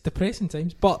with these depressing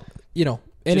times. But, you know,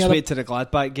 Just wait to the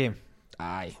Gladbach game.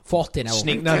 Aye, 40-0.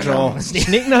 Sneaking a draw.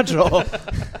 Sneaking a draw.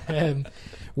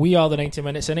 We are the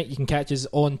 90-minute cynic. You can catch us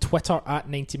on Twitter at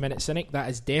 90-minute cynic. That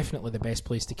is definitely the best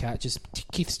place to catch us.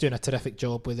 Keith's doing a terrific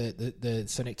job with the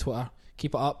cynic Twitter.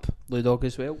 Keep it up. Lou Dog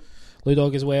as well. Lou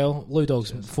Dog's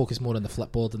focused more on the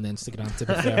Flipboard than the Instagram, to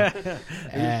be fair.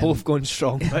 Both going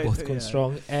strong. Both going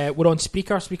strong. We're on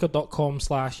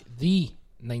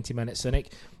Spreaker.com/the90Minute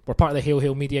Cynic. We're part of the Hail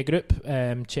Hail Media group.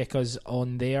 Check us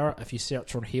on there. If you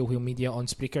search for Hail Hail Media on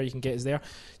Spreaker, you can get us there.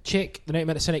 Check the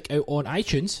 90-Minute Cynic out on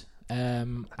iTunes.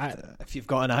 If you've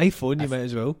got an iPhone, you might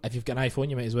as well. If you've got an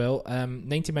iPhone, you might as well.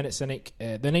 90-Minute Cynic,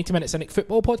 the 90-Minute Cynic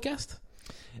football podcast.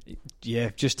 Yeah,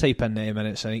 just type in 90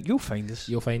 Minute Cynic. You'll find us.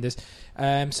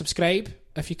 Subscribe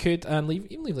if you could, and leave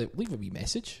a wee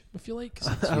message if you like.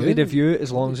 'cause it's I you. would review it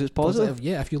as long as it's positive.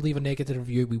 Yeah, if you leave a negative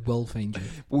review, we will find you.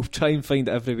 We'll try and find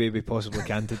every way we possibly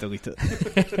can to delete it.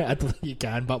 I don't think you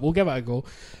can, but we'll give it a go.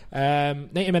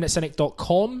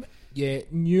 90minutecynic.com. Yeah,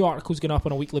 new articles going up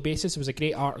on a weekly basis. There was a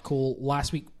great article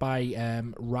last week by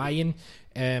Ryan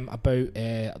about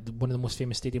one of the most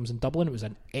famous stadiums in Dublin. It was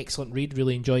an excellent read.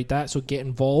 Really enjoyed that. So get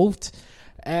involved.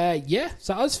 So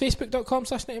us,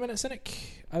 facebook.com/90minutecynic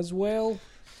as well.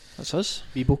 That's us.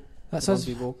 Bebo. That's Come on, us.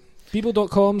 Bebo.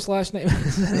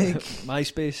 Bebo.com/90minutecynic.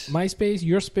 MySpace,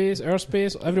 your space, our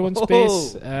space, everyone's Whoa.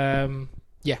 space.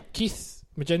 Keith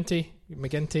McGinty,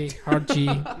 Hard G.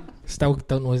 Still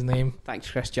don't know his name.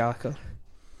 Thanks, Chris Jaliker.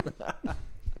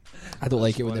 I don't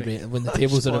like it when the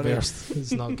tables are funny. reversed.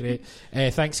 It's not great.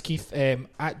 Thanks, Keith.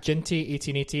 At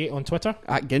Ginty1888 on Twitter.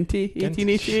 At Ginty,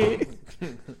 1888.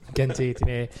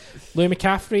 Ginty1888. Louis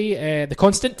McCaffrey, the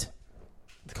Constant.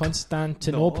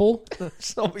 Constantinople.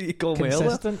 That's not what you call me, Ella.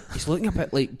 Consistent. He's looking a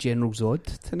bit like General Zod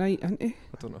tonight, isn't he?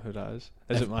 I don't know who that is.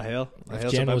 Is it my hair? My if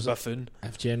hair's a General's- bit buffoon.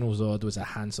 If General Zod was a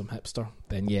handsome hipster,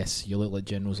 then yes, you look like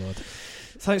General Zod.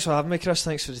 Thanks for having me, Chris.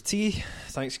 Thanks for the tea.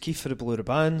 Thanks, Keith, for the blue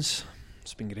ribbons.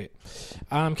 It's been great.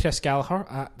 I'm Chris Gallagher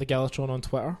at the Gallatron on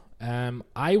Twitter.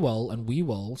 I will and we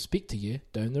will speak to you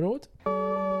down the road.